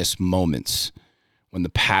instantaneous moments when the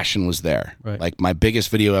passion was there. Right. Like my biggest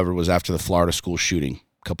video ever was after the Florida school shooting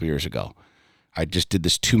a couple years ago. I just did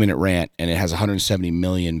this 2-minute rant and it has 170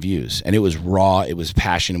 million views, and it was raw. It was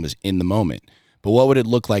passion. It was in the moment. But what would it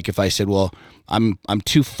look like if I said, well, I'm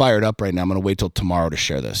too fired up right now. I'm going to wait till tomorrow to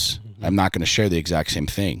share this. I'm not going to share the exact same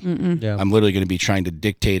thing. Yeah. I'm literally going to be trying to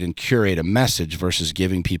dictate and curate a message versus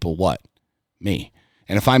giving people what? Me.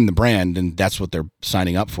 And if I'm the brand, then that's what they're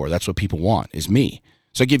signing up for. That's what people want is me.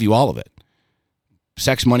 So I give you all of it.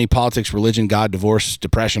 Sex, money, politics, religion, God, divorce,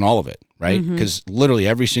 depression, all of it, right? Because literally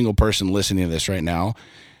every single person listening to this right now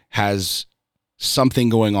has something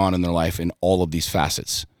going on in their life in all of these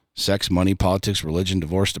facets. Sex, money, politics, religion,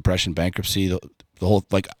 divorce, depression, bankruptcy, the whole,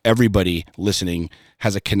 like everybody listening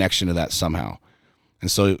has a connection to that somehow.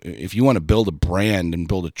 And so if you want to build a brand and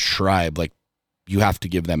build a tribe, like you have to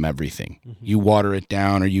give them everything. You water it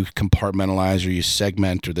down or you compartmentalize or you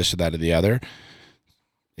segment or this or that or the other.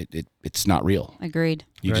 It's not real. Agreed.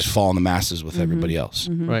 You just fall in the masses with everybody else.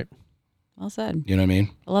 Right. Well said. You know what I mean?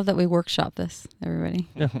 I love that we workshop this, everybody.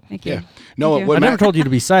 Yeah. Thank you. Yeah. No, Thank you. what I never Matt, told you to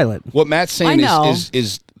be silent. what Matt's I saying know.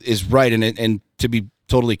 is right. And to be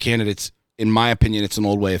totally candid, it's, in my opinion, it's an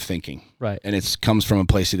old way of thinking. Right. And it comes from a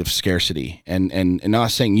place of scarcity. And not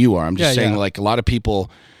saying you are. I'm just saying like a lot of people,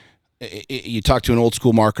 you talk to an old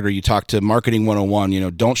school marketer, you talk to Marketing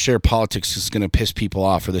 101, don't share politics. It's going to piss people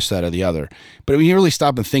off or this, that, or the other. But when you really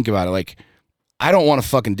stop and think about it, like, I don't want to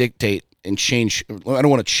fucking dictate and change. I don't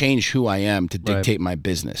want to change who I am to dictate my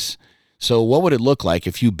business. So what would it look like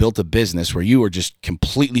if you built a business where you were just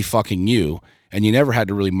completely fucking you and you never had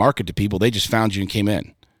to really market to people? They just found you and came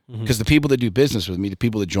in. Because the people that do business with me, the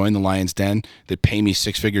people that join the Lion's Den, that pay me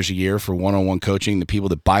 6 figures a year for one-on-one coaching, the people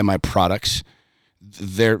that buy my products,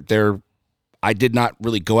 I did not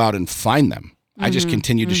really go out and find them. I just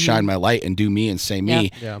continued to shine my light and do me and say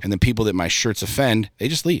me. Yeah. And the people that my shirts offend, they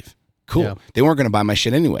just leave. Cool. Yeah. They weren't going to buy my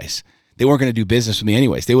shit anyways. They weren't going to do business with me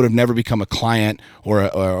anyways. They would have never become a client or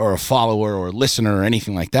a follower or a listener or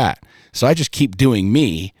anything like that. So I just keep doing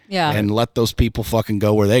me and let those people fucking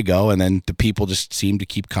go where they go. And then the people just seem to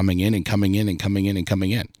keep coming in and coming in and coming in and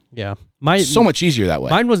coming in. Yeah. So much easier that way.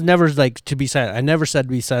 Mine was never like to be silent. I never said to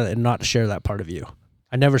be silent and not to share that part of you.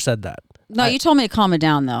 I never said that. No, you told me to calm it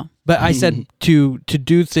down, though. But I said to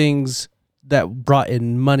do things that brought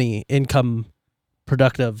in money,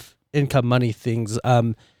 productive income, money things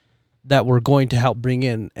that were going to help bring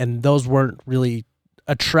in, and those weren't really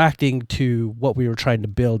attracting to what we were trying to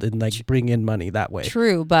build and like bring in money that way.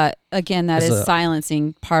 True, but again, that As is a-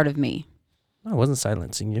 silencing part of me. I wasn't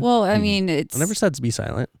silencing you. Well, I mean, it's I never said to be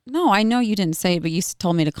silent. no. I know you didn't say it, but you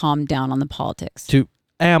told me to calm down on the politics. To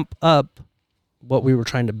amp up what we were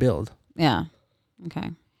trying to build. Yeah. Okay.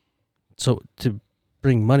 So to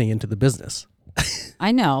bring money into the business.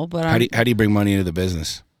 I know, but How do you bring money into the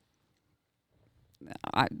business?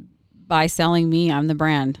 by selling me, I'm the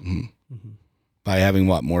brand. By having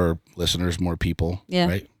what? More listeners, more people? Yeah.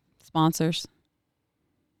 Right? Sponsors.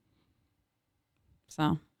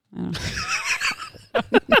 So, I don't know.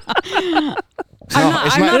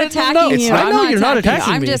 I'm not attacking it's you. not- I'm no, not you're not attacking you.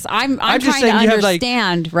 attacking I'm me. just I'm I'm just trying to saying you have, like,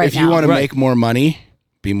 understand right If now. you want to make more money,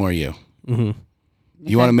 be more you. Mm-hmm.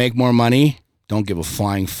 You want to make more money? Don't give a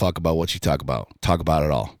flying fuck about what you talk about. Talk about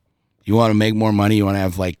it all. You want to make more money? You want to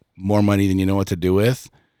have like more money than you know what to do with?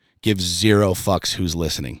 Give 0 fucks who's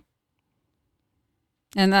listening.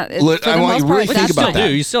 And that is, Look, for I the want most you to really part, think that's about fine.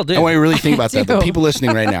 that. You still do. I want you to really think about that. The do. people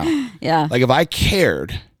listening right now. Yeah. Like if I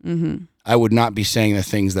cared, I would not be saying the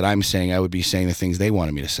things that I'm saying. I would be saying the things they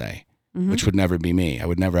wanted me to say, which would never be me. I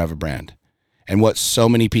would never have a brand. And what so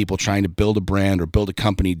many people trying to build a brand or build a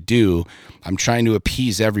company do, I'm trying to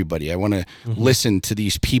appease everybody. I want to listen to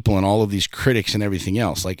these people and all of these critics and everything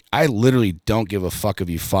else. Like, I literally don't give a fuck if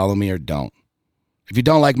you follow me or don't. If you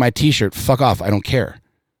don't like my t-shirt, fuck off. I don't care.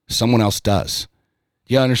 Someone else does.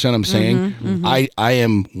 You understand what I'm saying? I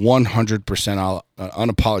am 100%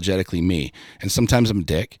 unapologetically me. And sometimes I'm a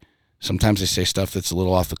dick. Sometimes I say stuff that's a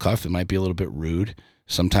little off the cuff. It might be a little bit rude.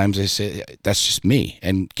 Sometimes I say, that's just me.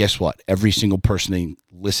 And guess what? Every single person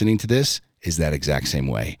listening to this is that exact same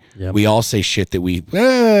way. Yep. We all say shit that we,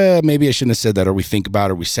 maybe I shouldn't have said that, or we think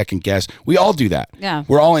about, or we second guess. We all do that. Yeah.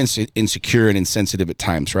 We're all insecure and insensitive at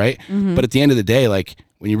times, right? But at the end of the day, like,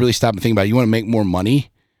 when you really stop and think about it, you want to make more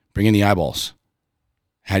money, bring in the eyeballs.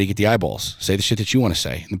 How do you get the eyeballs? Say the shit that you want to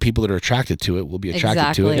say. And the people that are attracted to it will be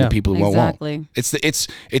attracted to it, and the people who won't.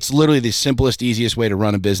 It's literally the simplest, easiest way to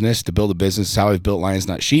run a business, to build a business. It's how I've built Lions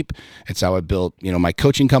Not Sheep. It's how I've built, my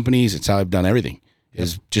coaching companies. It's how I've done everything.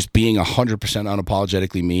 Is just being 100%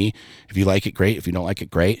 unapologetically me. If you like it, great. If you don't like it,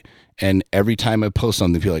 great. And every time I post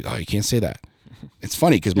something, people are like, oh, you can't say that. It's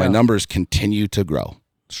funny because my numbers continue to grow.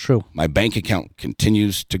 It's true. My bank account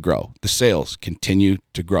continues to grow. The sales continue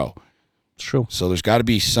to grow. True. So there's got to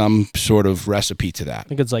be some sort of recipe to that. I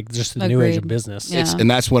think it's like just the new age of business. Yeah. And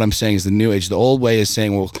that's what I'm saying is the new age. The old way is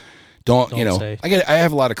saying, well, don't say. I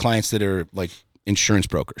have a lot of clients that are like insurance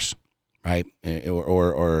brokers, right?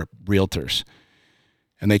 Or realtors.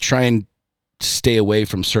 And they try and stay away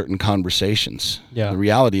from certain conversations. Yeah. The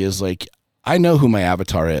reality is, like, I know who my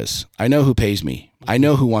avatar is. I know who pays me. I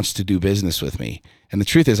know who wants to do business with me. And the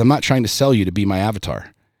truth is, I'm not trying to sell you to be my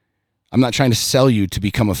avatar. I'm not trying to sell you to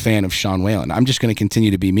become a fan of Sean Whalen. I'm just going to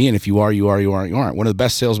continue to be me. And if you are, you are, you aren't, you aren't. One of the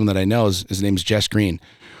best salesmen that I know his name is Jess Green.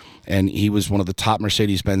 And he was one of the top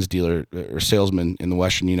Mercedes-Benz dealer or salesmen in the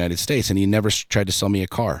Western United States. And he never tried to sell me a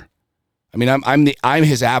car. I mean, I'm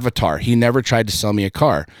his avatar. He never tried to sell me a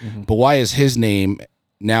car. But why is his name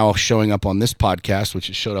now showing up on this podcast, which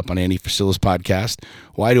has showed up on Andy Frasilla's podcast?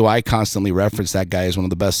 Why do I constantly reference that guy as one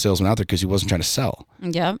of the best salesmen out there? Because he wasn't trying to sell.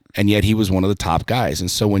 Yep. And yet he was one of the top guys. And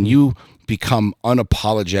so when you become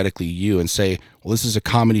unapologetically you and say, well, this is a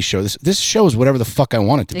comedy show, this show is whatever the fuck I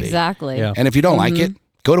want it to be. Exactly. Yeah. And if you don't like it,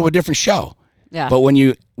 go to a different show. Yeah. But when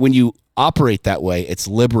you operate that way, it's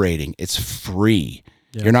liberating. It's free.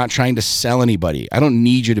 Yeah. You're not trying to sell anybody. I don't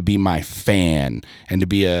need you to be my fan and to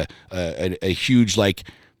be a huge, like,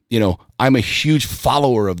 I'm a huge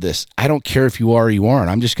follower of this. I don't care if you are or you aren't.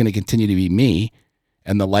 I'm just going to continue to be me.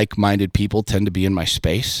 And the like-minded people tend to be in my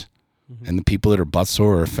space. And the people that are buttsore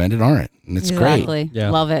or offended aren't. And it's great. Yeah.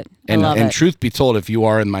 Love it. And truth be told, if you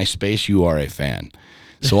are in my space, you are a fan.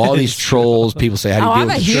 So all these trolls, people say, how do you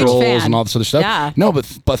deal with the trolls fan. And all this other stuff? Yeah. No, but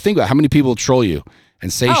think about how many people troll you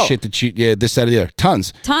and say shit that this, that, or the other.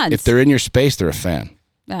 Tons. If they're in your space, they're a fan.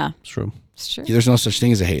 Yeah. It's true. It's true. There's no such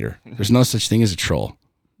thing as a hater. There's no such thing as a troll.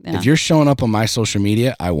 Yeah. If you're showing up on my social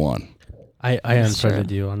media, I won. I unfriended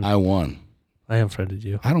you. I won. I unfriended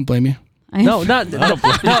you. I don't blame you. No, but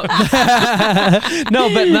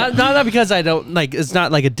not because I don't like. It's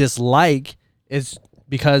not like a dislike. It's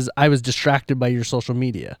because I was distracted by your social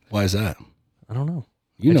media. Why is that? I don't know.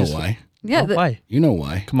 You know why? Yeah. Why? You know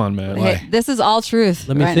why? Come on, man. Hey, this is all truth.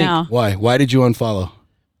 Let me right think. now. Why? Why did you unfollow?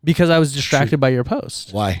 Because I was distracted by your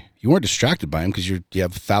post. Why? You weren't distracted by them because you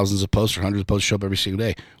have thousands of posts or hundreds of posts show up every single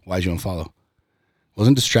day. Why did you unfollow? It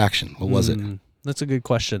wasn't distraction. What was it? That's a good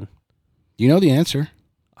question. You know the answer.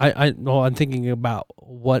 I'm thinking about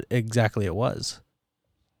what exactly it was.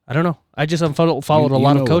 I don't know. I just followed a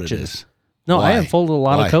lot of coaches. No, Why? I unfollowed a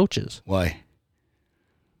lot of coaches. Why?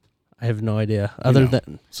 I have no idea. Other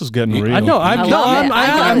than this is getting real. I know. I'm not.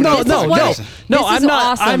 Awesome.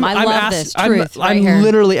 I love this. Truth right I'm here.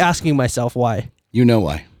 literally asking myself why. You know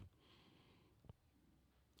why?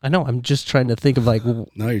 I know. I'm just trying to think of like. No,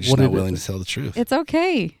 you're just not willing to tell the truth. It's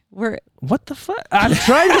okay. What the fuck? I'm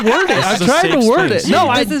trying to word it. I'm trying to word it.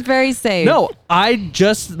 No, this is very safe. No, I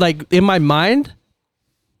just like in my mind.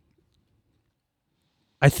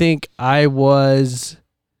 I think I was.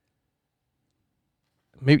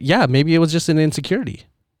 Maybe it was just an insecurity.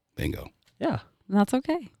 Bingo. Yeah, that's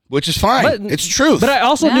okay. Which is fine. It's truth. But I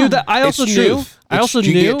also knew that. I also knew.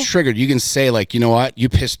 You get triggered. You can say like, you know what? You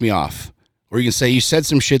pissed me off. Or you can say, you said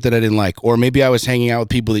some shit that I didn't like. Or maybe I was hanging out with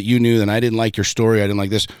people that you knew and I didn't like your story. I didn't like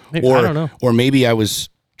this. Maybe, I don't know. Or maybe I was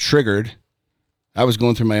triggered. I was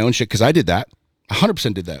going through my own shit because I did that.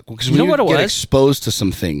 100% did that. Because when you get exposed to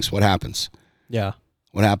some things, what happens? Yeah.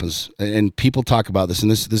 What happens? And people talk about this,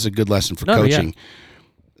 and this is a good lesson for coaching.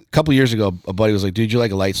 Yeah. A couple years ago, a buddy was like, dude, you're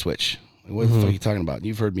like a light switch. What the fuck are you talking about?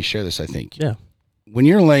 You've heard me share this, I think. Yeah. When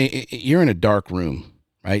you're in a dark room,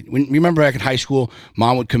 right? When you remember back in high school,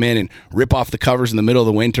 mom would come in and rip off the covers in the middle of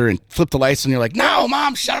the winter and flip the lights, and you're like, "No,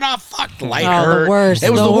 mom, shut it off! Fuck, the light hurt." The worst.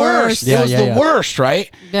 It was the worst. Yeah, it was the worst, right?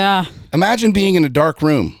 Yeah. Imagine being in a dark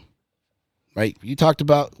room, right? You talked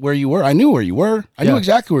about where you were. I knew where you were. I knew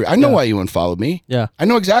exactly where. I know why you unfollowed me. Yeah. I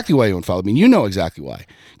know exactly why you unfollowed me. And you know exactly why,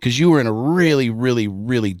 because you were in a really, really,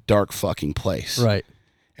 really dark fucking place. Right.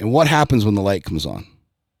 And what happens when the light comes on?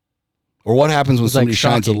 Or what happens when somebody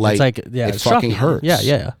shines a light? It fucking hurts.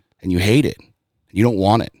 Yeah. And you hate it. You don't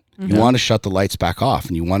want it. You want to shut the lights back off,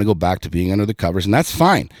 and you want to go back to being under the covers, and that's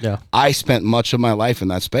fine. Yeah. I spent much of my life in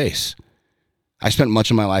that space.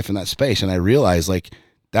 And I realized, like,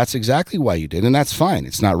 that's exactly why you did, and that's fine.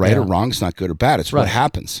 It's not right or wrong. It's not good or bad. It's what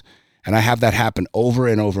happens. And I have that happen over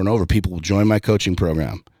and over and over. People will join my coaching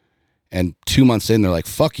program, and 2 months in, they're like,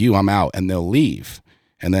 "Fuck you, I'm out," and they'll leave.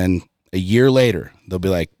 And then a year later, they'll be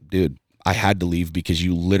like, "Dude, I had to leave because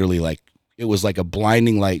you literally, like, it was like a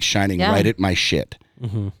blinding light shining right at my shit."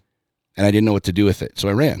 Mm-hmm. And I didn't know what to do with it. So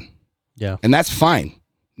I ran. Yeah. And that's fine.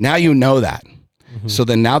 Now you know that. Mm-hmm. So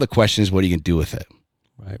then now the question is, what are you going to do with it?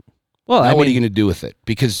 Right. Well, what are you going to do with it?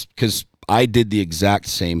 Because I did the exact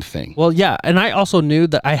same thing. Well, yeah. And I also knew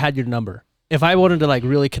that I had your number. If I wanted to like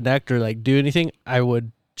really connect or like do anything, I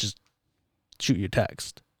would just shoot you a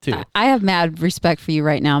text too. I have mad respect for you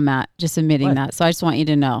right now, Matt, just admitting that. So I just want you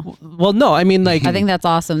to know. Well, no, I mean, like, I think that's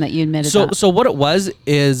awesome that you admitted that. So what it was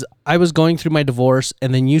is I was going through my divorce,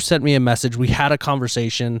 and then you sent me a message. We had a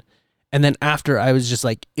conversation, and then after I was just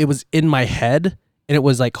like, it was in my head, and it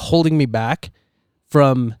was like holding me back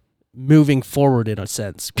from moving forward in a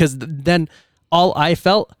sense. Because then all I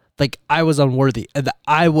felt like I was unworthy, and that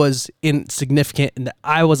I was insignificant, and that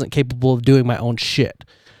I wasn't capable of doing my own shit.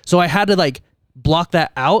 So I had to like block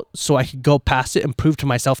that out so I could go past it and prove to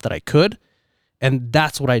myself that I could. And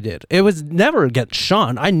that's what I did. It was never against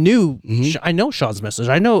Sean. I knew, I know Sean's message.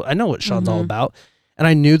 I know what Sean's all about. And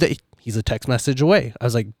I knew that he's a text message away. I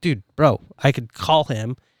was like, dude, bro, I could call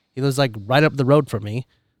him. He was like right up the road from me.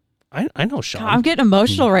 I know Sean. I'm getting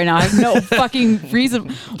emotional right now. I have no fucking reason.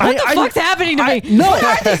 What the fuck's happening to me? No,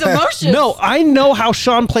 What are these emotions? No, I know how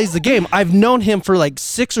Sean plays the game. I've known him for like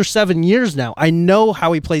 6 or 7 years now. I know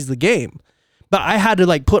how he plays the game. But I had to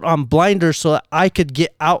like put on blinders so that I could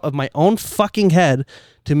get out of my own fucking head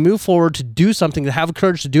to move forward, to do something, to have the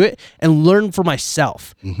courage to do it and learn for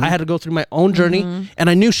myself. I had to go through my own journey, and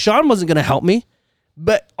I knew Sean wasn't going to help me.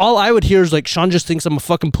 But all I would hear is like, Sean just thinks I'm a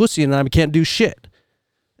fucking pussy and I can't do shit.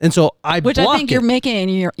 And so Which I think you're making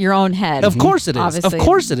in your own head. Of course it is. Obviously, of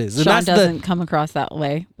course it is. And Sean doesn't come across that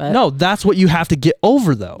way. But no, that's what you have to get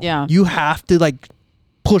over though. Yeah. You have to like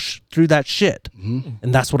push through that shit. And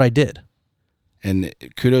that's what I did. And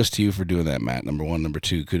kudos to you for doing that, Matt. Number one. Number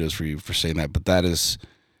two, kudos for you for saying that. But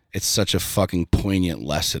it's such a fucking poignant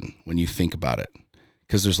lesson when you think about it.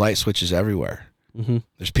 Because there's light switches everywhere.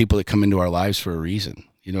 There's people that come into our lives for a reason.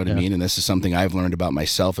 You know what I mean? And this is something I've learned about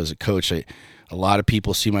myself as a coach. A lot of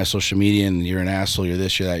people see my social media and you're an asshole, you're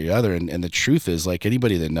this, you're that, you're other. And the truth is, like,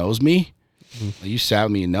 anybody that knows me, like, you sat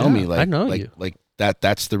with me and know me. Like, I know like, you. like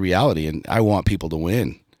that's the reality. And I want people to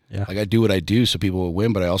win. Yeah. Like, I do what I do so people will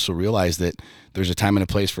win, but I also realize that there's a time and a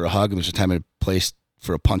place for a hug and there's a time and a place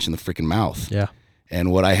for a punch in the freaking mouth. Yeah. And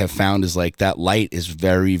what I have found is like that light is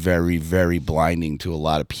very, very, very blinding to a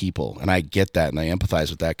lot of people. And I get that and I empathize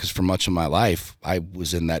with that because for much of my life, I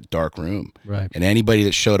was in that dark room. Right. And anybody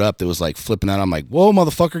that showed up that was like flipping out, I'm like, whoa,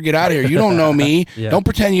 motherfucker, get out of here. You don't know me. Don't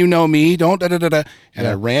pretend you know me. Don't da-da-da-da. And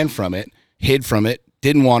I ran from it, hid from it,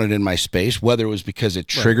 didn't want it in my space, whether it was because it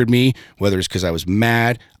triggered me, whether it's because I was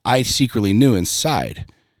mad. I secretly knew inside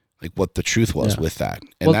like what the truth was with that.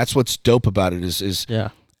 And that's what's dope about it is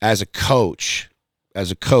as a coach,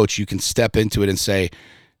 you can step into it and say,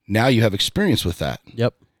 now you have experience with that.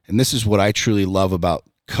 Yep. And this is what I truly love about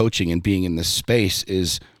coaching and being in this space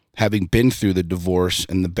is having been through the divorce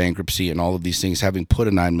and the bankruptcy and all of these things, having put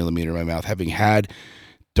a 9mm in my mouth, having had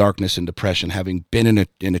darkness and depression, having been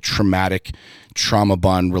in a traumatic trauma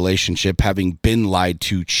bond relationship, having been lied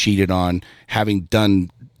to, cheated on, having done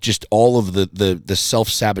just all of the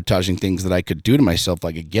self-sabotaging things that I could do to myself.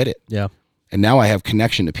 I could get it. Yeah. And now I have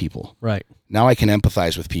connection to people. Right. Now I can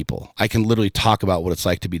empathize with people. I can literally talk about what it's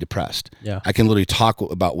like to be depressed. Yeah. I can literally talk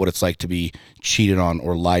about what it's like to be cheated on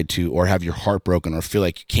or lied to or have your heart broken or feel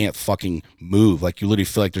like you can't fucking move. Like you literally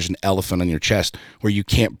feel like there's an elephant on your chest where you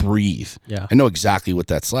can't breathe. Yeah. I know exactly what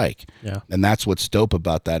that's like. Yeah. And that's what's dope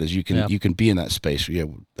about that is you can be in that space. Yeah,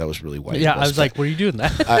 that was really white. Yeah, I was like, "Were you doing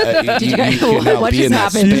that?" Did you guys- can now what be just in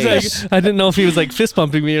that happened? space. I didn't know if he was like fist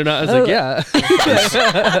pumping me or not. I was like,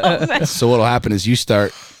 "Yeah." So what'll happen is you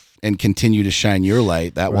start and continue to shine your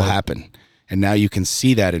light. That will happen. And now you can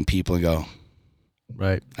see that in people and go,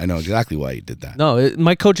 Right. I know exactly why you did that. No,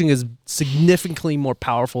 my coaching is significantly more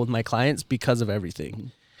powerful with my clients because of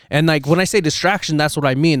everything. And like when I say distraction, that's what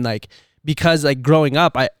I mean. Like because like growing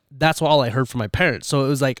up, that's all I heard from my parents. So it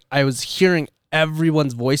was like I was hearing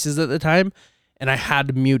everyone's voices at the time, and I had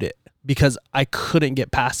to mute it because I couldn't get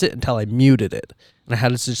past it until I muted it. And I had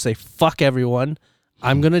to just say, "Fuck everyone!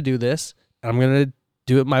 I'm gonna do this. I'm gonna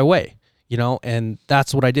do it my way." You know, and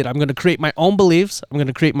that's what I did. I'm going to create my own beliefs. I'm going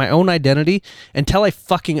to create my own identity. Until I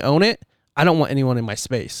fucking own it, I don't want anyone in my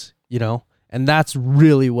space, you know? And that's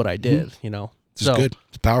really what I did, you know? It's good.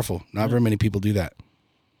 It's powerful. Not very many people do that.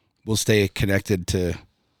 We'll stay connected to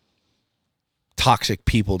toxic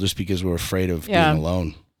people just because we're afraid of being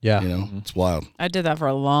alone. Yeah. You know, it's wild. I did that for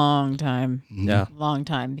a long time. Yeah. Long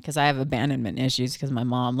time, because I have abandonment issues because my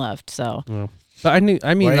mom left. So But I mean,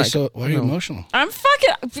 Why like, are you emotional? I'm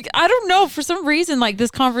fucking, I don't know, for some reason, like this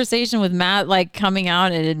conversation with Matt, like coming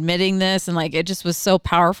out and admitting this, and like it just was so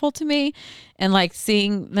powerful to me. And like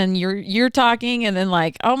seeing, then you're talking, and then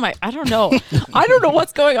like, oh my, I don't know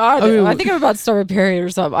what's going on. I think I'm about to start a period or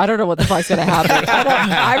something. I don't know what the fuck's gonna happen.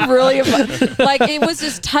 I'm really like, it was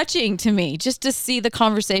just touching to me just to see the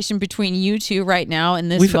conversation between you two right now in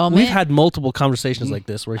this moment. We've had multiple conversations like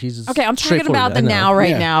this where he's okay. I'm talking straightforward. about the now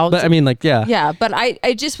right now. But I mean, like, yeah. Yeah, but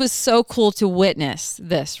I just was so cool to witness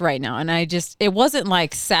this right now. And it wasn't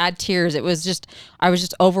like sad tears. It was just, I was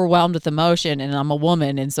just overwhelmed with emotion, and I'm a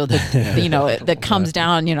woman. And so you know, that comes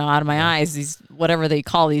down, you know, out of my eyes, these, whatever they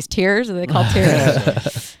call these tears, are they called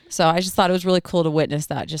tears? So I just thought it was really cool to witness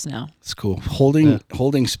that just now. It's cool.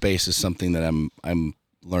 Holding space is something that I'm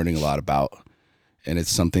learning a lot about. And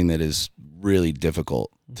it's something that is really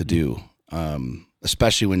difficult to do.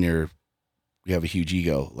 Especially when you have a huge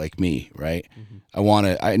ego like me, right?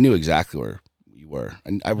 I knew exactly where you were.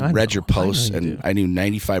 And I read your posts, and I knew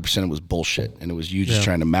 95% it was bullshit, and it was you just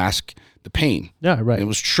trying to mask the pain. Yeah, right. And it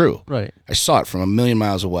was true. Right. I saw it from a million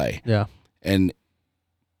miles away. Yeah. And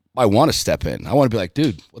I want to step in. I want to be like,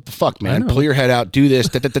 dude, what the fuck, man? Pull your head out, do this.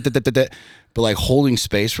 But like holding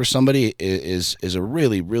space for somebody is a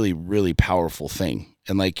really, really, really powerful thing.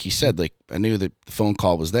 And like he said, like I knew that the phone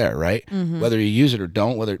call was there, right? Whether you use it or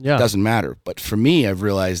don't, it doesn't matter. But for me, I've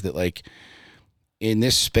realized that like in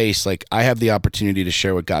this space, like I have the opportunity to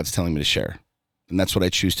share what God's telling me to share. And that's what I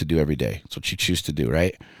choose to do every day. That's what you choose to do,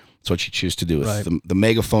 right? That's what you choose to do with the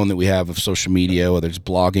megaphone that we have of social media, whether it's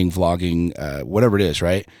blogging, vlogging, whatever it is,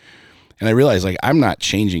 right? And I realized like I'm not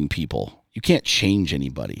changing people. You can't change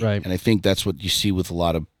anybody. Right. And I think that's what you see with a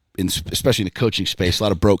lot of, especially in the coaching space, a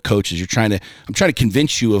lot of broke coaches. I'm trying to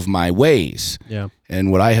convince you of my ways. Yeah.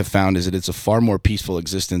 And what I have found is that it's a far more peaceful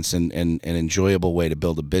existence and an enjoyable way to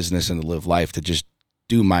build a business and to live life, to just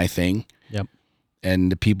do my thing. Yep.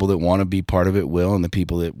 And the people that want to be part of it will, and the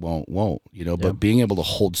people that won't, you know, but being able to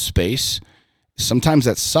hold space, sometimes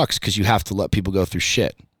that sucks because you have to let people go through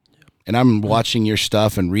shit. And I'm watching your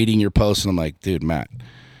stuff and reading your posts, and I'm like, dude, Matt,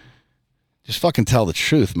 just fucking tell the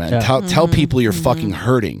truth, man. Yeah. Tell people you're fucking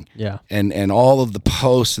hurting. Yeah. And all of the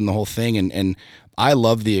posts and the whole thing. And I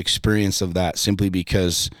love the experience of that simply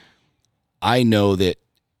because I know that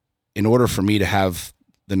in order for me to have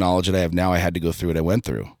the knowledge that I have now, I had to go through what I went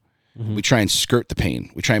through. We try and skirt the pain.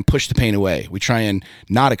 We try and push the pain away. We try and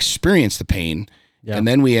not experience the pain. Yeah. And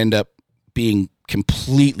then we end up being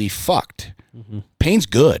completely fucked. Pain's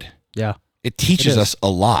good. Yeah. It teaches us a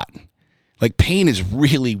lot. Like pain is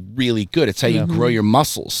really, really good. It's how you grow your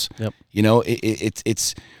muscles. Yep. You know,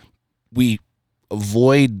 it's we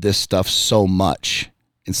avoid this stuff so much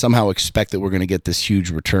and somehow expect that we're going to get this huge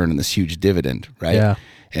return and this huge dividend, right? Yeah.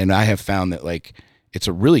 And I have found that like it's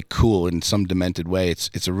a really cool, in some demented way,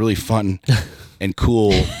 it's a really fun and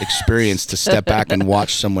cool experience to step back and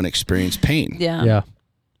watch someone experience pain. Yeah. Yeah.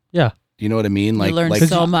 Yeah. You know what I mean? You learn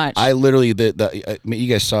so much. I literally, you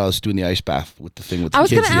guys saw us doing the ice bath with the thing with the I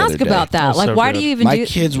was kids going to the ask other day. about that. Oh, Like, so why good. do you even My do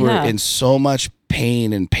kids were yeah. in so much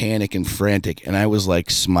pain and panic and frantic, and I was like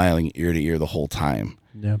smiling ear to ear the whole time.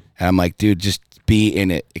 Yeah. And I'm like, dude, just be in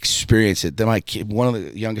it, experience it. Then my kid, one of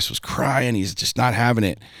the youngest, was crying. He's just not having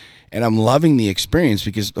it. And I'm loving the experience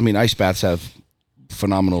because, I mean, ice baths have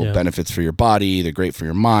phenomenal benefits for your body. They're great for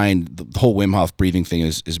your mind. The whole Wim Hof breathing thing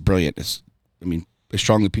is brilliant. I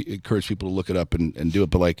strongly encourage people to look it up and do it.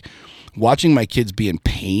 But like watching my kids be in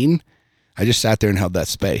pain, I just sat there and held that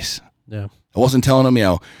space. Yeah. I wasn't telling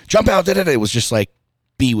them, jump out. It was just like,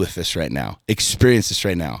 be with this right now. Experience this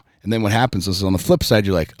right now. And then what happens is on the flip side,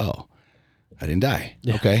 you're like, oh, I didn't die.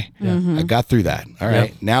 Yeah. Okay. Yeah. I got through that. All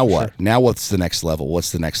right. Now what? Sure. Now what's the next level?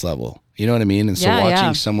 What's the next level? You know what I mean? And so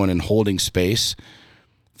watching someone and holding space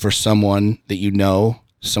for someone that you know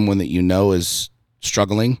is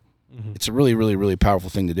struggling, it's a really, really, really powerful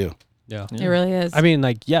thing to do. Yeah. It really is. I mean,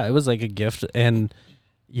 like, yeah, it was like a gift, and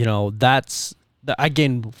you know, I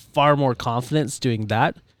gained far more confidence doing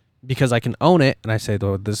that because I can own it, and I say,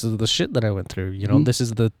 "Though this is the shit that I went through." You know, this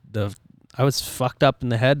is the I was fucked up in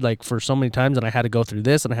the head like for so many times, and I had to go through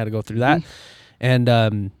this, and I had to go through that,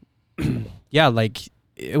 and yeah, like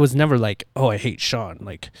it was never like, "Oh, I hate Sean,"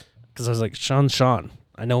 like because I was like, "Sean's Sean.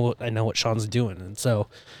 I know what Sean's doing," and so,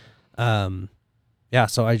 yeah,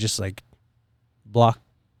 so I just like blocked.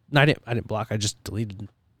 No, I didn't block. I just deleted.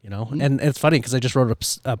 You know, and it's funny because I just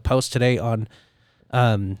wrote a post today on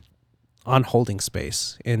holding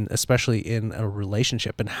space, and especially in a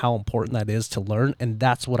relationship, and how important that is to learn. And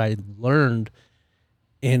that's what I learned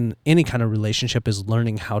in any kind of relationship, is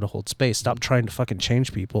learning how to hold space. Stop trying to fucking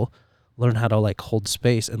change people. Learn how to like hold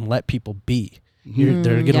space and let people be.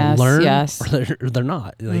 They're gonna learn, or they're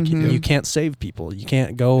not. Like you can't save people. You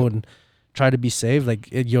can't go and try to be saved. Like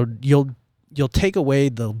you'll take away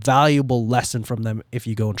the valuable lesson from them if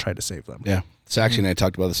you go and try to save them. Yeah. Saxy and I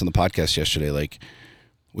talked about this on the podcast yesterday. Like,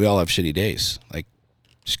 we all have shitty days. Like,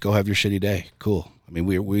 just go have your shitty day. Cool. I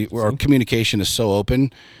mean, our communication is so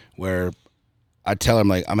open where I tell him,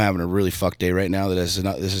 like, I'm having a really fucked day right now. This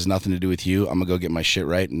has nothing to do with you. I'm going to go get my shit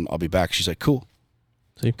right, and I'll be back. She's like, cool.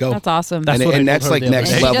 See? Go. That's awesome. And that's like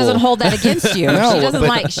next level. She doesn't hold that against you. No,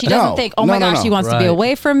 she doesn't think, oh my gosh, he wants to be Right.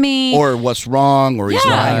 away from me. Or what's wrong, or he's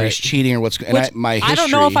lying, or he's cheating, or what's. And my history. I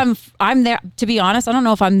don't know if I'm there. To be honest, I don't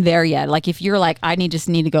know if I'm there yet. Like, if you're like, I just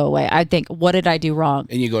need to go away, I'd think, what did I do wrong?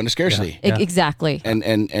 And you go into scarcity. Yeah. Exactly.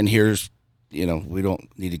 And here's, you know, we don't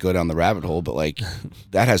need to go down the rabbit hole, but like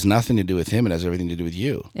that has nothing to do with him. It has everything to do with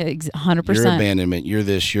you. 100%. Your abandonment, you're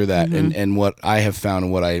this, you're that. And what I have found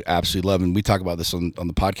and what I absolutely love, and we talked about this on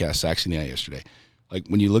the podcast, Saxony and I, yesterday. Like,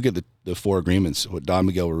 when you look at the 4 agreements, what Don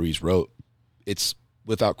Miguel Ruiz wrote, it's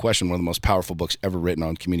without question one of the most powerful books ever written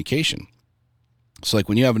on communication. So like,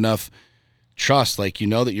 when you have enough trust, like, you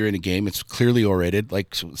know that you're in a game, it's clearly orated.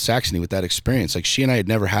 Like Saxony, with that experience, like, she and I had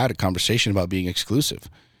never had a conversation about being exclusive.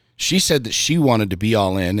 She said that she wanted to be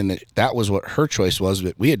all in, and that was what her choice was,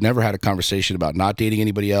 but we had never had a conversation about not dating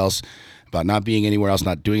anybody else, about not being anywhere else,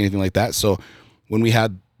 not doing anything like that. So when we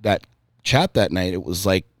had that chat that night, it was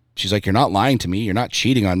like, she's like, you're not lying to me, you're not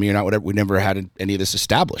cheating on me, you're not whatever. We never had any of this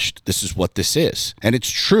established. This is what this is, and it's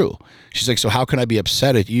true. She's like, so how can I be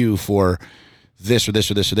upset at you for this or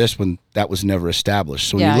this or this or this when that was never established?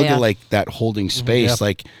 So when you look at like that holding space,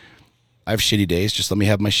 like, I have shitty days, just let me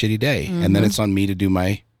have my shitty day, and then it's on me to do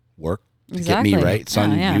my work to get me right. It's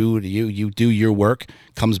on you do your work,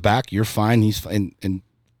 comes back, you're fine, he's fine, and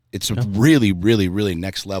it's a really, really, really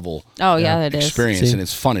next level It is. experience, and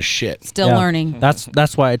it's fun as shit. Still learning.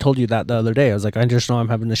 That's why I told you that the other day. I was like, I just know I'm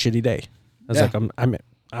having a shitty day. I was Yeah. like,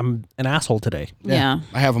 I'm an asshole today. Yeah.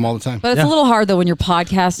 I have them all the time. But it's a little hard though when you're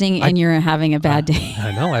podcasting and you're having a bad day.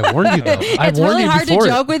 I know. I warned you though. It's really hard to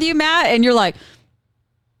joke with you, Matt, and you're like,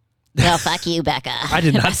 well, fuck you, Becca. I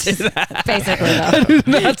did not say that. Basically,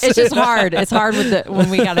 though. It's just hard. It's hard when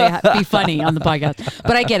we gotta be funny on the podcast.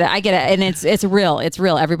 But I get it, and it's real. It's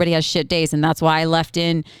real. Everybody has shit days, and that's why I left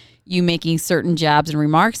in you making certain jabs and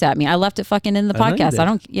remarks at me. I left it fucking in the podcast.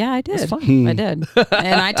 I did. It's fine. I did,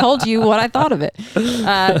 and I told you what I thought of it.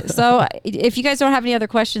 So if you guys don't have any other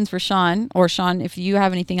questions for Sean, or Sean, if you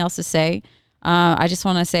have anything else to say. I just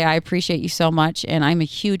want to say I appreciate you so much, and I'm a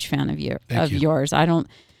huge fan of yours.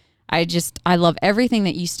 I love everything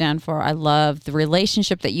that you stand for. I love the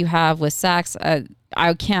relationship that you have with Sax. I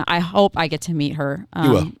hope I get to meet her.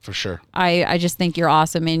 You will, for sure. I just think you're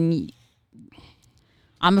awesome, and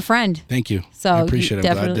I'm a friend. Thank you. So I appreciate it.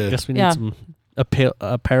 I'm glad I guess we need some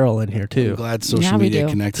apparel in here too. I'm glad social we media do.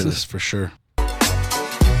 connected us, for sure.